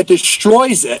way that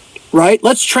destroys it, right?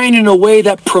 Let's train in a way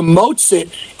that promotes it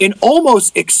and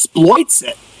almost exploits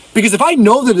it. Because if I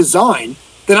know the design,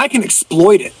 then I can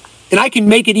exploit it and I can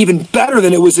make it even better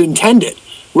than it was intended,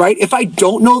 right? If I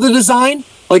don't know the design,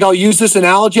 like I'll use this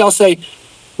analogy, I'll say,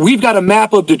 we've got a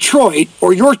map of Detroit,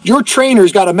 or your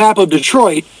trainer's got a map of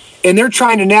Detroit, and they're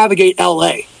trying to navigate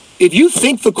LA. If you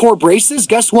think the core braces,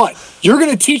 guess what? You're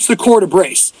going to teach the core to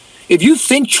brace. If you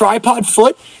think tripod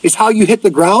foot is how you hit the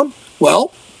ground,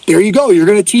 well, there you go. You're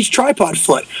going to teach tripod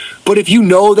foot. But if you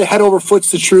know that head over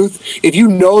foot's the truth, if you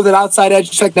know that outside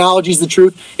edge technology is the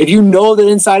truth, if you know that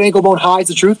inside ankle bone high is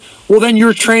the truth, well, then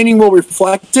your training will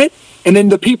reflect it. And then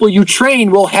the people you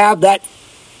train will have that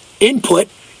input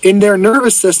in their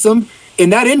nervous system.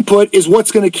 And that input is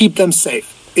what's going to keep them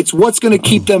safe. It's what's going to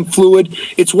keep them fluid.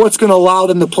 It's what's going to allow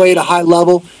them to play at a high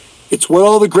level. It's what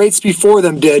all the greats before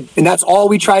them did. And that's all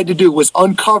we tried to do, was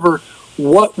uncover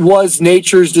what was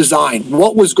nature's design,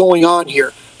 what was going on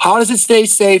here. How does it stay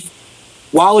safe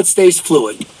while it stays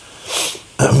fluid?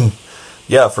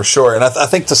 Yeah, for sure. And I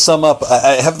think to sum up,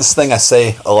 I have this thing I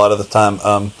say a lot of the time,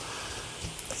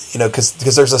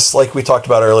 because there's this, like we talked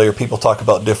about earlier, people talk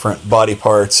about different body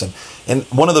parts. And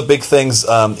one of the big things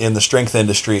in the strength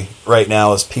industry right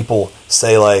now is people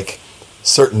say, like,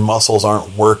 certain muscles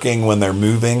aren't working when they're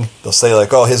moving. They'll say,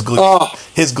 like, oh, his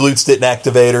glutes didn't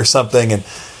activate or something. And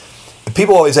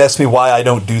people always ask me why I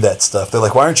don't do that stuff. They're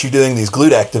like, why aren't you doing these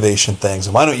glute activation things?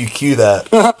 And why don't you cue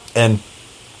that? And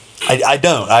I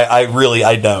don't. I really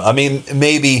don't. I mean,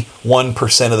 maybe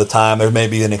 1% of the time there may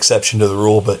be an exception to the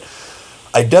rule, but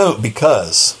I don't,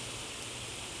 because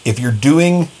if you're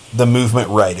doing the movement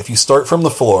right, if you start from the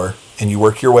floor and you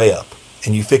work your way up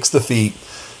and you fix the feet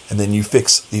and then you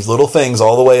fix these little things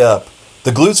all the way up,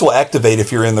 the glutes will activate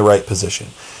if you're in the right position.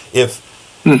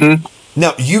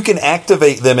 Now, you can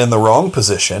activate them in the wrong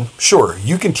position. Sure,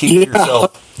 you can teach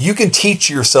yourself. You can teach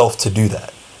yourself to do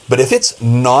that. But if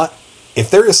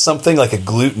there is something like a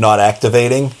glute not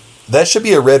activating, that should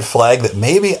be a red flag that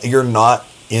maybe you're not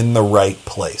in the right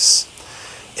place.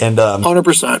 And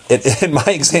 100%. And my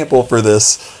example for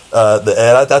this, and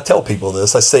I tell people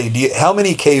this, I say, how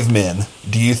many cavemen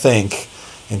do you think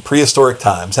in prehistoric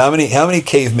times? How many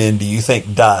cavemen do you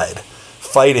think died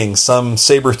fighting some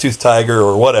saber-toothed tiger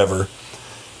or whatever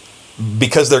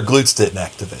because their glutes didn't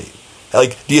activate?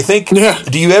 Like, do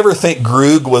you ever think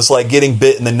Grug was like getting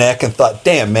bit in the neck and thought,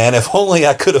 damn, man, if only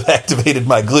I could have activated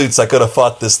my glutes, I could have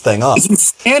fought this thing off? It's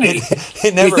insanity.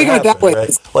 It never happened, that way.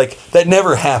 Right? Like, that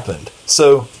never happened.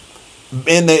 So,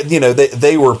 and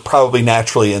they were probably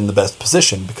naturally in the best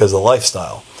position because of the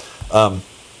lifestyle.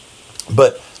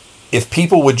 But if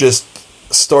people would just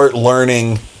start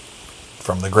learning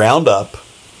from the ground up,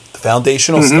 the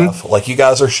foundational stuff, like you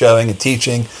guys are showing and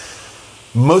teaching,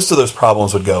 most of those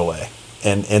problems would go away.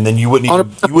 And then you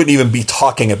wouldn't even be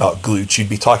talking about glutes. You'd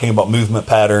be talking about movement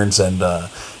patterns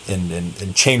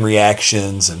and chain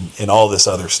reactions and all this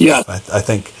other stuff. Yeah. I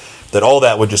think that all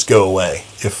that would just go away.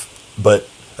 But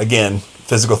again,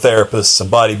 physical therapists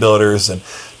and bodybuilders and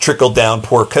trickle down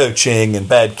poor coaching and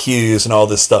bad cues and all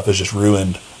this stuff has just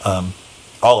ruined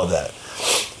all of that.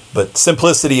 But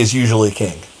simplicity is usually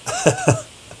king.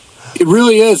 It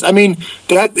really is. I mean,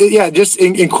 just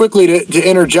quickly to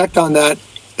interject on that,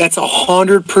 that's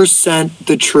 100%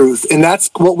 the truth. And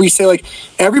that's what we say, like,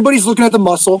 everybody's looking at the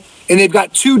muscle and they've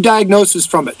got two diagnoses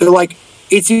from it. They're like,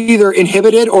 it's either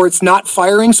inhibited or it's not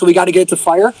firing, so we got to get it to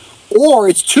fire, or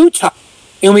it's too tight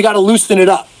and we got to loosen it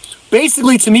up.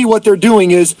 Basically, to me, what they're doing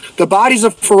is the body's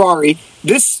a Ferrari.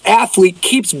 This athlete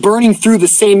keeps burning through the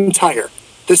same tire.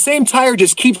 The same tire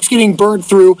just keeps getting burned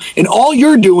through, and all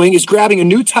you're doing is grabbing a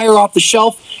new tire off the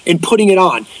shelf and putting it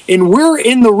on. And we're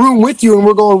in the room with you, and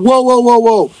we're going, whoa, whoa, whoa,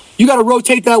 whoa. You got to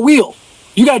rotate that wheel.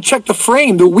 You got to check the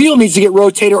frame. The wheel needs to get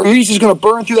rotated, or he's just going to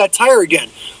burn through that tire again.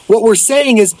 What we're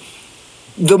saying is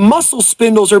the muscle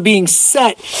spindles are being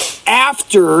set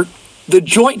after the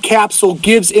joint capsule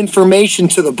gives information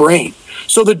to the brain.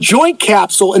 So the joint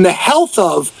capsule and the health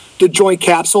of the joint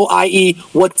capsule, i.e.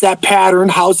 what's that pattern,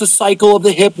 how's the cycle of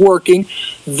the hip working,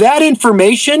 that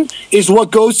information is what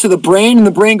goes to the brain, and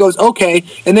the brain goes, okay,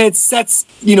 and then it sets,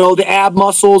 the ab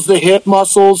muscles, the hip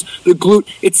muscles, the glute,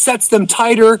 it sets them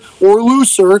tighter or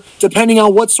looser depending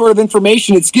on what sort of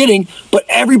information it's getting, but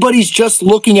everybody's just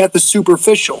looking at the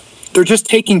superficial. They're just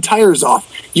taking tires off.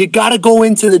 You got to go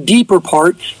into the deeper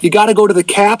part. You got to go to the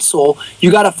capsule.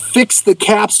 You got to fix the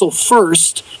capsule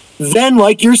first. Then,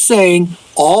 like you're saying,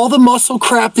 all the muscle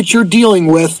crap that you're dealing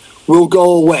with will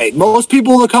go away. Most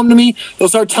people will come to me, they'll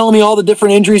start telling me all the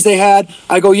different injuries they had.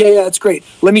 I go, yeah, that's great.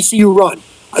 Let me see you run.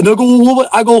 And they'll go, well,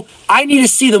 I go, I need to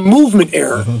see the movement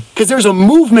error, because there's a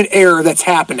movement error that's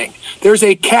happening. There's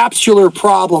a capsular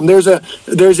problem. There's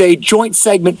a joint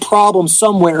segment problem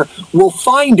somewhere. We'll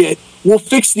find it. We'll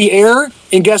fix the error.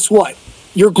 And guess what?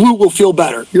 Your glute will feel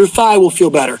better. Your thigh will feel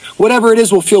better. Whatever it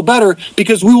is will feel better,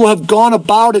 because we will have gone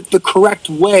about it the correct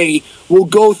way. We'll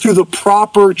go through the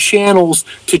proper channels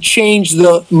to change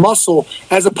the muscle,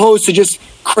 as opposed to just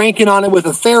cranking on it with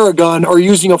a Theragun or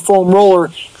using a foam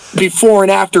roller before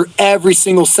and after every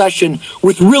single session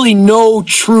with really no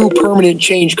true permanent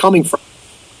change coming from.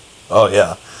 Oh,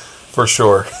 yeah. For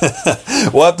sure.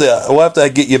 We'll have to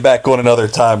get you back on another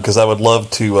time, because I would love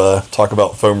to talk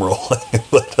about foam rolling.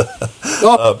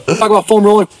 Talk about foam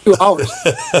rolling for 2 hours.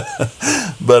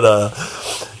 But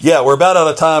yeah, we're about out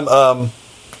of time.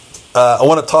 I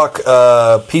want to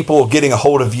talk people getting a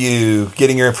hold of you,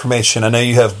 getting your information. I know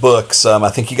you have books. I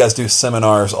think you guys do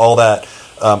seminars, all that.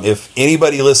 If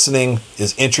anybody listening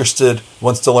is interested,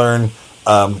 wants to learn,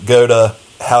 GOATA,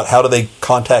 how do they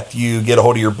contact you, get a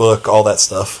hold of your book, all that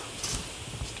stuff?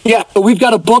 Yeah, so we've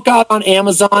got a book out on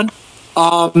Amazon.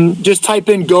 Just type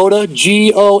in GOATA,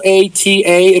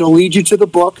 GOATA. It'll lead you to the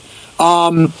book.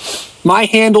 My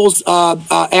handle's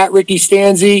at Ricky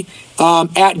Stanzi,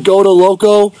 at GOATA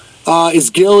Loco is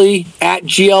Gilly, at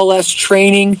GLS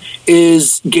Training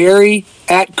is Gary,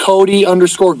 at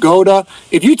Cody_GOATA.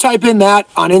 If you type in that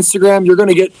on Instagram, you're going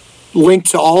to get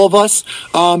linked to all of us.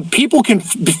 People can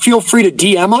feel free to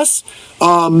DM us.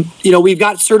 We've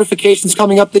got certifications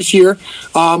coming up this year.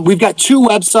 We've got 2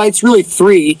 websites, really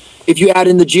 3, if you add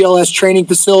in the GLS training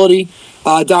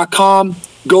facility.com,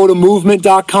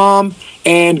 GOATAmovement.com,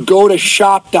 and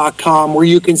GOATAshop.com, where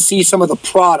you can see some of the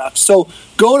products. So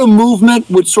GOATA Movement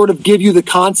would sort of give you the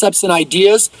concepts and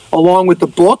ideas along with the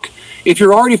book. If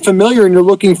you're already familiar and you're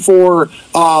looking for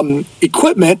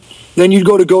equipment, then you'd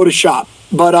go to GOATA Shop.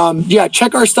 But yeah,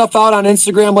 check our stuff out on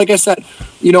Instagram. Like I said,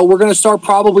 we're going to start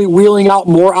probably wheeling out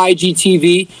more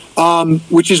IGTV,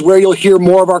 which is where you'll hear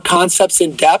more of our concepts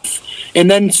in depth.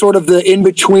 And then sort of the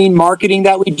in-between marketing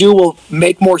that we do will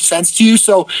make more sense to you.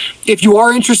 So if you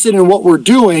are interested in what we're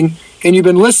doing and you've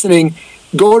been listening,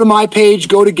 go to my page,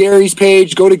 go to Gary's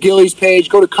page, go to Gilly's page,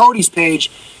 go to Cody's page,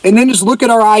 and then just look at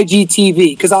our IGTV,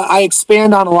 because I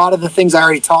expand on a lot of the things I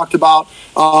already talked about,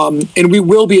 and we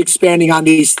will be expanding on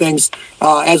these things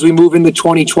as we move into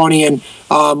 2020, and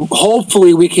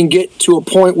hopefully we can get to a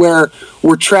point where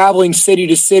we're traveling city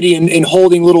to city and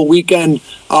holding little weekend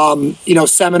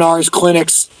seminars,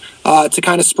 clinics to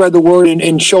kind of spread the word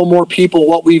and show more people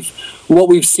what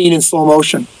we've seen in slow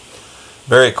motion.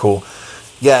 Very cool.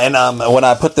 Yeah, and when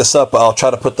I put this up, I'll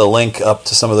try to put the link up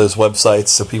to some of those websites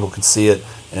so people can see it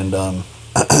and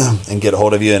and get a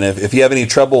hold of you. And if you have any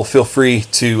trouble, feel free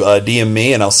to DM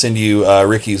me, and I'll send you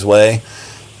Ricky's way,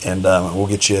 and we'll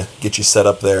get you set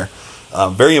up there.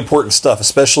 Very important stuff,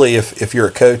 especially if you're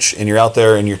a coach and you're out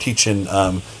there and you're teaching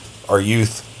our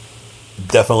youth.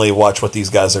 Definitely watch what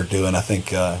these guys are doing. I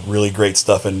think really great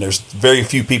stuff, and there's very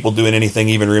few people doing anything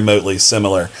even remotely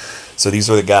similar. So these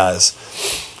are the guys.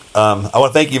 I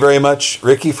want to thank you very much,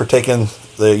 Ricky, for taking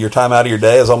your time out of your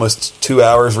day. It was almost 2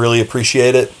 hours. Really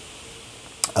appreciate it.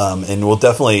 And we'll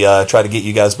definitely try to get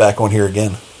you guys back on here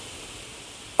again.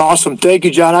 Awesome. Thank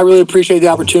you, John. I really appreciate the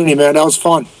opportunity, man. That was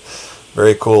fun.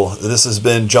 Very cool. This has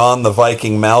been John the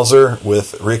Viking Mauser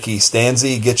with Ricky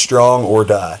Stanzi. Get strong or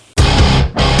die.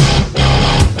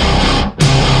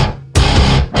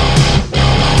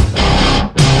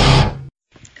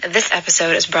 This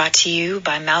episode is brought to you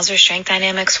by Mauser Strength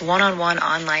Dynamics one-on-one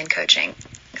online coaching.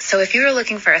 So if you're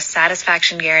looking for a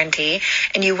satisfaction guarantee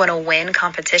and you want to win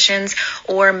competitions,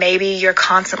 or maybe you're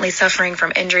constantly suffering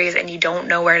from injuries and you don't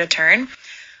know where to turn,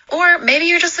 or maybe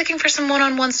you're just looking for some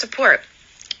one-on-one support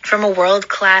from a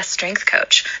world-class strength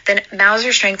coach, then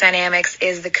Mauser Strength Dynamics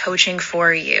is the coaching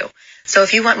for you. So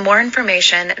if you want more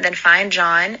information, then find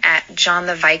John at John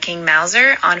the Viking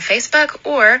Mauser on Facebook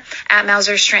or at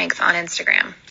Mauser Strength on Instagram.